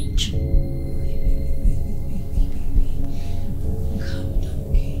village. Calm down,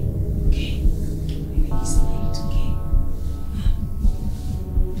 okay? Okay? It's late, okay?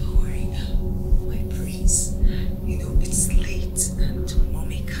 Don't worry now. My prince. You know, it's late.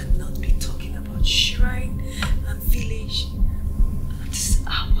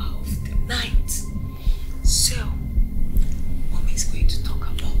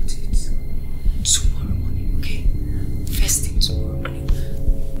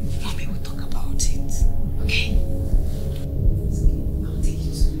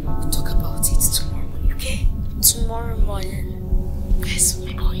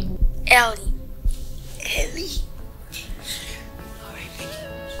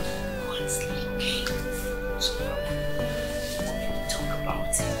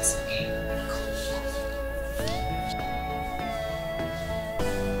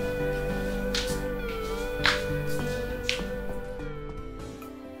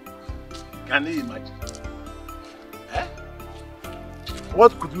 Can you imagine? Eh?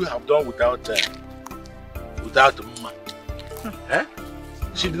 What could you have done without Mama? Eh?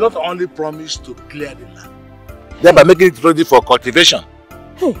 She did not only promise to clear the land, thereby making it ready for cultivation.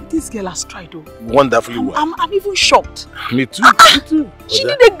 Hey, this girl has tried though. Wonderfully well. I'm even shocked. Me too. Me too. She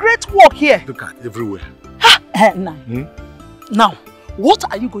did a great work here. Look at everywhere. Now, what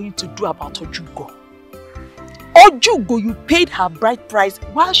are you going to do about Ojugo? Ojugo, you paid her bride price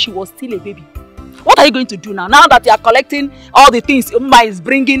while she was still a baby. What are you going to do now? Now that you are collecting all the things Umma is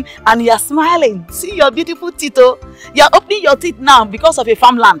bringing and you are smiling. See your beautiful teeth. You are opening your teeth now because of a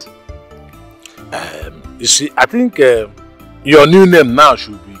farmland. You see, I think your new name now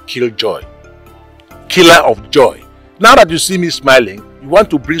should be Killjoy. Killer of joy. Now that you see me smiling, you want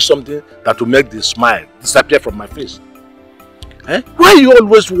to bring something that will make the smile disappear from my face. Eh? Why are you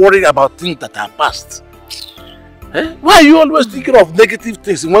always worrying about things that are past? Eh? Why are you always thinking of negative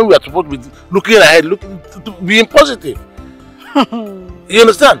things when we are supposed to be looking ahead, being positive? You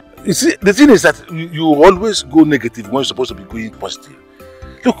understand? You see, the thing is that you always go negative when you're supposed to be going positive.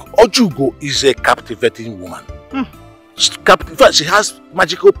 Look, Ojugo is a captivating woman. In fact, she has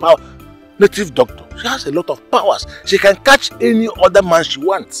magical power. Native doctor. She has a lot of powers. She can catch any other man she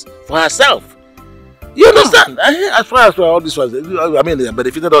wants for herself. You understand? As far as all this was, I mean, they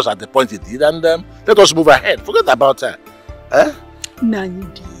benefited us at the point it did, and let us move ahead. Forget about her. Eh?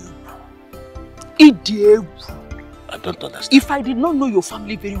 I don't understand. If I did not know your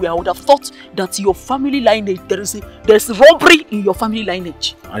family very well, I would have thought that your family lineage, there's robbery in your family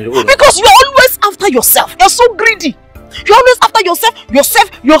lineage. Because you're always after yourself. You're so greedy. You're always after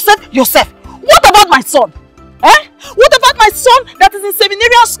yourself. What about my son? Eh? What about my son that is in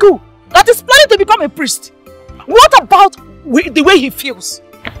seminarian school? That is planning to become a priest? What about the way he feels?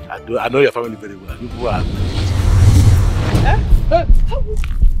 I know your family very well. You are.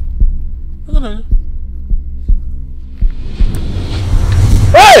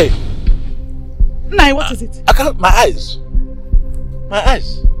 Hey! Nai, what is it? I can't. My eyes.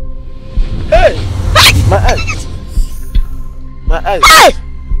 Hey! My eyes.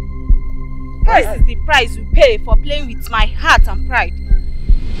 Hey! This is the price you pay for playing with my heart and pride.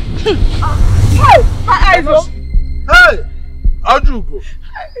 My eyes! Hey! Ojugo,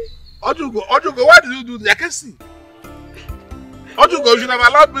 why did you do this? I can't see. Ojugo, you should have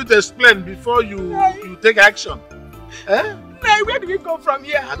allowed me to explain before you take action. Eh? Nay, where do we go from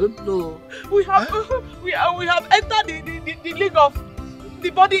here? I don't know. We have entered the league of the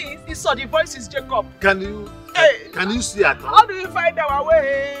body is so the voice is Jacob. Can you see at all? How do we find our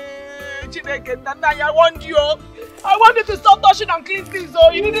way? I want you to stop touching on clean things, oh.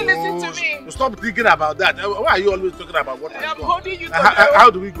 You didn't listen to me. Stop thinking about that. Why are you always talking about what I'm holding you. How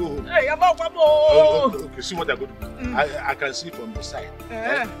do we go home? Hey, I'm okay, see what I'm going to do. I can see from the side.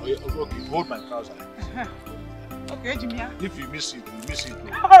 Okay, hold my trouser. Okay, Jimmy. If you miss it, you miss it.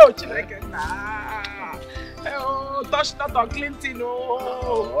 Oh, Chineke. Oh, touch not on Clinton.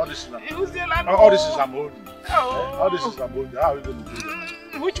 All this is I'm holding. Oh. All this is I'm holding. How are you going to do that?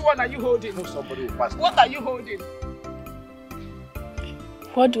 Which one are you holding? Somebody will pass. What are you holding?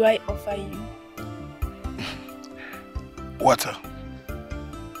 What do I offer you? Water.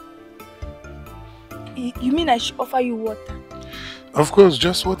 You mean I should offer you water? Of course,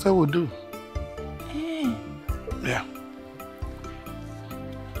 just water will do. Yeah.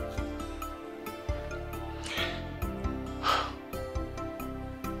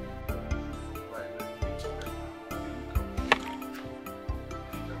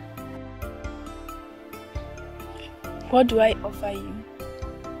 What do I offer you?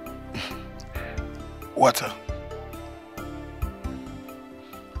 Water.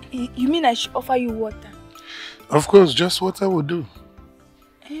 You mean I should offer you water? Of course, just water will do.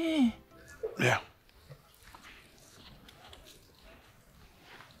 Yeah.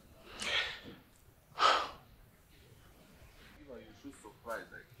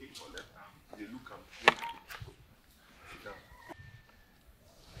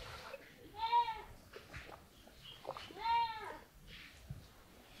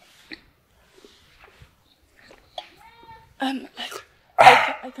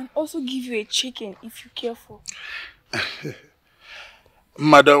 I can also give you a chicken if you care for.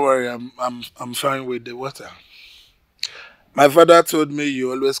 Ma, don't worry, I'm fine with the water. My father told me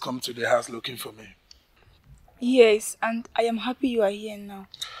you always come to the house looking for me. Yes, and I am happy you are here now.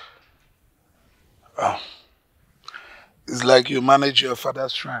 Oh. It's like you manage your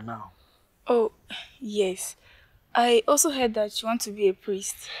father's shrine now. Oh, yes. I also heard that you want to be a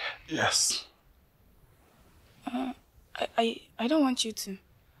priest. Yes. I don't want you to.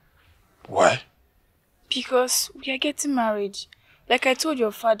 Why? Because we are getting married. Like I told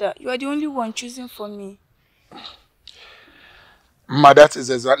your father, you are the only one choosing for me. Ma, that is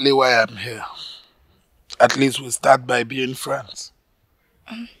exactly why I'm here. At least we'll start by being friends.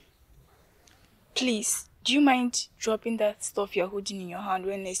 Please, do you mind dropping that stuff you're holding in your hand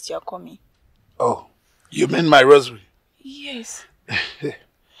when next you're coming? Oh, you mean my rosary? Yes.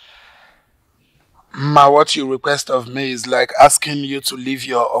 Ma, what you request of me is like asking you to leave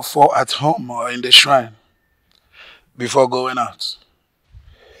your offer at home or in the shrine before going out.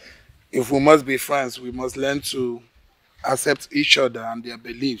 If we must be friends, we must learn to accept each other and their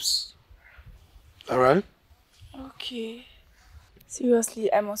beliefs. Alright? Okay.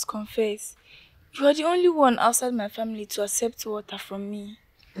 Seriously, I must confess. You are the only one outside my family to accept water from me.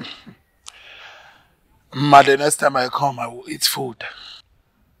 Ma, the next time I come, I will eat food.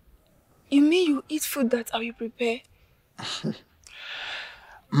 You mean you eat food that I will prepare?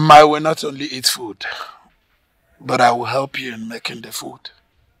 Ma, I will not only eat food, but I will help you in making the food.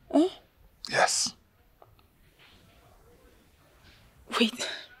 Huh? Yes. Wait.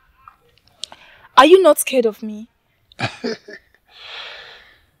 Are you not scared of me?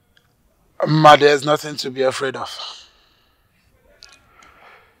 Ma, there's nothing to be afraid of.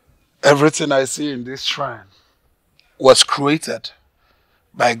 Everything I see in this shrine was created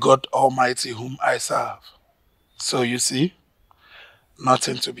by God Almighty whom I serve. So you see,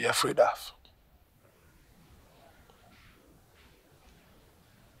 nothing to be afraid of.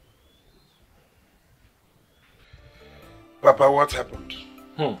 Papa, what happened?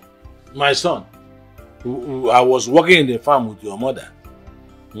 My son, I was working in the farm with your mother.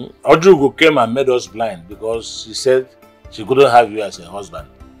 Odrugo came and made us blind because she said she couldn't have you as a husband.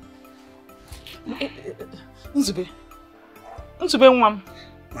 Nzube. Nzube, Mom.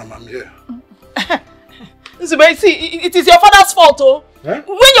 Mama, I'm here. Nzube, see, it is your father's fault, oh. Huh?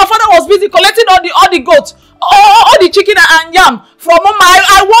 When your father was busy collecting all the goats, all the chicken and yam from Mama,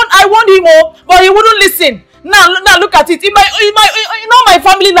 I warned him, oh, but he wouldn't listen. Now look at it. In my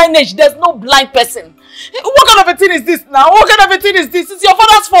family lineage, there's no blind person. What kind of a thing is this now? What kind of a thing is this? It's your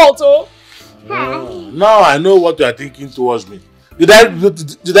father's fault, oh. Now I know what you are thinking towards me. Did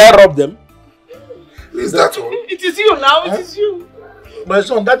I rob them? Is that all? It is you now. It is you. My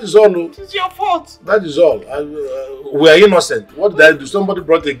son, that is all. It is your fault. That is all. We are innocent. What did I do? Somebody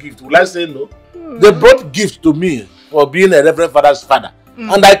brought a gift. Will I say no? They brought gift to me for being a reverend father's father.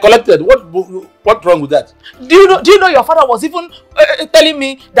 And I collected. What's wrong with that? Do you know your father was even telling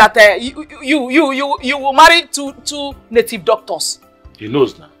me that you will marry two native doctors? He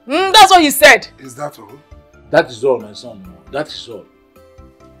knows now. That's what he said. Is that all? That is all, my son. That is all.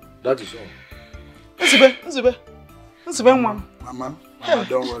 That is all. Nzube, Mom. Mama,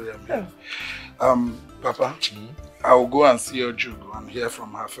 don't worry, I'm here. Papa, I will go and see your Jugo and hear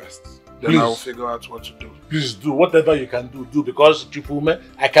from her first. Then I will figure out what to do. Please do whatever you can do because Chifume,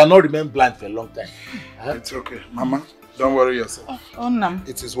 I cannot remain blind for a long time. It's okay. Mama, don't worry yourself. Nam.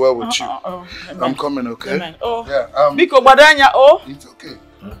 It is well with you. I'm coming, okay? Amen. Oh. Yeah. Biko Badanya, oh. It's okay.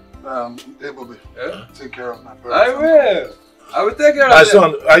 Hey, Bobby, take care of my parents. I will. I will take care of my them.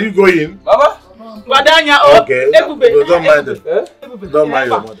 son, are you going? Baba? Badanya, oh. Okay. Don't mind them. Don't mind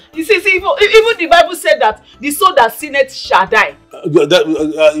your mother. You see, even the Bible said that the soul that sinneth shall die.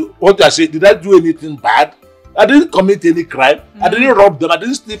 What I say, did I do anything bad? I didn't commit any crime. I didn't rob them. I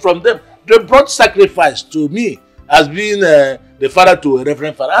didn't steal from them. They brought sacrifice to me as being the father to a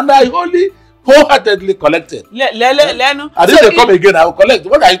reverend father. And I only wholeheartedly collected. And if they come again, I will collect.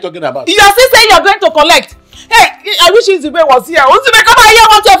 What are you talking about? You are still saying you are going to collect. Hey, I wish Nzube was here. Nzube, come and hear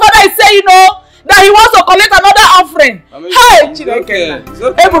what your father is saying, you know. That he wants to collect another offering. Hey, Chideke.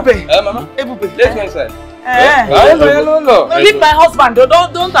 Ebube. Mama. Ebube. Let's go inside. No, leave my husband.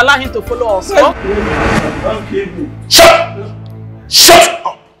 Don't allow him to follow us. Shut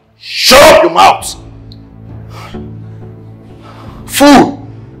up! Shut up your mouth! Fool!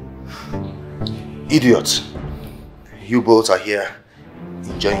 Idiot. You both are here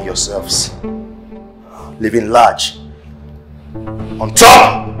enjoying yourselves. Living large. On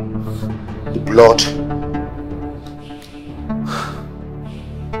top, the blood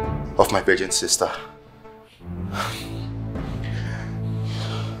of my virgin sister.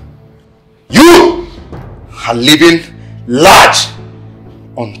 You are living large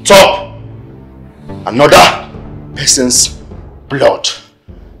on top another person's blood.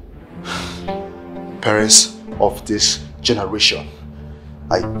 Parents of this generation,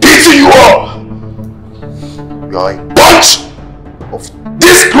 I pity you all. You are a bunch of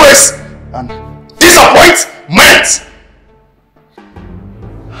disgrace and disappointment.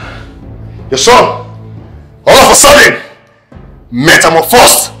 Your son, all of a sudden,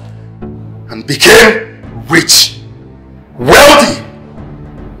 metamorphosed and became rich, wealthy,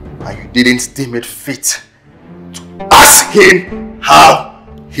 and you didn't deem it fit to ask him how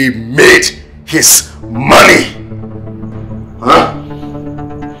he made his money. Huh?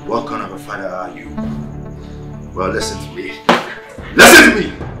 What kind of a father are you? Well, listen to me. Listen to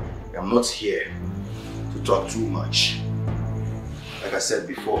me! I'm not here to talk too much. Like I said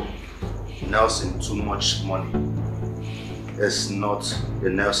before, Nelson too much money is not the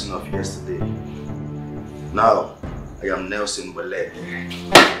Nelson of yesterday. Now, I am Nelson Wale.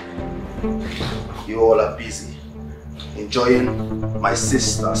 You all are busy enjoying my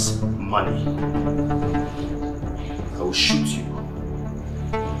sister's money. I will shoot you.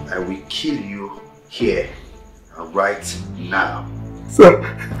 I will kill you here and right now. Sir,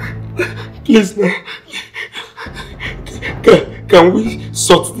 please now. Can we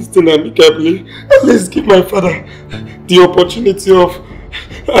sort this thing amicably? At least give my father the opportunity of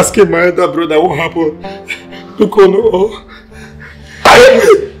asking my elder brother what happened. Look on all.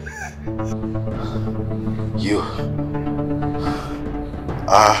 You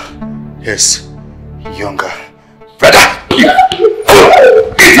are his younger brother.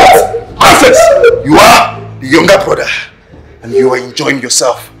 Idiot! Nonsense! You are the younger brother and you are enjoying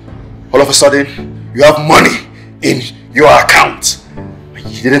yourself. All of a sudden, you have money in your account.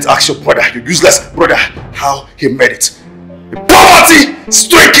 You didn't ask your brother, your useless brother, how he made it. A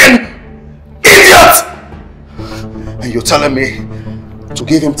poverty-stricken idiot! And you're telling me to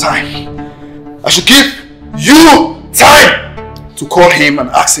give him time. I should give you time to call him and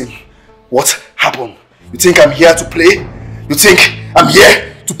ask him what happened. You think I'm here to play? You think I'm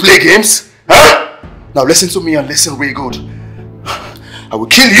here to play games? Huh? Now listen to me and listen really good. I will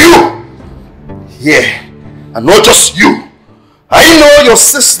kill you. Yeah, and not just you. I know your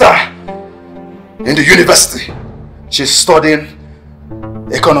sister in the university. She's studying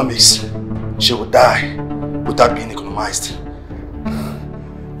economics. She will die without being economized.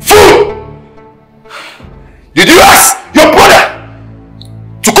 Fool! Did you ask your brother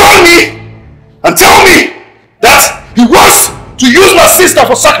to call me and tell me that he wants to use my sister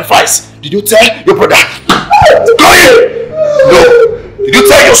for sacrifice? Did you tell your brother to call him? No. Did you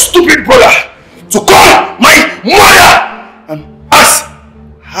tell your stupid brother to call my mother and ask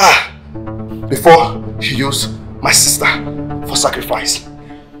her before he used my sister for sacrifice?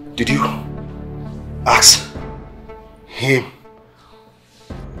 Did you ask him?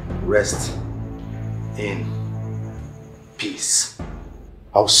 Rest in peace.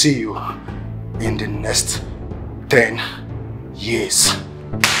 I'll see you in the next 10 years.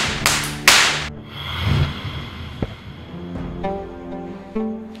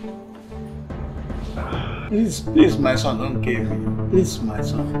 Please, my son, don't kill me. Please, my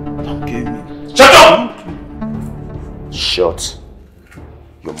son, don't kill me. Shut up! Shut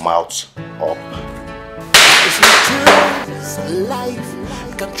your mouth up. It's not just life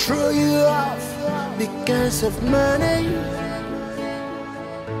can throw you off because of money.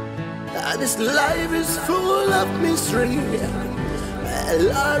 And this life is full of mystery. A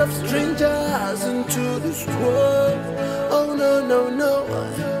lot of strangers into this world. Oh no, no, no.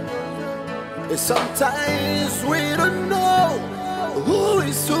 And sometimes we don't know who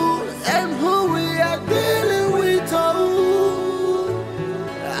is who and who we are dealing with. Oh,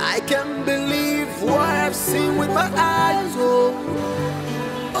 I can't believe what I've seen with my eyes.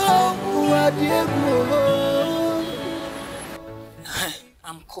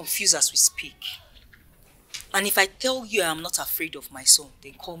 I'm confused as we speak. And if I tell you I'm not afraid of my son,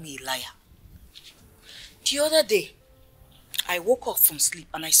 then call me a liar. The other day, I woke up from sleep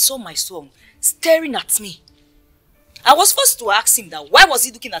and I saw my son staring at me. I was forced to ask him that why was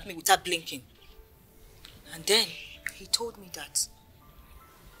he looking at me without blinking? And then he told me that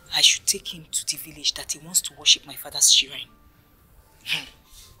I should take him to the village, that he wants to worship my father's shrine.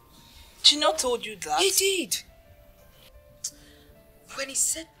 Chino told you that? He did. When he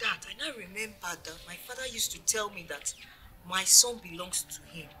said that, I now remembered that my father used to tell me that my son belongs to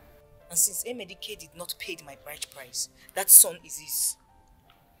him. And since Emedike did not pay my bride price, that son is his.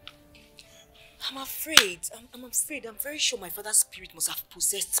 I'm afraid. I'm afraid. I'm very sure my father's spirit must have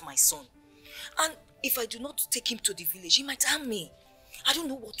possessed my son. And if I do not take him to the village, he might harm me. I don't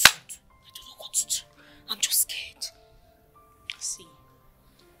know what to do. I don't know what to do. I'm just scared. See,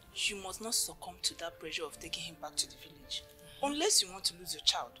 you must not succumb to that pressure of taking him back to the village. Unless you want to lose your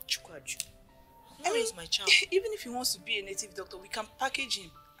child. I mean, my child. Even if he wants to be a native doctor, we can package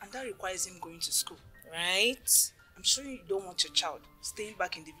him. And that requires him going to school. Right? I'm sure you don't want your child staying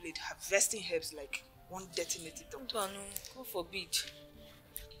back in the village, harvesting herbs like one dirty native doctor. No, God forbid.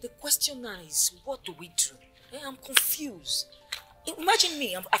 The question now is, what do we do? I'm confused. Imagine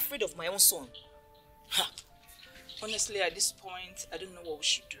me, I'm afraid of my own son. Honestly, at this point, I don't know what we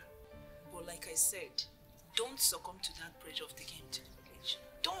should do. But like I said, don't succumb to that pressure of taking him to the village.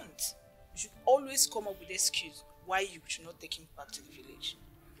 Don't. You should always come up with an excuse why you should not take him back to the village.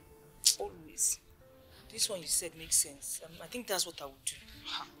 Always. This one you said makes sense. I think that's what I would do.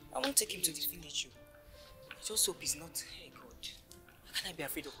 I won't take him to the village. I just hope he's not here, God. How can I be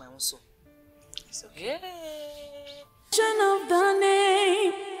afraid of my own soul? It's okay. Of the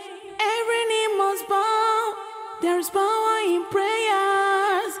name, every knee must bow. There is power in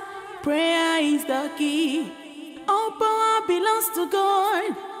prayers. Prayer is the key. All power belongs to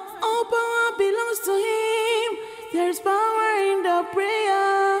God. All power belongs to Him. There is power in the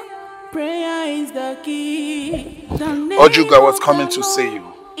prayer. Prayer is the key. Ojuga was coming to see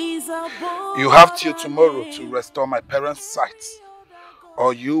you. You have till tomorrow to restore my parents' sight,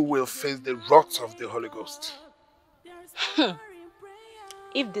 or you will face the wrath of the Holy Ghost.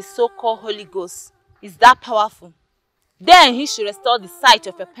 If the so-called Holy Ghost is that powerful, then he should restore the sight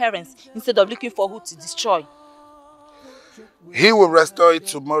of your parents instead of looking for who to destroy. He will restore it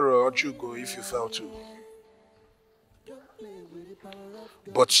tomorrow, Ojugo, if you fail to.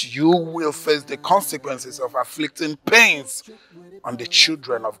 But you will face the consequences of afflicting pains on the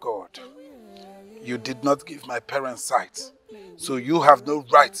children of God. You did not give my parents sight, so you have no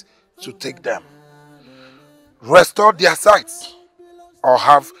right to take them. Restore their sight, or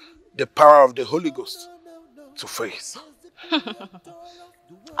have the power of the Holy Ghost to face.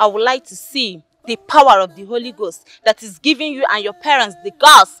 I would like to see the power of the Holy Ghost that is giving you and your parents the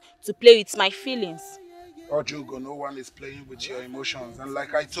guts to play with my feelings. Ojugo, no one is playing with your emotions. And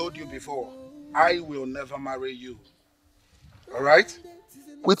like I told you before, I will never marry you. Alright?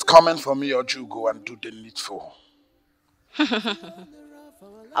 Quit coming for me, Ojugo, and do the needful.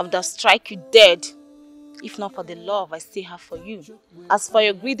 I would have strike you dead, if not for the love I still have for you. As for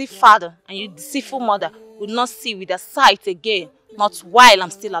your greedy father and your deceitful mother, would not see with their sight again, not while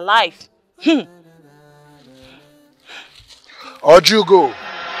I'm still alive. Ojugo.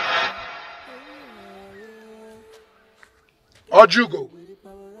 Ojugo.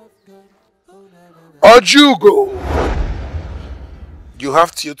 Ojugo. You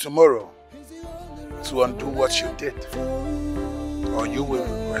have till tomorrow to undo what you did, or you will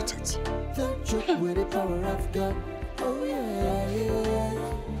regret it. With the power of God. Oh yeah, yeah.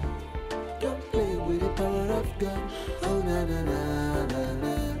 Don't play with the power of God. Oh na na na na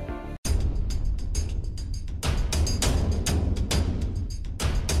na.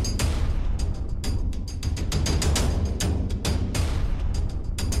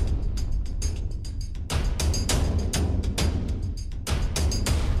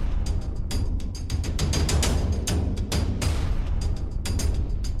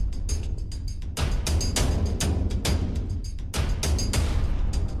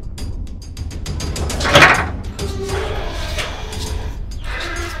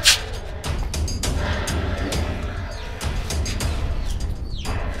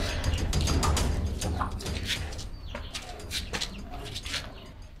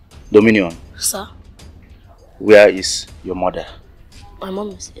 Dominion. Sir? Where is your mother? My mom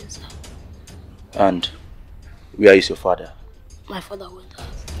is here, sir. And where is your father? My father went out.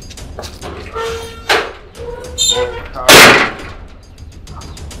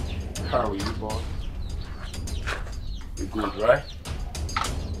 How are you, boy? You good, right?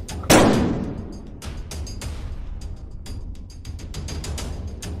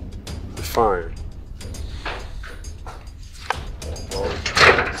 Fine.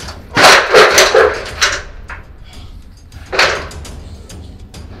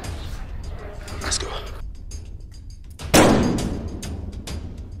 Let's go.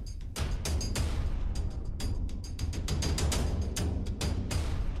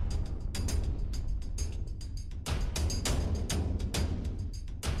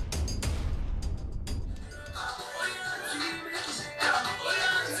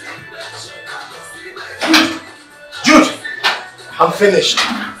 I'm finished.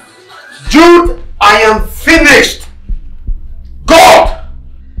 Jude, I am finished. God!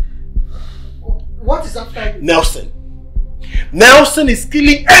 What is after you? Nelson. Nelson is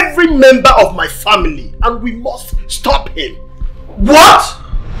killing every member of my family and we must stop him. What?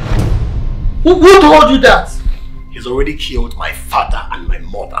 Who told you that? He's already killed my father and my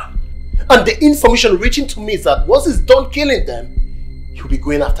mother. And the information reaching to me is that once he's done killing them, he'll be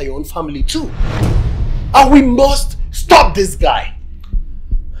going after your own family too. And we must stop this guy.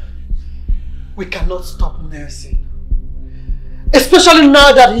 We cannot stop Nelson. Especially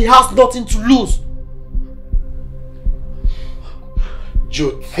now that he has nothing to lose.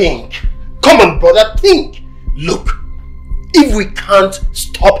 Jude, think. Come on, brother, think. Look, if we can't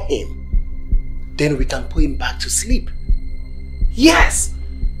stop him, then we can put him back to sleep. Yes.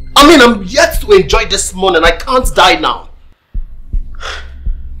 I mean, I'm yet to enjoy this morning. I can't die now.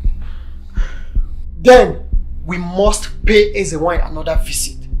 Then we must pay Ezewine another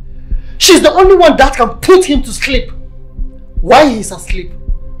visit. She's the only one that can put him to sleep. While he's asleep,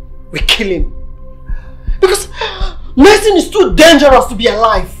 we kill him. Because medicine is too dangerous to be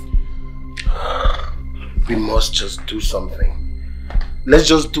alive. We must just do something. Let's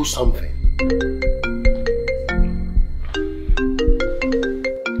just do something.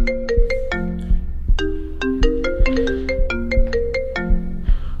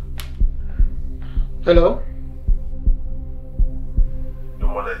 Hello? Your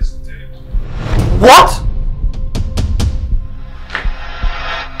mother is dead. What?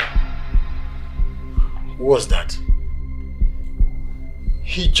 Who was that?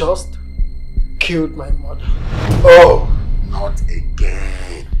 He just killed my mother. Oh, not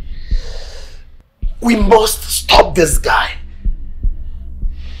again. We must stop this guy.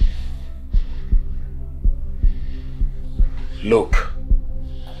 Look,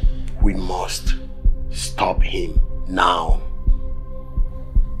 we must stop him now.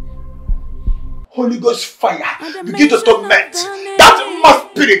 Holy Ghost fire, begin to torment that mad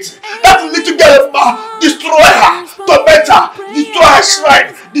spirit, that little girl, destroy her, torment her, destroy her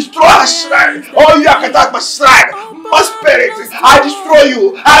shrine, destroy her shrine. Oh, you can attack my shrine, mad spirit, I destroy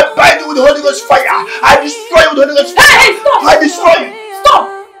you, I bind you with the Holy Ghost fire, I destroy you with the Holy Ghost fire, Hey, stop! I destroy you. Stop!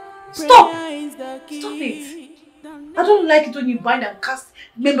 Stop! Stop it! I don't like it when you bind and cast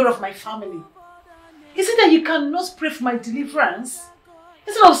member of my family. Is it that you cannot pray for my deliverance?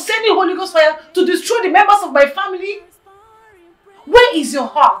 Instead of sending Holy Ghost fire to destroy the members of my family? Where is your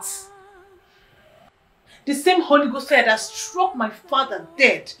heart? The same Holy Ghost fire that struck my father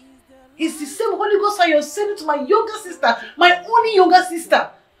dead is the same Holy Ghost fire you're sending to my younger sister, my only younger sister.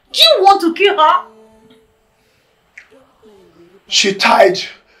 Do you want to kill her? She tied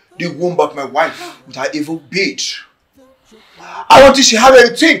the womb of my wife with her evil bead. I don't think she had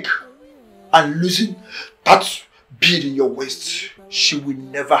anything. And losing that bead in your waist, she will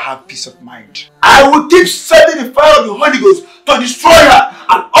never have peace of mind. I will keep sending the fire of the Holy Ghost to destroy her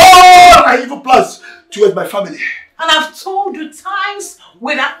and all her evil plans towards my family. And I've told you times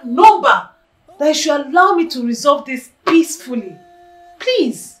without number that you should allow me to resolve this peacefully.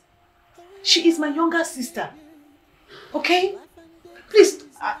 Please. She is my younger sister. Okay? Please,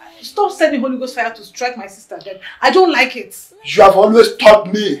 stop sending Holy Ghost fire to strike my sister dead. I don't like it. You have always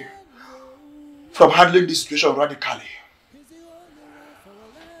taught me from handling this situation radically.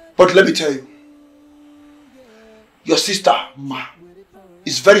 But let me tell you, your sister, Ma,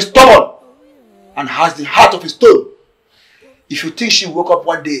 is very stubborn and has the heart of a stone. If you think she woke up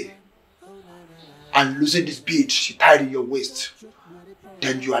one day and losing this bead she tied in your waist,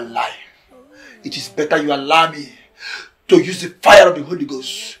 then you are lying. It is better you allow me to use the fire of the Holy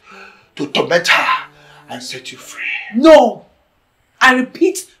Ghost to torment her and set you free. No! I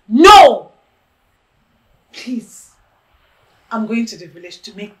repeat, no! Please, I'm going to the village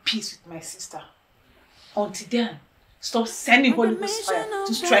to make peace with my sister. Until then, stop sending Holy Ghost fire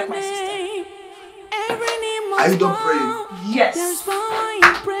to strike my sister. Are you done praying? Yes.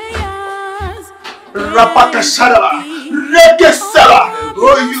 Rapakashadaba, Rekesaba,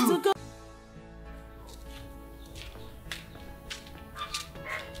 oh you.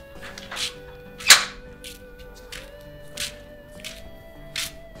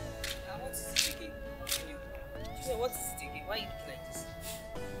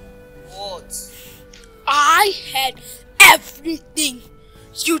 I heard everything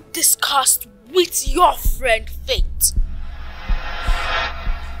you discussed with your friend Faith.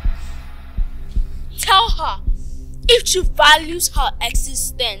 Tell her if she values her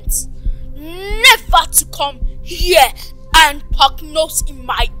existence, never to come here and poke nose in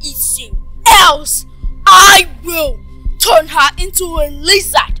my eating. Else, I will turn her into a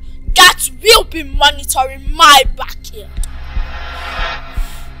lizard that will be monitoring my backyard.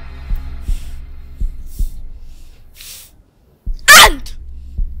 And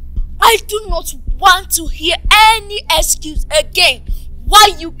I do not want to hear any excuse again why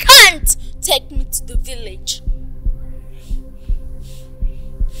you can't take me to the village.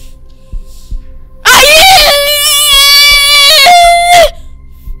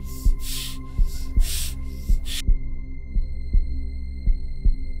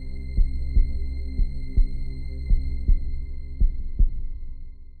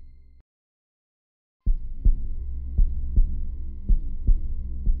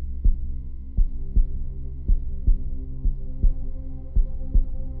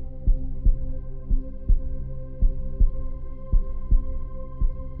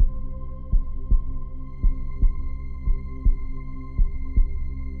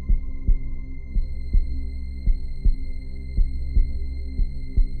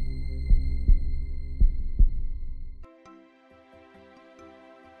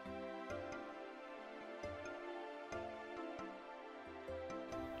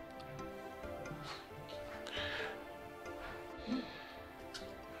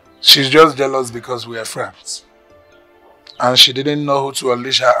 She's just jealous because we are friends. And she didn't know who to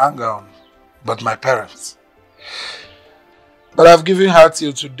unleash her anger on, but my parents. But I've given her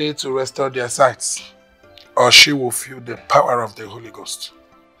till today to restore their sights, or she will feel the power of the Holy Ghost.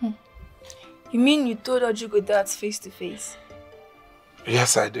 You mean you told Ojugo that face to face?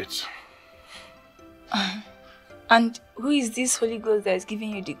 Yes, I did. And who is this Holy Ghost that is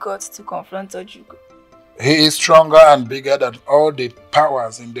giving you the guts to confront Ojugo? He is stronger and bigger than all the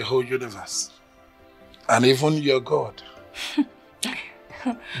powers in the whole universe. And even your God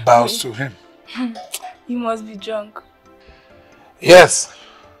bows to him. You must be drunk. Yes,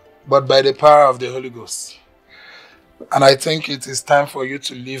 but by the power of the Holy Ghost. And I think it is time for you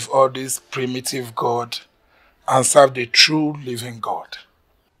to leave all this primitive God and serve the true living God.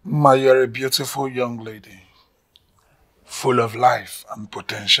 Ma, you're a beautiful young lady, full of life and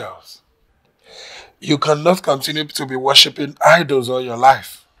potentials. You cannot continue to be worshipping idols all your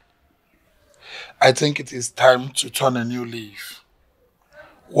life. I think it is time to turn a new leaf.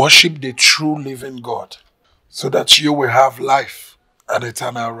 Worship the true living God so that you will have life and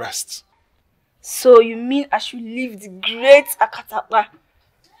eternal rest. So you mean I should leave the great Akatapa,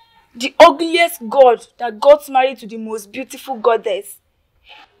 the ugliest god that got married to the most beautiful goddess,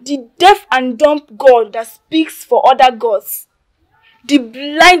 the deaf and dumb god that speaks for other gods, the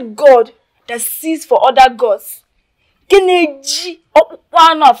blind god that sees for other gods? Are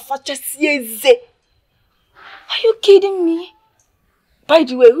you kidding me? By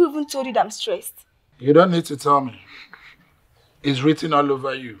the way, who even told you that I'm stressed? You don't need to tell me. It's written all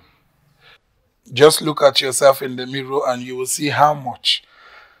over you. Just look at yourself in the mirror and you will see how much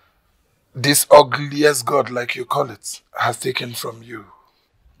this ugliest God, like you call it, has taken from you.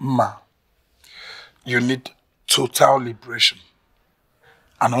 Ma, you need total liberation.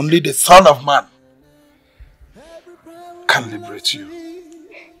 And only the Son of Man can liberate you.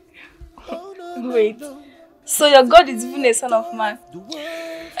 Wait, so your God is even a son of man?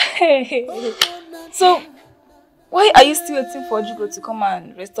 So, why are you still waiting for Ojugo to come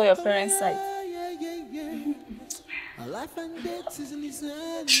and restore your parents' sight? Life and death is in his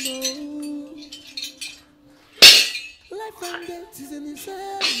hand, no. Life and death is in his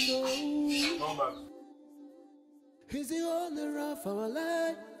hand, no. He's the owner of our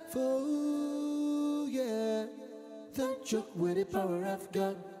life, oh yeah. Don't joke with the power of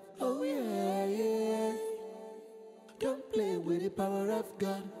God, oh yeah, yeah. Don't play with the power of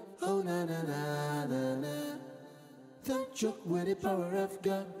God, oh na na na na na. Don't joke with the power of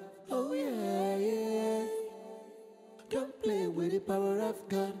God, oh yeah, yeah. Don't play with the power of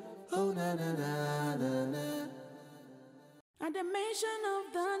God, oh na na na na na. At the mention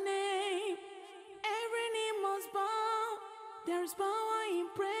of the name, every knee must bow. There is power in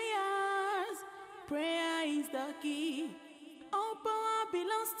prayers. Prayer is the key. All power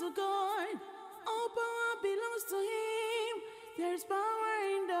belongs to God. All power belongs to Him. There is power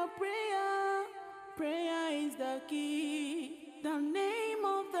in the prayer. Prayer is the key. The name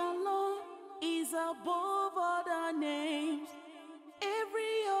of the Lord is above other names.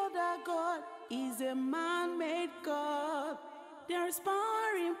 Every other God is a man-made God. There is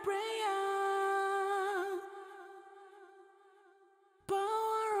power in prayer.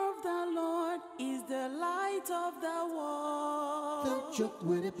 Power of the Lord is the light of the world. Don't joke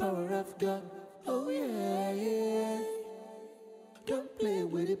with the power of God, oh yeah, yeah. Don't play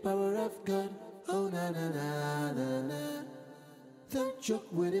with the power of God, oh na na na na na. Don't joke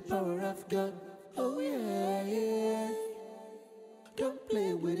with the power of God, oh yeah, yeah. Don't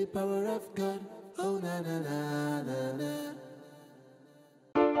play with the power of God, oh na na na na na.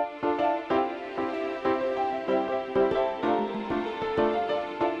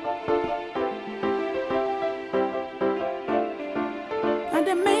 At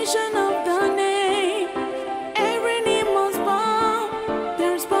the mention of the name, every knee must bow.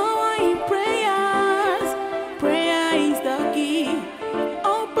 There is power in prayers. Prayer is the key.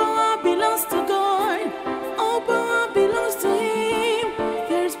 All power belongs to God. All power belongs to Him.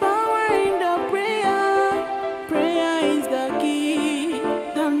 There is power in the prayer. Prayer is the key.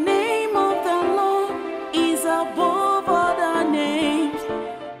 The name of the Lord is above other names.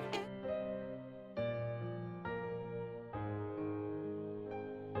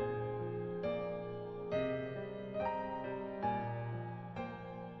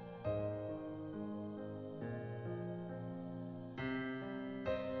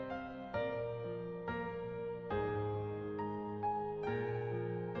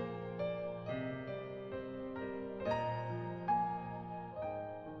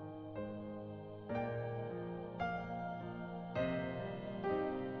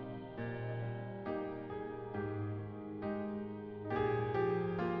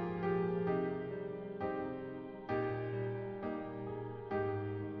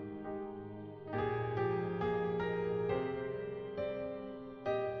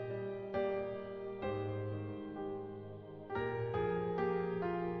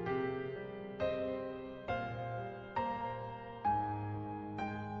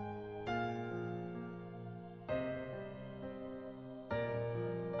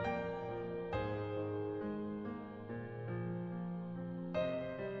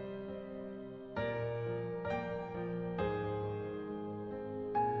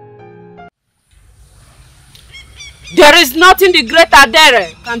 There is nothing the great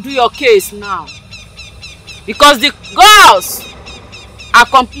Adere can do your case now. Because the girls are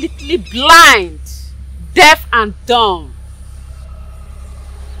completely blind, deaf and dumb.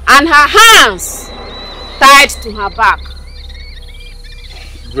 And her hands tied to her back.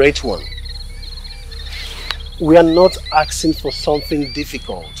 Great one. We are not asking for something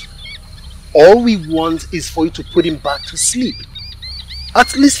difficult. All we want is for you to put him back to sleep.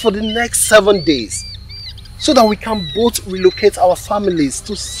 At least for the next 7 days. So that we can both relocate our families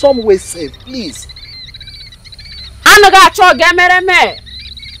to somewhere safe, please.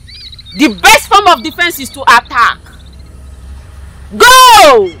 The best form of defense is to attack.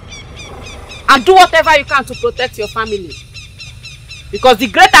 Go! And do whatever you can to protect your family. Because the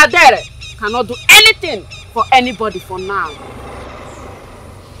great Adere cannot do anything for anybody for now.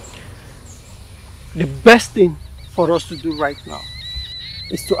 The best thing for us to do right now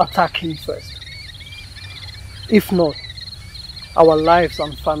is to attack him first. If not, our lives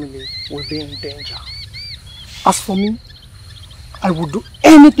and family will be in danger. As for me, I will do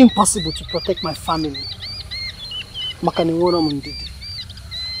anything possible to protect my family.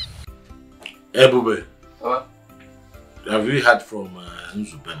 Ebube, have you heard from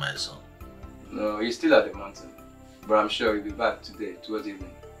Nzube, my son? No, he's still at the mountain. But I'm sure he'll be back today, towards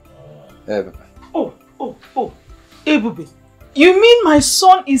evening. Oh, Ebube, you mean my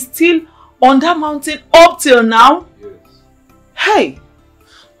son is still on that mountain up till now? Yes. Hey!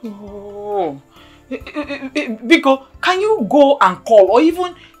 Oh. Biko, can you go and call or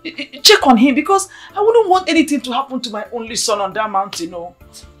even check on him? Because I wouldn't want anything to happen to my only son on that mountain, no.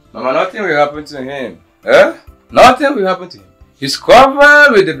 Mama, nothing will happen to him. Eh? Nothing will happen to him. He's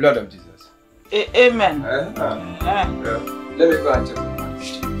covered with the blood of Jesus. Amen. Let me go and check on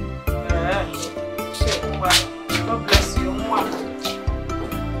him. God bless you.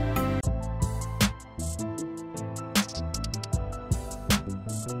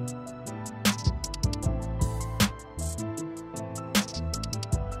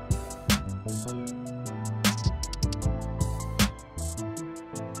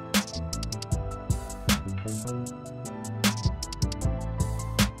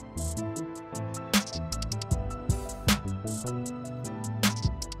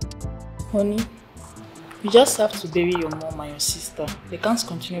 Honey, you just have to bury your mom and your sister. They can't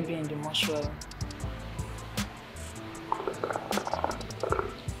continue being in the mortuary.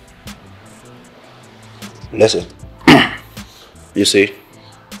 Listen, you see,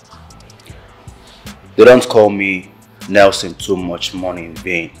 they don't call me Nelson Too Much Money in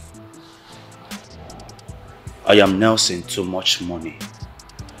vain. I am Nelson Too Much Money,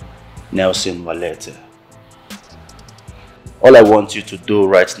 Nelson Valete. All I want you to do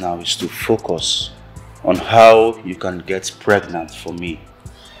right now is to focus on how you can get pregnant for me.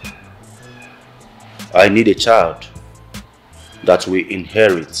 I need a child that will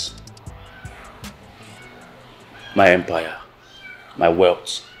inherit my empire, my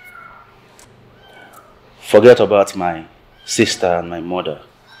wealth. Forget about my sister and my mother.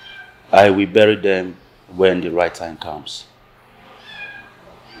 I will bury them when the right time comes.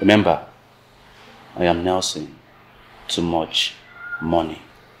 Remember, I am Nelson Too Much Money.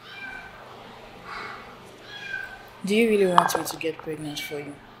 Do you really want me to get pregnant for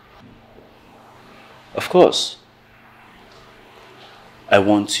you? Of course. I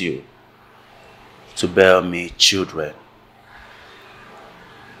want you to bear me children.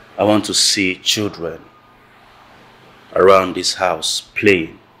 I want to see children around this house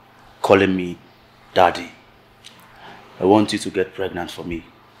playing, calling me daddy. I want you to get pregnant for me.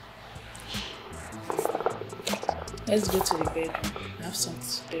 Let's go to the bedroom. I have something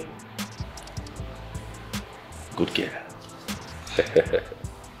to tell you. Good girl.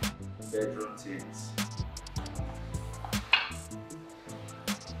 Bedroom things.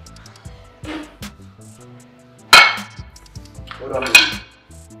 Hold on, baby.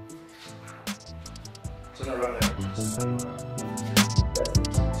 Turn around there.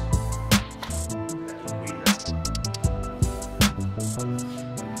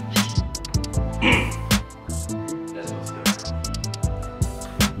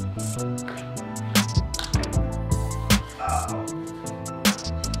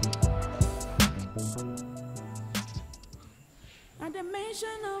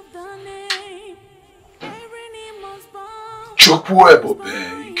 AFOREVO,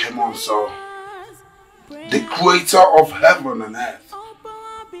 you came on, so the creator of heaven and earth.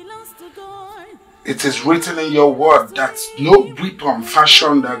 It is written in your word that no weapon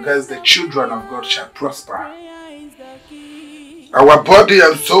fashioned against the children of God shall prosper. Our body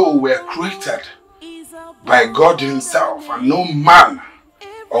and soul were created by God himself, and no man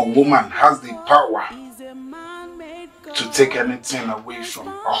or woman has the power to take anything away from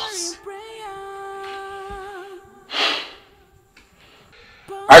us.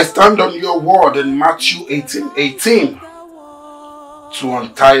 I stand on your word in Matthew 18:18 to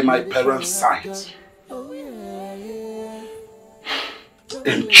untie my parents' sight.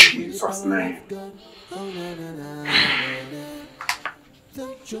 In Jesus' name.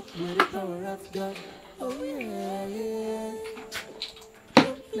 Don't joke with the power of God. Oh yeah, yeah.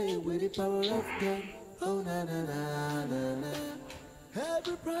 Don't play with the power of God. Oh na na na na na.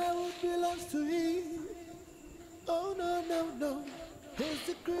 Every power belongs to Him. Oh no no no. He's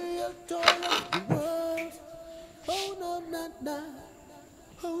the creator of the world. Oh no na na.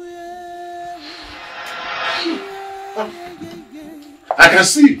 Oh yeah. I can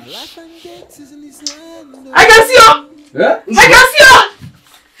see. I can see you. Yeah? I can see you.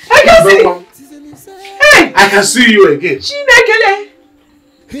 I can see you. Hey, I can see you again. Chinekele.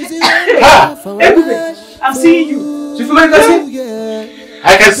 Ha! I'm seeing you.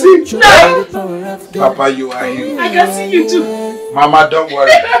 I can see you. No. Papa, you are here. I can see you too. Mama, don't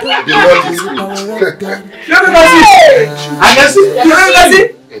worry. The Lord is good. I can see. You can see.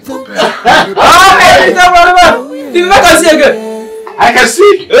 You can see again. I can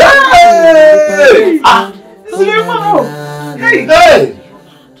see. Hey! Ah! This is your mom. Hey! Hey!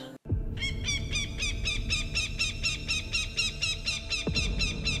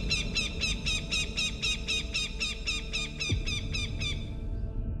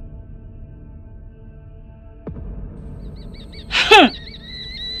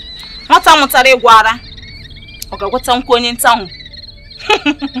 Nwata mụtara ịgwa ara ọ ga-agwata nkwa onye nta ahụ.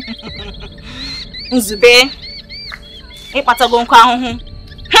 Nzube ịkpatago nkwa ahụhụ.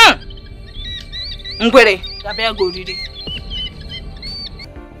 Ngwere ga-abịa go oriri.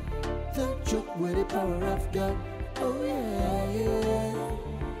 Don't joke with the power of God. Oh yeah, yeah.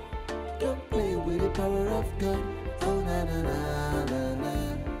 Don't play with the power of God. Oh na na na na na.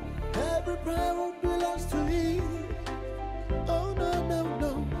 Every power belongs to Him. Oh no no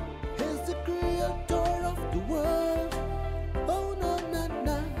no. He's the creator of the world. Oh no na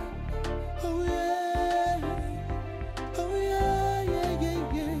na. Oh yeah. Oh yeah yeah yeah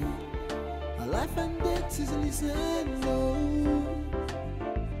yeah. My life and death is in His hand. Oh.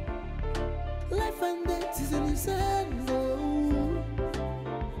 Life and death is in His hand. Oh.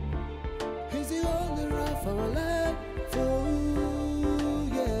 He's the owner of our life. Oh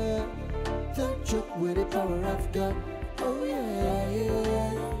yeah. Don't joke with the power of God. Oh yeah,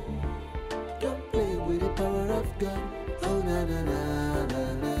 yeah. Don't play with the power of God. Oh na na na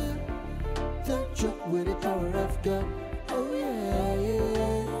na na. Don't joke with the power of God. Oh yeah,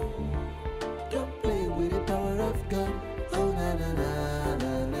 yeah. Don't play with the power of God. Oh na na na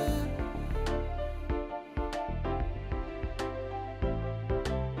na na.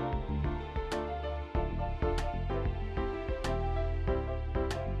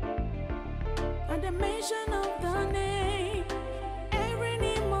 At the mention of the name, every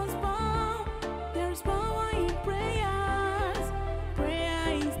knee must bow. There's power in prayers.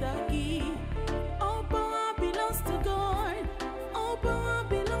 Prayer is the key. All power belongs to God. All power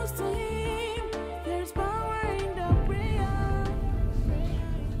belongs to Him. There's power in the prayer.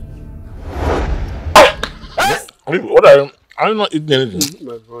 What are you not eating anything?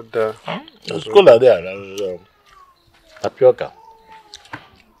 My brother. It's cooler there. There's tapioca.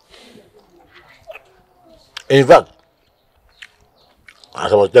 In fact,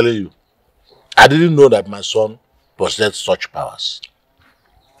 as I was telling you, I didn't know that my son possessed such powers.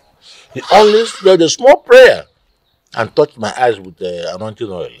 He only said a small prayer and touched my eyes with the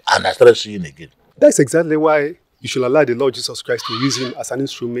anointing oil, and I started seeing again. That's exactly why you should allow the Lord Jesus Christ to use him as an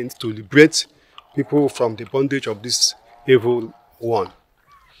instrument to liberate people from the bondage of this evil one.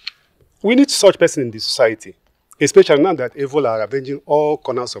 We need such person in the society, especially now that evil are avenging all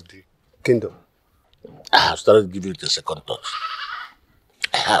corners of the kingdom. I have started giving it a second thought.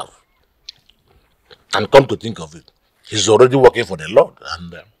 I have. And come to think of it, he's already working for the Lord,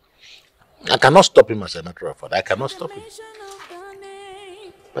 and I cannot stop him as a matter of fact. I cannot stop him.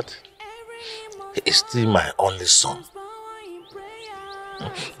 But he is still my only son.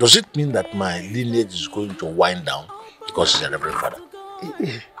 Does it mean that my lineage is going to wind down because he's a reverend father?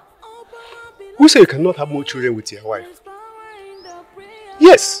 Who said you cannot have more children with your wife?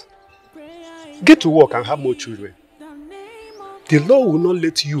 Yes. Get to work and have more children. The Lord will not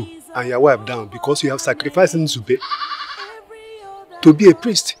let you and your wife down because you have sacrificed Nzube to be a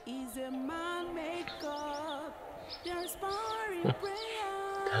priest.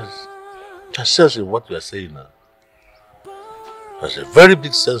 There's sense in what you are saying now. There's a very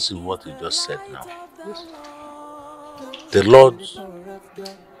big sense in what you just said now. The Lord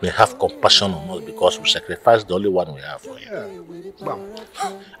may have compassion on us because we sacrificed the only one we have for him.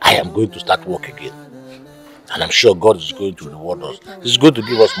 I am going to start work again. And I'm sure God is going to reward us. He's going to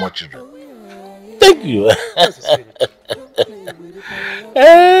give us more children. Thank you.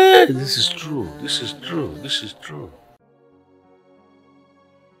 This is true. This is true. This is true.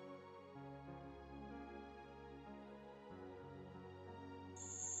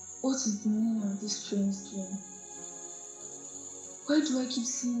 What is the meaning of this strange dream? Why do I keep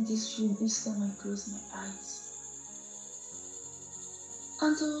seeing this dream each time I close my eyes?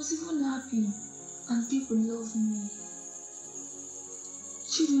 And I was even happy, and people love me.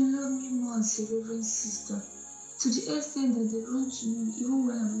 Children love me more as a reverend sister, to the extent that they run to me even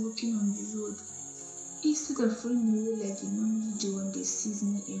when I'm walking on the road, instead of throwing me away like they normally do when they see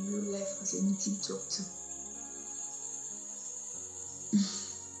me in real life as a native doctor.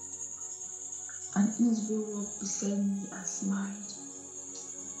 And Ndubuisi walked beside me and smiled.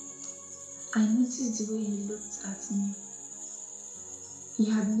 I noticed the way he looked at me.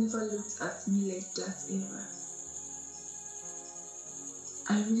 He had never looked at me like that ever.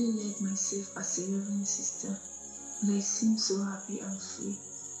 I really like myself as a reverend sister, and I seem so happy and free.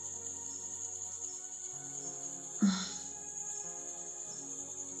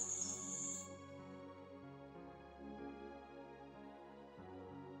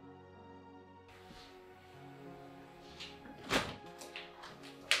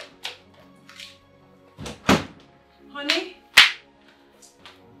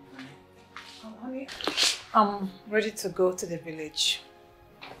 I'm ready to go to the village.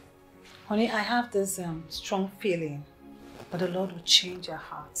 Honey, I have this strong feeling that the Lord will change her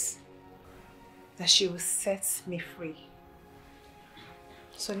heart, that she will set me free.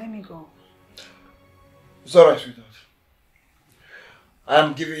 So let me go. It's alright, sweetheart. I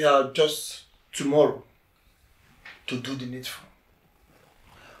am giving her just tomorrow to do the needful.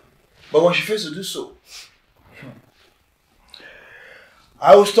 But when she fails to do so,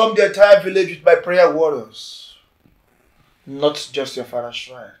 I will storm the entire village with my prayer warriors. Not just your father's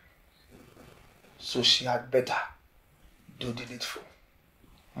shrine. So she had better do the needful.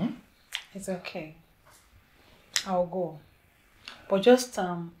 It's okay. I'll go. But just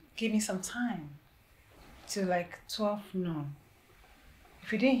give me some time till like 12 noon.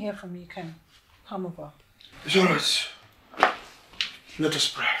 If you didn't hear from me, you can come over. It's alright. Let us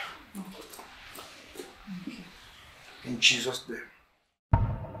pray. Okay. In Jesus' name.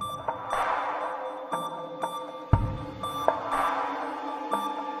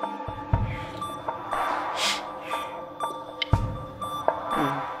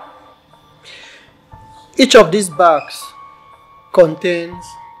 Each of these bags contains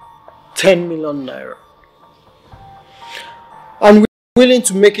 10 million naira. And we're willing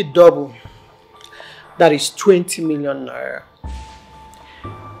to make it double. That is 20 million naira.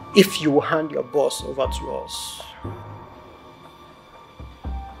 If you will hand your boss over to us.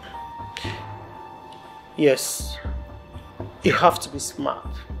 Yes, you have to be smart.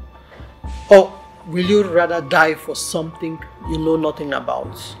 Or will you rather die for something you know nothing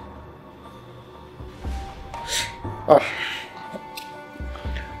about?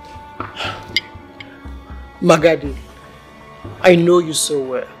 Magadi, I know you so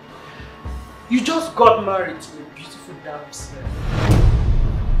well. You just got married to a beautiful damsel.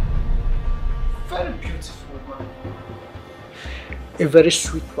 Very beautiful one. A very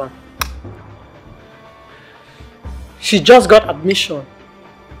sweet one. She just got admission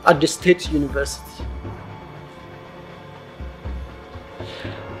at the State University.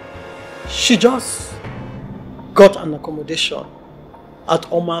 She just got an accommodation at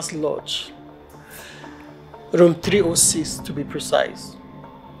Omar's Lodge, room 306 to be precise.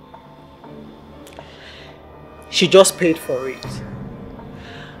 She just paid for it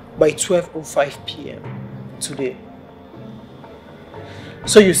by 12:05 p.m. today.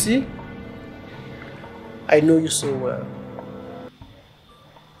 So you see, I know you so well.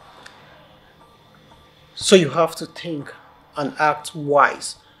 So you have to think and act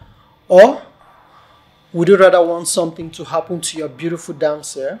wise. Or would you rather want something to happen to your beautiful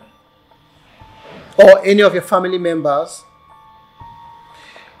damsel or any of your family members?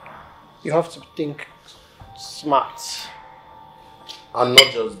 You have to think smart. And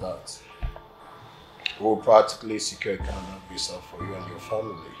not just that. We'll practically secure a Canada visa for you and your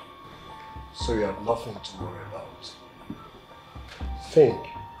family. So you have nothing to worry about. Think.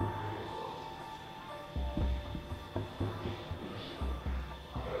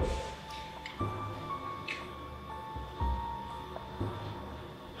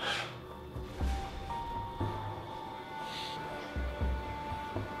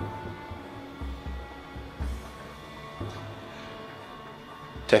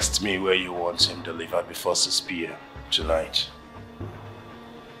 Text me where you want him delivered before 6 p.m. tonight.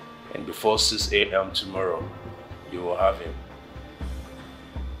 And before 6 a.m. tomorrow, you will have him.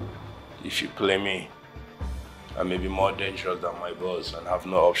 If you play me, I may be more dangerous than my boss and have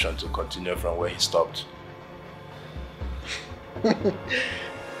no option to continue from where he stopped.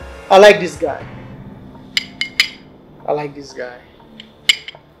 I like this guy. I like this guy.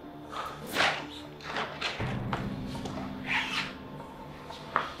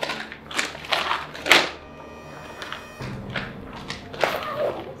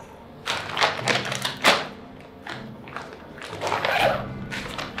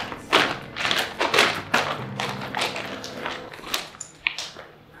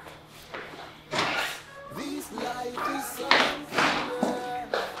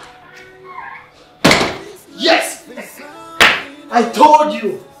 I told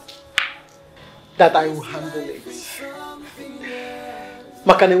you that I will handle it.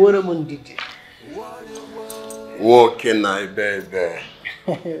 Makane wore mundidi. Walking I baby.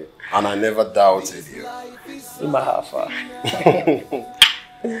 And I never doubted you. Imahafa.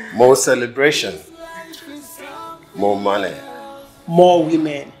 More celebration. More money. More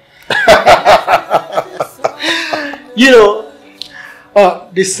women. You know,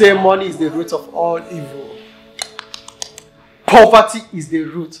 they say money is the root of all evil. Poverty is the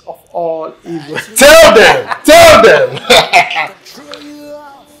root of all evil. Tell them! Tell them!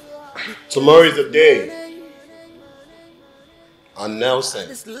 Tomorrow is the day. And Nelson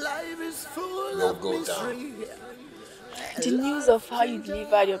will go down. The news of how you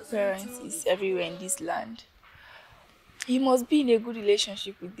delivered your parents is everywhere in this land. You must be in a good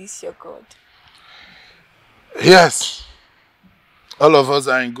relationship with this your God. Yes. All of us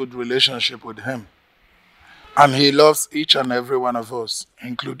are in good relationship with him. And he loves each and every one of us,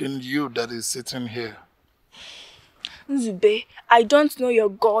 including you that is sitting here. Nzube, I don't know your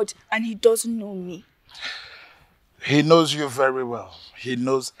God and he doesn't know me. He knows you very well. He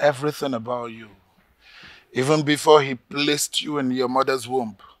knows everything about you. Even before he placed you in your mother's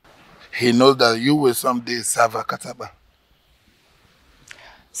womb, he knows that you will someday serve Akataba.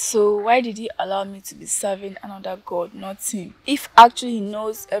 So why did he allow me to be serving another God, not him? If actually he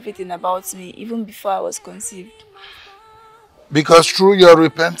knows everything about me, even before I was conceived. Because through your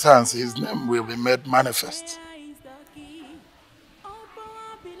repentance, his name will be made manifest.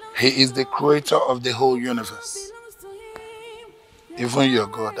 He is the creator of the whole universe. Even your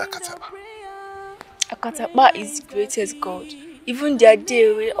God, Akataba. Akataba is the greatest God. Even their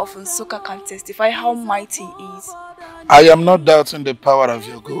Dewe of Nsoka can testify how mighty he is. I am not doubting the power of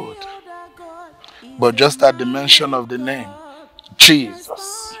your God. But just at the mention of the name,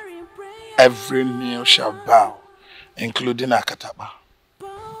 Jesus, every knee shall bow, including Akataba.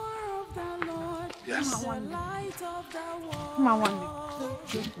 Yes.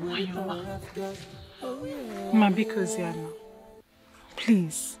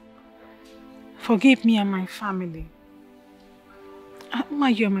 Please, forgive me and my family. Ma,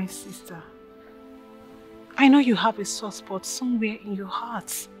 you're my sister. I know you have a soft spot somewhere in your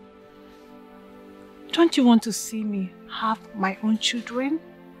heart. Don't you want to see me have my own children?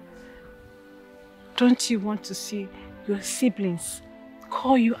 Don't you want to see your siblings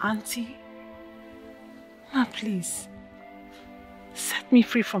call you auntie? Ma, please, set me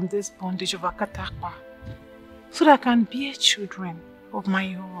free from this bondage of Akatakpa so that I can bear children of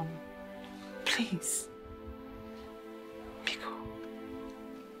my own. Please.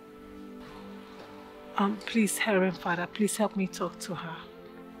 Please, Heavenly Father, please help me talk to her.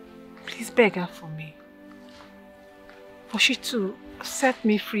 Please beg her for me. For she too set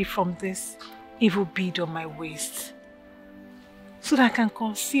me free from this evil bead on my waist. So that I can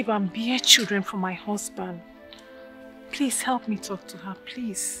conceive and bear children for my husband. Please help me talk to her,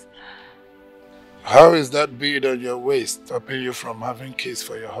 please. How is that bead on your waist stopping you from having kids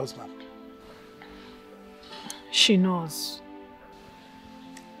for your husband? She knows.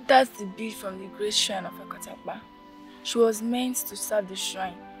 That's the bead from the great shrine of Akataba. She was meant to serve the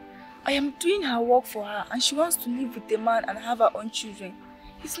shrine. I am doing her work for her and she wants to live with a man and have her own children.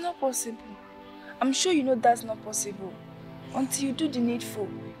 It's not possible. I'm sure you know that's not possible. Until you do the needful,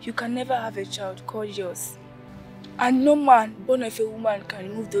 you can never have a child called yours. And no man born of a woman can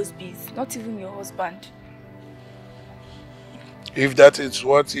remove those beads, not even your husband. If that is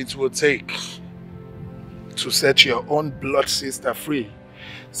what it will take to set your own blood sister free,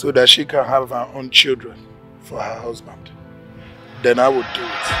 so that she can have her own children for her husband, then I would do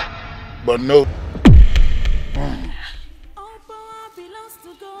it. But no.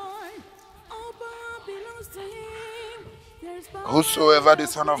 Whosoever the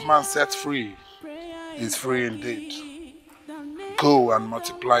Son of Man sets free is free indeed. go and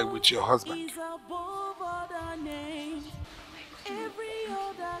multiply with your husband.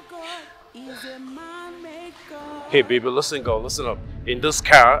 Hey baby, listen girl, listen up. In this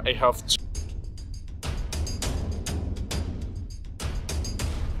car, I have two.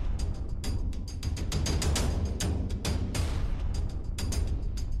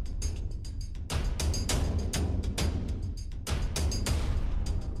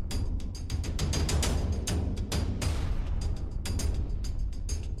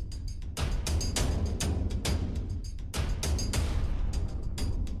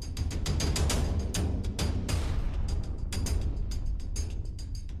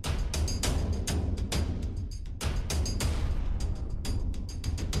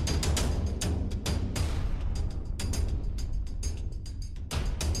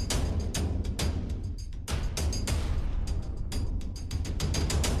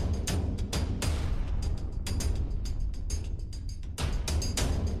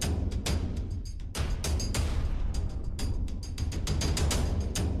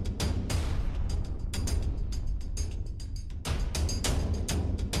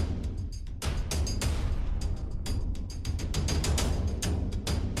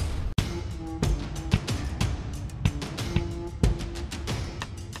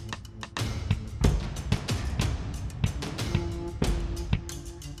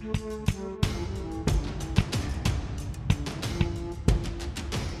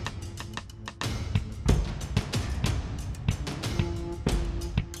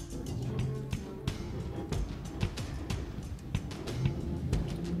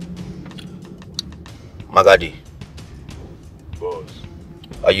 Magadi. Boss.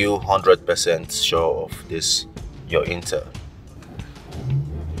 Are you 100% sure of this, your intel?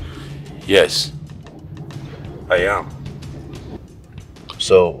 Yes, I am.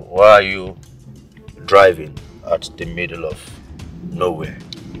 So, why are you driving at the middle of nowhere?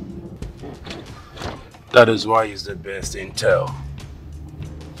 That is why it's the best intel.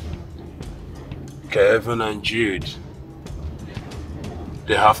 Kevin and Jude,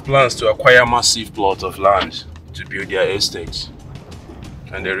 they have plans to acquire massive plot of land to build their estate.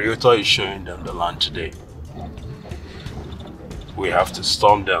 And the realtor is showing them the land today. We have to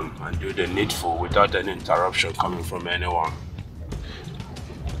storm them and do the needful without any interruption coming from anyone.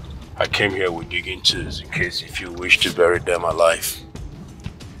 I came here with digging tools in case if you wish to bury them alive.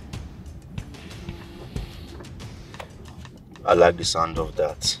 I like the sound of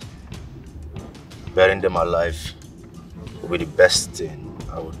that. Burying them alive will be the best thing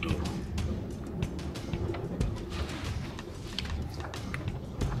I would do.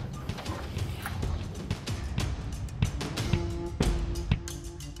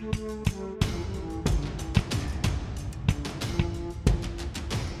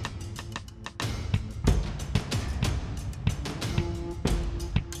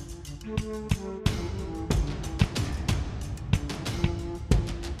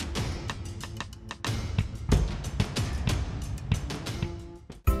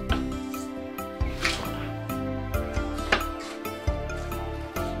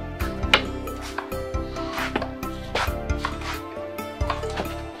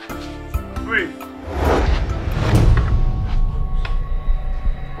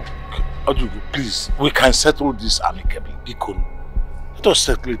 Please, we can settle this amicably. Let us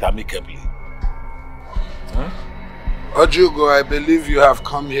settle it amicably. Huh? Ojugo, I believe you have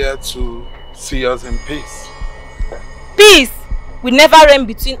come here to see us in peace. Peace will never reign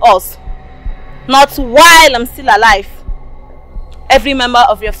between us. Not while I'm still alive. Every member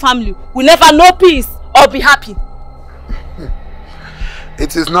of your family will never know peace or be happy.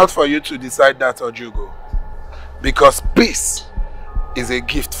 It is not for you to decide that, Ojugo. Because peace is a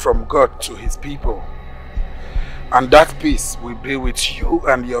gift from God to his people. And that peace will be with you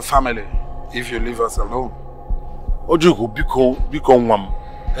and your family if you leave us alone. Ojugo, become one.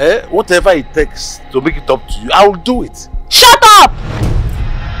 Whatever it takes to make it up to you, I will do it. Shut up!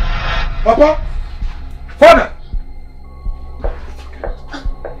 Papa! Father!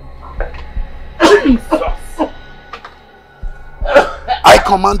 I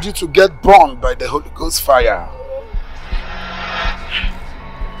command you to get burned by the Holy Ghost fire.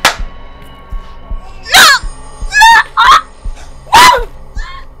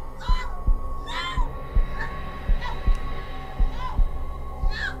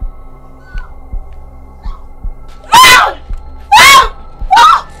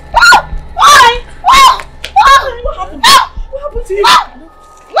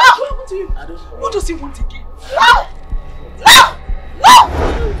 What does he want again?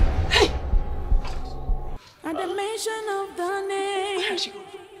 At the mention of the name,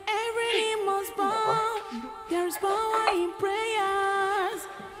 every knee must bow. There is power in prayer.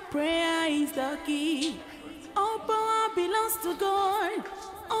 prayer is the key. All power belongs to God.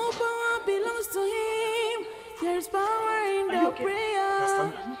 All power belongs to Him. There's power in the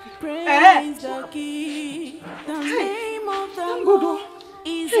prayer. Prayer is the key. The name of the Lord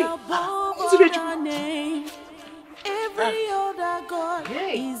is above other names. Every other God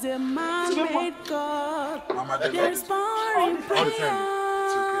is a man-made God. There's power in prayer.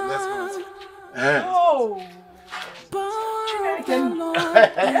 Oh. Power of the Lord is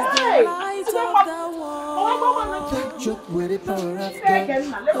the light of the world. Joke with the power of God.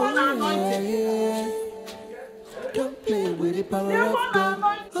 Oh, yeah. Don't play with the power of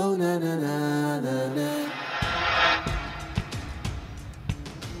God. Oh, na na na na na.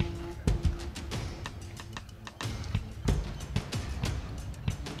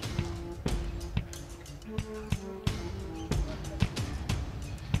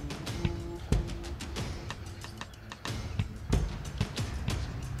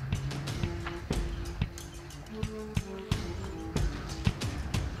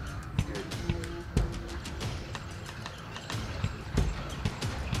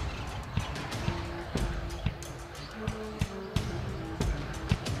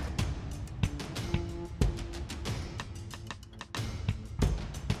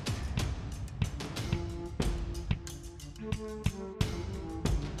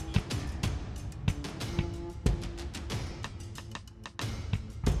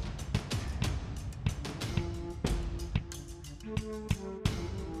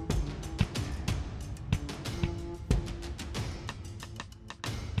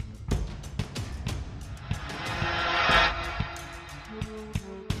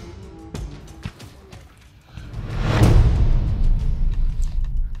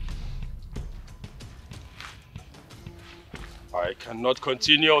 I cannot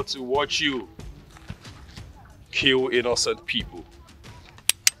continue to watch you kill innocent people.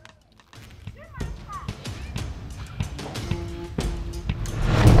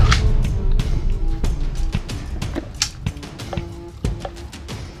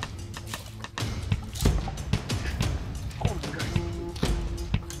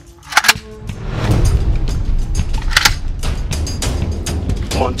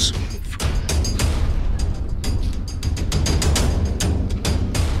 Once.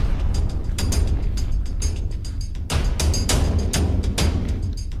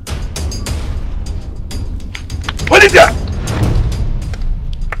 Olivia!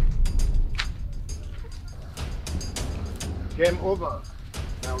 Game over.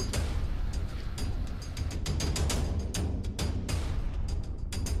 Now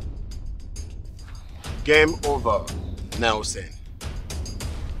game over. Nelson.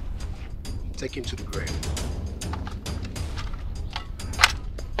 Take him to the grave.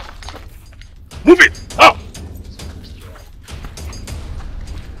 Move it! Up!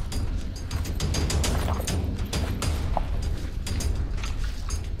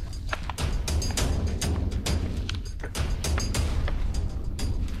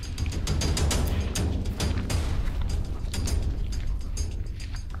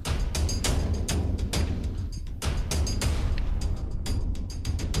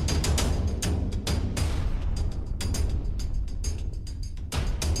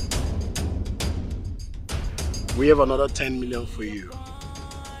 We have another 10 million for you.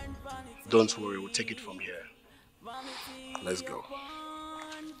 Don't worry, we'll take it from here. Let's go.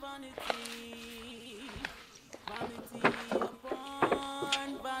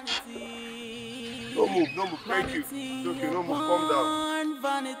 No move, thank you. Okay, no move, calm down.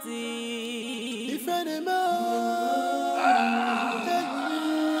 Vanity.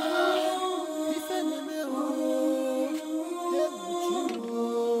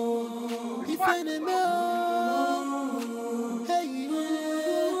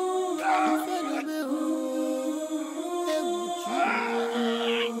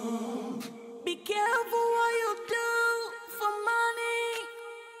 Be careful what you do for money.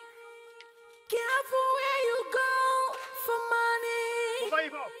 Careful where you go for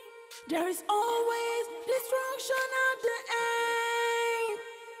money. There is always destruction at the end.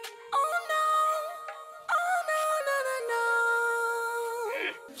 Oh no, no, no, no, no.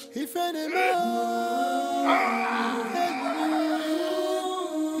 If any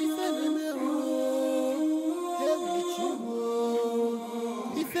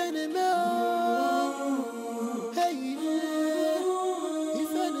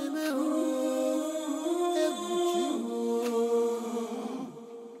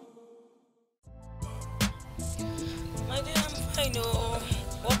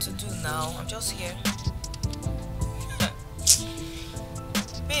I'm just here.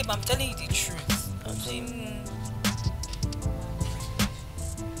 Babe, I'm telling you the truth. I'm saying,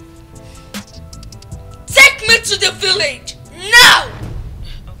 Take me to the village! Now!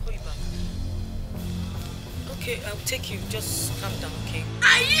 I'll call you back. Okay, I'll take you. Just calm down, okay?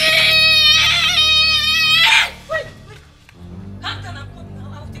 Wait! Calm down, I'm coming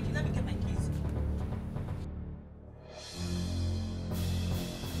now. I'll take you. Let me get my keys.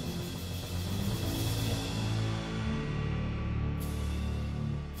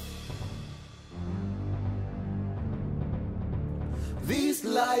 This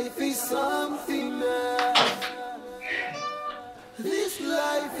life is something else. This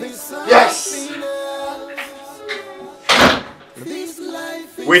life is something else. This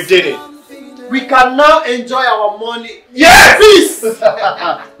life is we did it. We can now enjoy our money. Yes! Peace!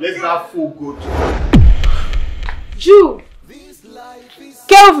 Let that fool go to. Jew!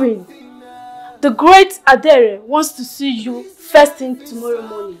 Kelvin! The great Adere wants to see you first thing tomorrow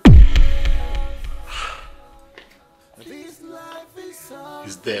morning.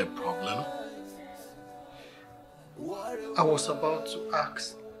 Is there a problem? I was about to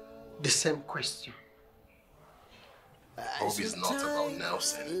ask the same question. Hope it's not about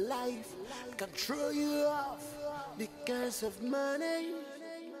Nelson. Life can throw you off because of money.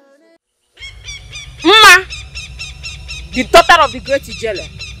 Mma, the daughter of the great Ijele,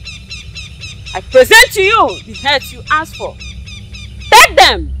 I present to you the heads you asked for. Take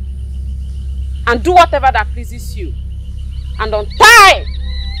them and do whatever that pleases you, and untie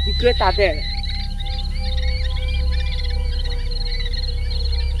the great Adele.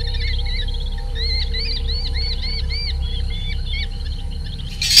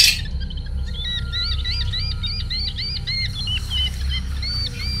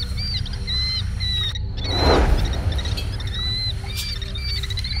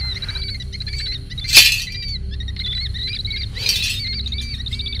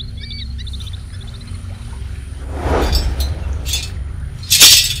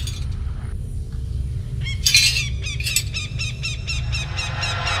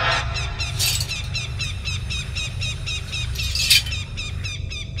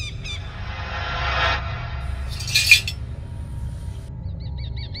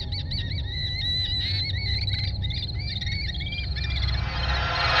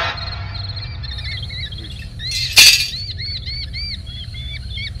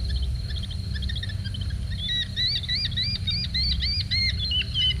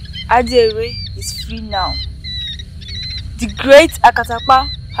 Adere is free now. The great Akatapa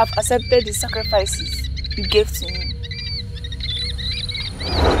have accepted the sacrifices you gave to him.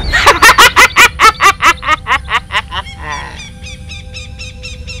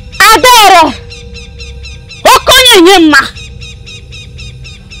 Adere! Okonye nyema!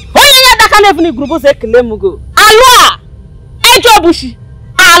 Onye ya daka nevuni grupo se kile mugo. Alwa! Ejo bushi!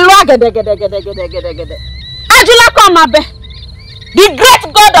 Alwa gede. Ajula ko mabe. The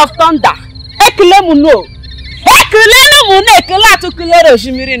great God of thunder, ekilemu no. Ekilenu mu ne ekila tukilero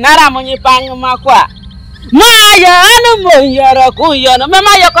shimiri nara monye pangu makwa. Maya anu mo yoro ku yono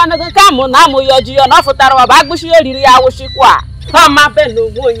mema yokano ka mu na mu yoju yo na futara wa bagbushi yoriri awushi kwa. Oma be no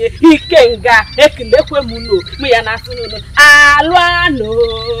monye ikenga ekilekwe mu no. Mu ya na sunu no. Alwa no.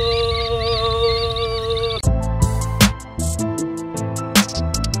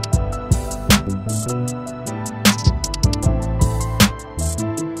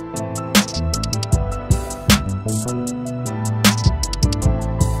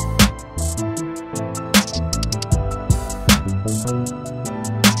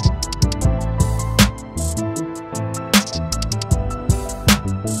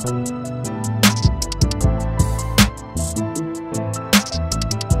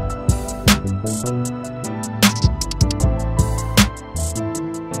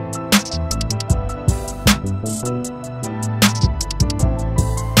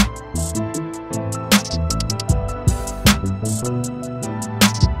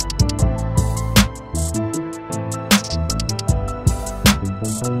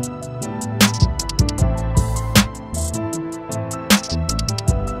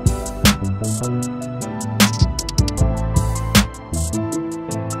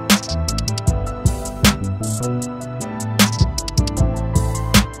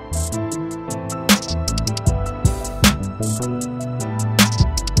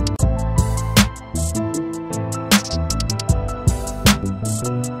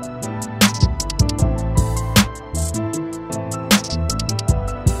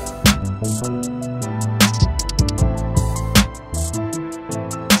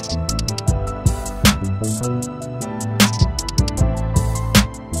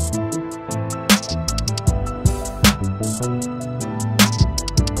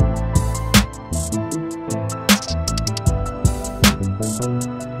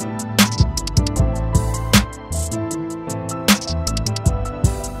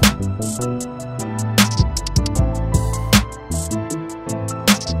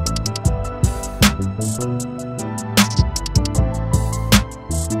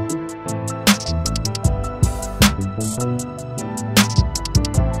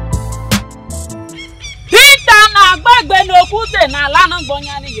 na lana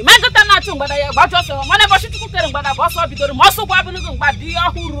ngbonya ni yi megata na chu ngbada ya gbajo so mo ne bo shitu kere ngbada bo so bidoro mo so gwa binu ngba di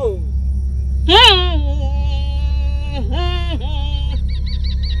ohuro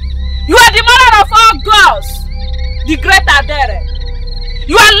You are the mother of all girls, the great Adere.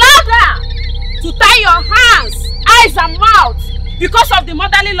 You allowed her to tie your hands, eyes and mouth because of the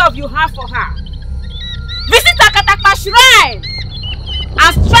motherly love you have for her. Visit Akatakpa shrine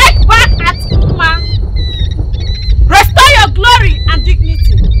and strike back at Uma. Restore your glory and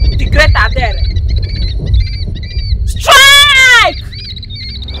dignity, the great Adere. Strike!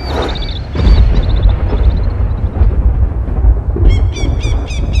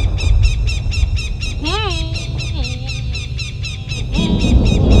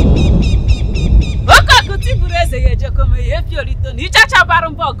 Okakuti bureze yejekome yefiorito ni chacha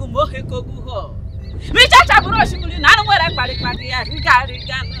barumbo gumo hekoguho. Mi chacha buro shimuli nanu were kpali ya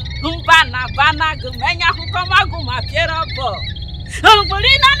riga mbana bana gumenya hukoma guma pierobo.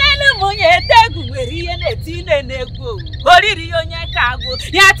 Nguli na nelu munye tegu meriye neti nenegwo. Oriri onye kago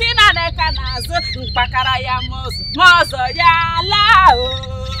yati na neka nazo mpakara ya mozo ya la o.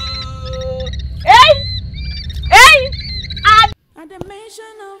 Hey! At the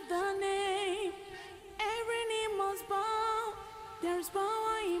mention of the name, every knee must bow. There's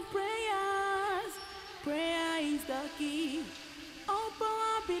power in prayers. Prayer is the key. All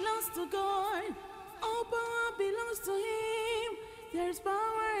power belongs to God. All power belongs to Him. There's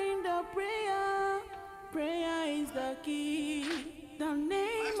power in the prayer. Prayer is the key. The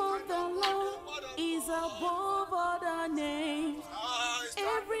name of the Lord is above other names.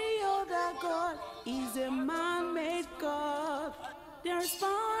 Every other God is a man-made God. There's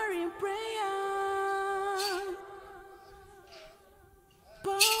power in prayer.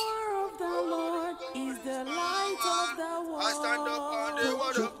 Power of the Lord is the light of the world. I stand up on the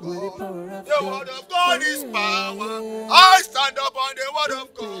word of God. The word of God is power. I stand up on the word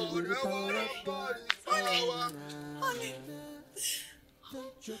of God. The word of God is power.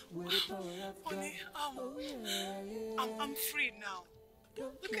 Honey, I'm free now.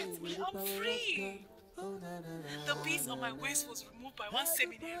 Look at me, I'm free. The piece on my waist was removed by one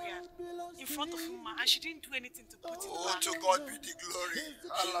seminarian in front of Uma, and she didn't do anything to put it back. To God be the glory.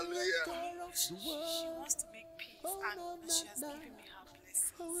 Hallelujah. She wants to make peace, and she has given me her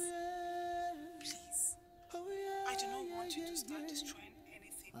blessings. Please, I do not want you to start destroying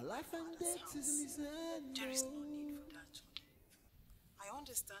anything in my father's house. There is no need for that. I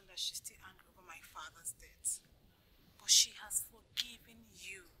understand that she's still angry over my father's death, but she has forgiven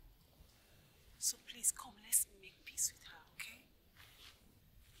you. So please come, let's make peace with her, okay?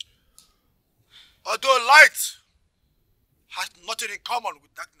 Although light has nothing in common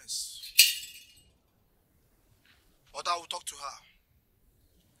with darkness, but I will talk to her.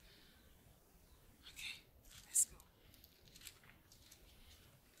 Okay, let's go.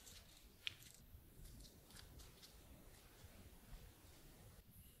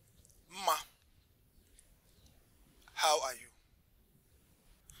 Ma, how are you?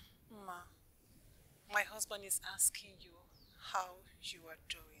 Ma, my husband is asking you how you are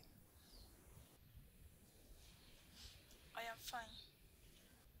doing. I am fine.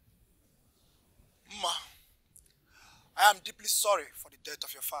 Ma, I am deeply sorry for the death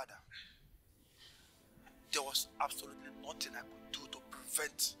of your father. There was absolutely nothing I could do to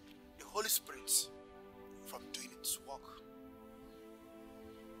prevent the Holy Spirit from doing its work.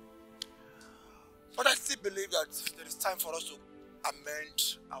 But I still believe that there is time for us to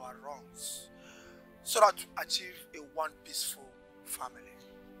amend our wrongs so that to achieve a one peaceful family.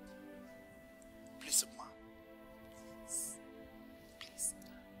 Please, Ma. Please.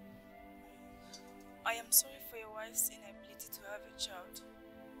 I am sorry for your wife's inability to have a child.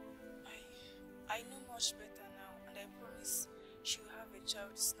 I know much better now, and I promise she will have a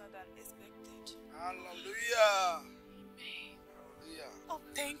child sooner than expected. Hallelujah. Amen. Hallelujah. Oh,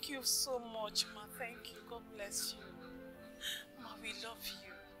 thank you so much, Ma. Thank you. God bless you. Ma, we love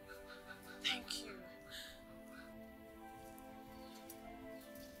you. Thank you.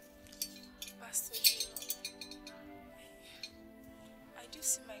 Pastor Joe, I do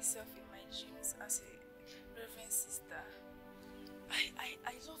see myself in my dreams as a reverend sister.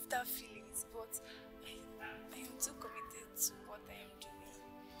 I love that feelings, but I am too committed to what I am doing.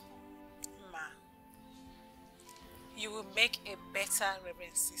 Ma, you will make a better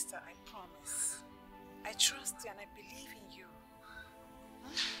reverend sister, I promise. I trust you and I believe in you.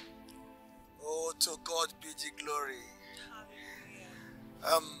 To God be the glory.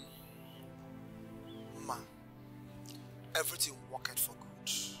 Ma, everything worketh for good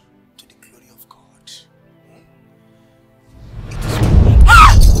to the glory of God.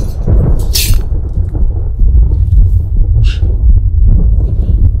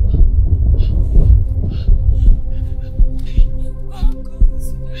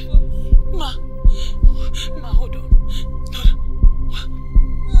 Ma, hold on.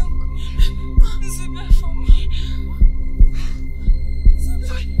 Zube for me.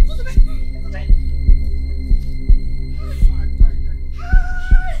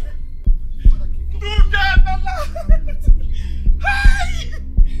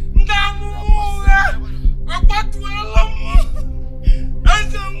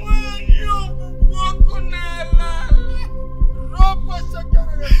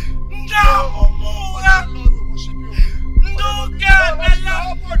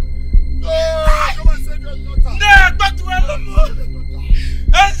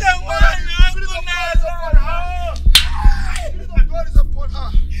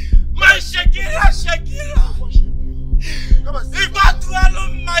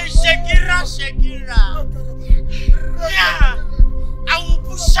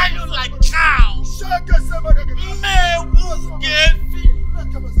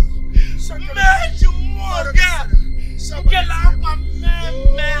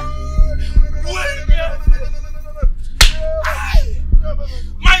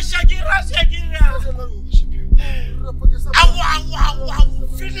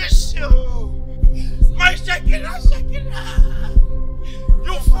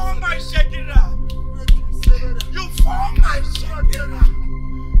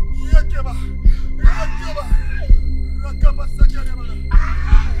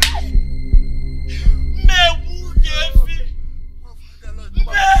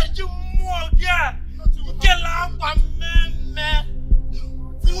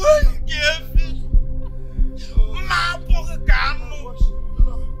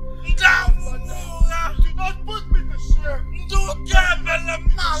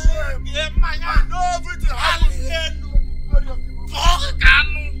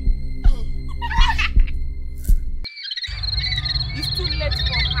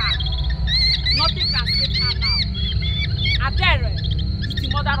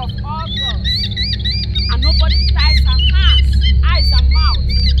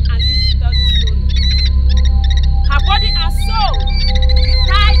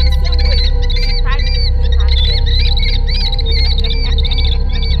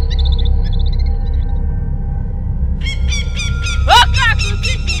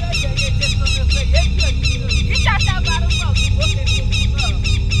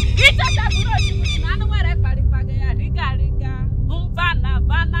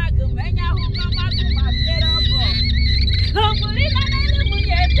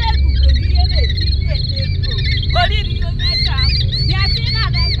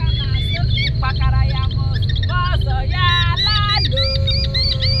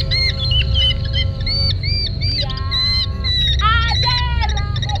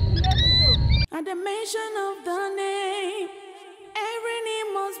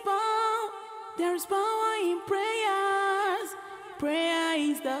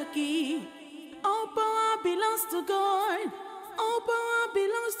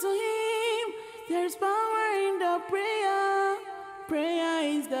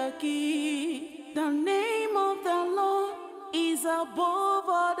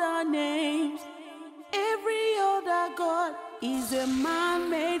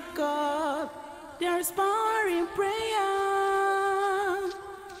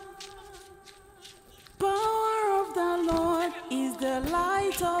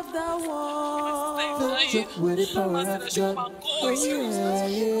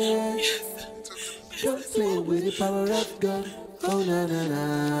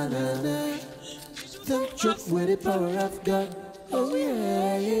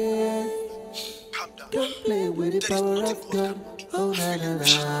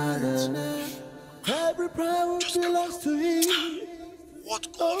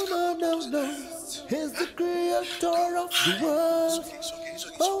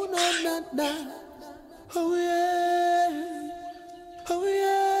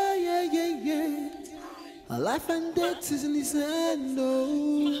 Life and death is in his hand,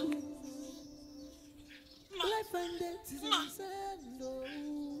 oh. Life and death is in his hand,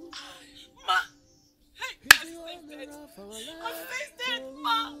 oh. Ma! Hey, I face dead! I face dead,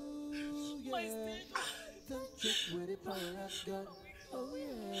 Ma! My state! Don't joke with the power of God, oh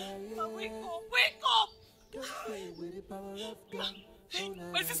yeah, yeah. Ma, wake up! Wake up! Don't play with the power of God, oh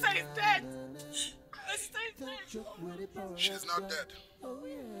My sister is dead. My sister is dead. She's not dead.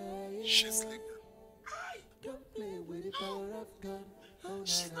 She's sleeping.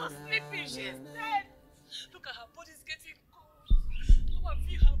 She's not sleeping, she is dead. Look at her body, is getting cold. Come and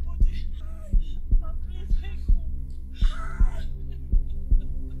feel her body. My please take home.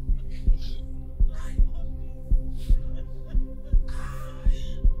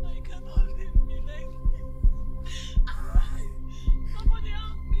 I cannot leave me like this. Somebody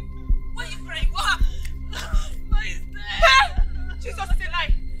help me. Why are you crying? What happened? Why is dead? Jesus, it's a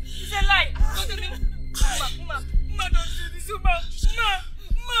lie. It's a lie. Don't do this. Uma, don't do this.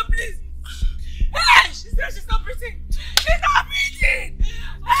 Uma, please. Hey, she said she's not breathing. She's not breathing.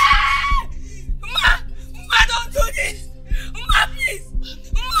 Hey, Uma, don't do this. Uma, please.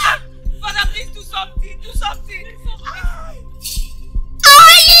 Uma, Father, please do something. Do something.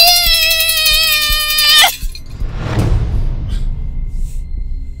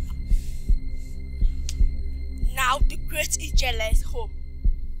 Now the great Ijele is home.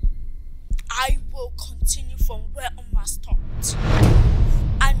 I will continue from where Oma stopped.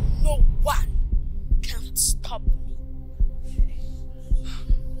 And no one can stop me.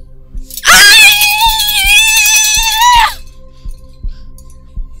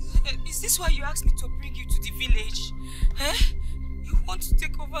 Is this why you asked me to bring you to the village? Eh? You want to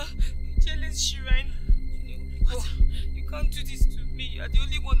take over Ijele's shrine? Oh, you can't do this to me. You're the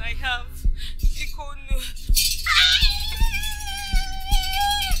only one I have.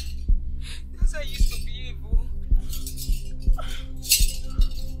 That's how I used to be able.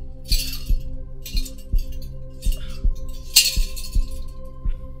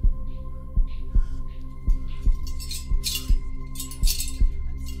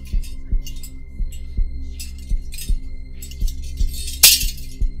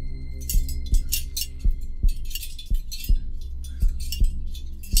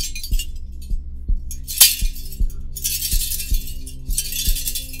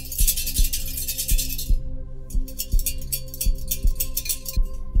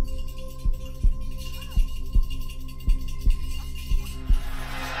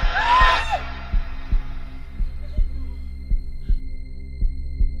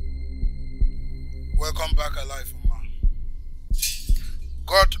 Welcome back alive, Uma.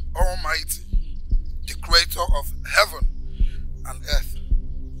 God Almighty, the creator of heaven and earth,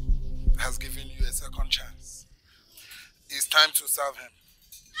 has given you a second chance. It's time to serve him.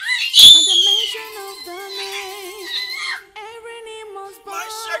 At the mention of the name, every knee must bow.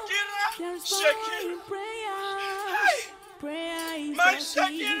 There's power in prayer. Prayer is the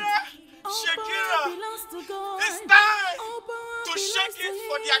key. Shakira, it's time to shake it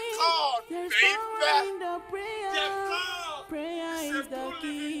for their God, baby. Their God. Prayer is the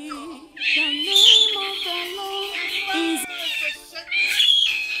key. The name of the Lord is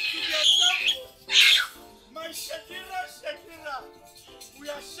My Shakira, we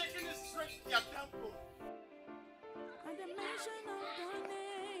are shaking it straight to their temple. at the mention of the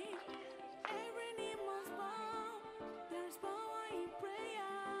name, every knee must bow. There's power in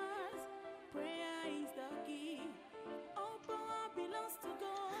prayers. Prayer is the key. All power belongs to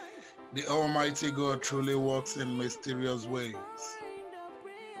God. The Almighty God truly works in mysterious ways.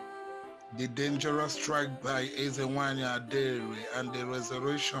 The dangerous strike by Ezewanya Adere and the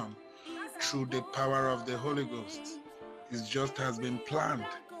resurrection through the power of the Holy Ghost is just has been planned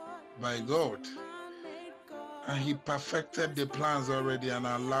by God. And he perfected the plans already and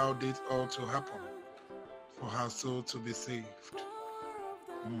allowed it all to happen for her soul to be saved.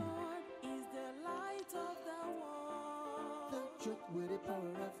 With the power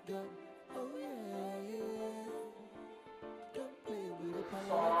of God. Oh yeah, yeah. Don't play with the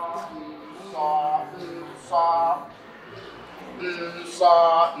power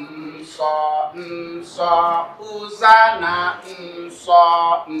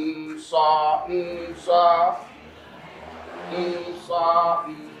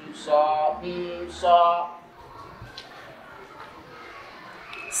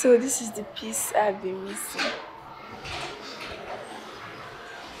So this is the piece I've been missing.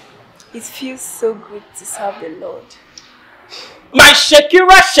 It feels so good to serve the Lord. My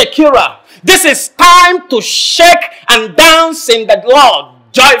Shakira, this is time to shake and dance in the Lord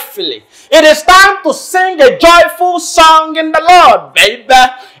joyfully. It is time to sing a joyful song in the Lord, baby.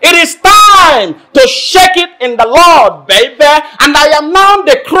 It is time to shake it in the Lord, baby. And I am now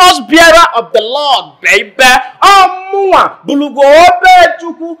the cross bearer of the Lord, baby. Amua bulugo obe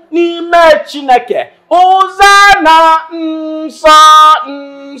chuku n'ime Chineke. Hosanna nsa.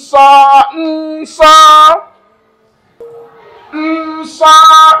 Nsa,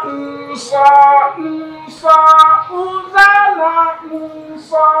 nsa, nsa, uzala,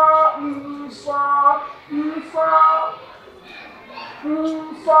 nsa, nsa, nsa,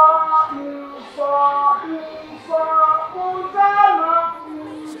 nsa, nsa, nsa, uzala,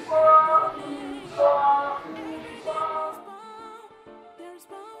 nsa, nsa, nsa. There's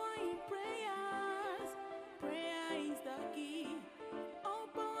power in prayers. Prayer is the key. All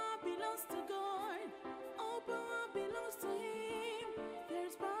power belongs to God. All power belongs to Him.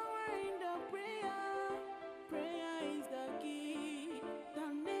 There's power in the prayer. Prayer is the key. The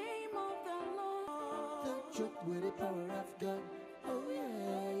name of the Lord. Don't joke with the power of God. Oh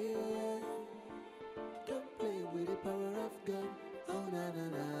yeah, yeah. Don't play with the power of God. Oh na na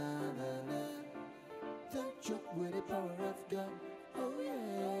na na na. Don't joke with the power of God.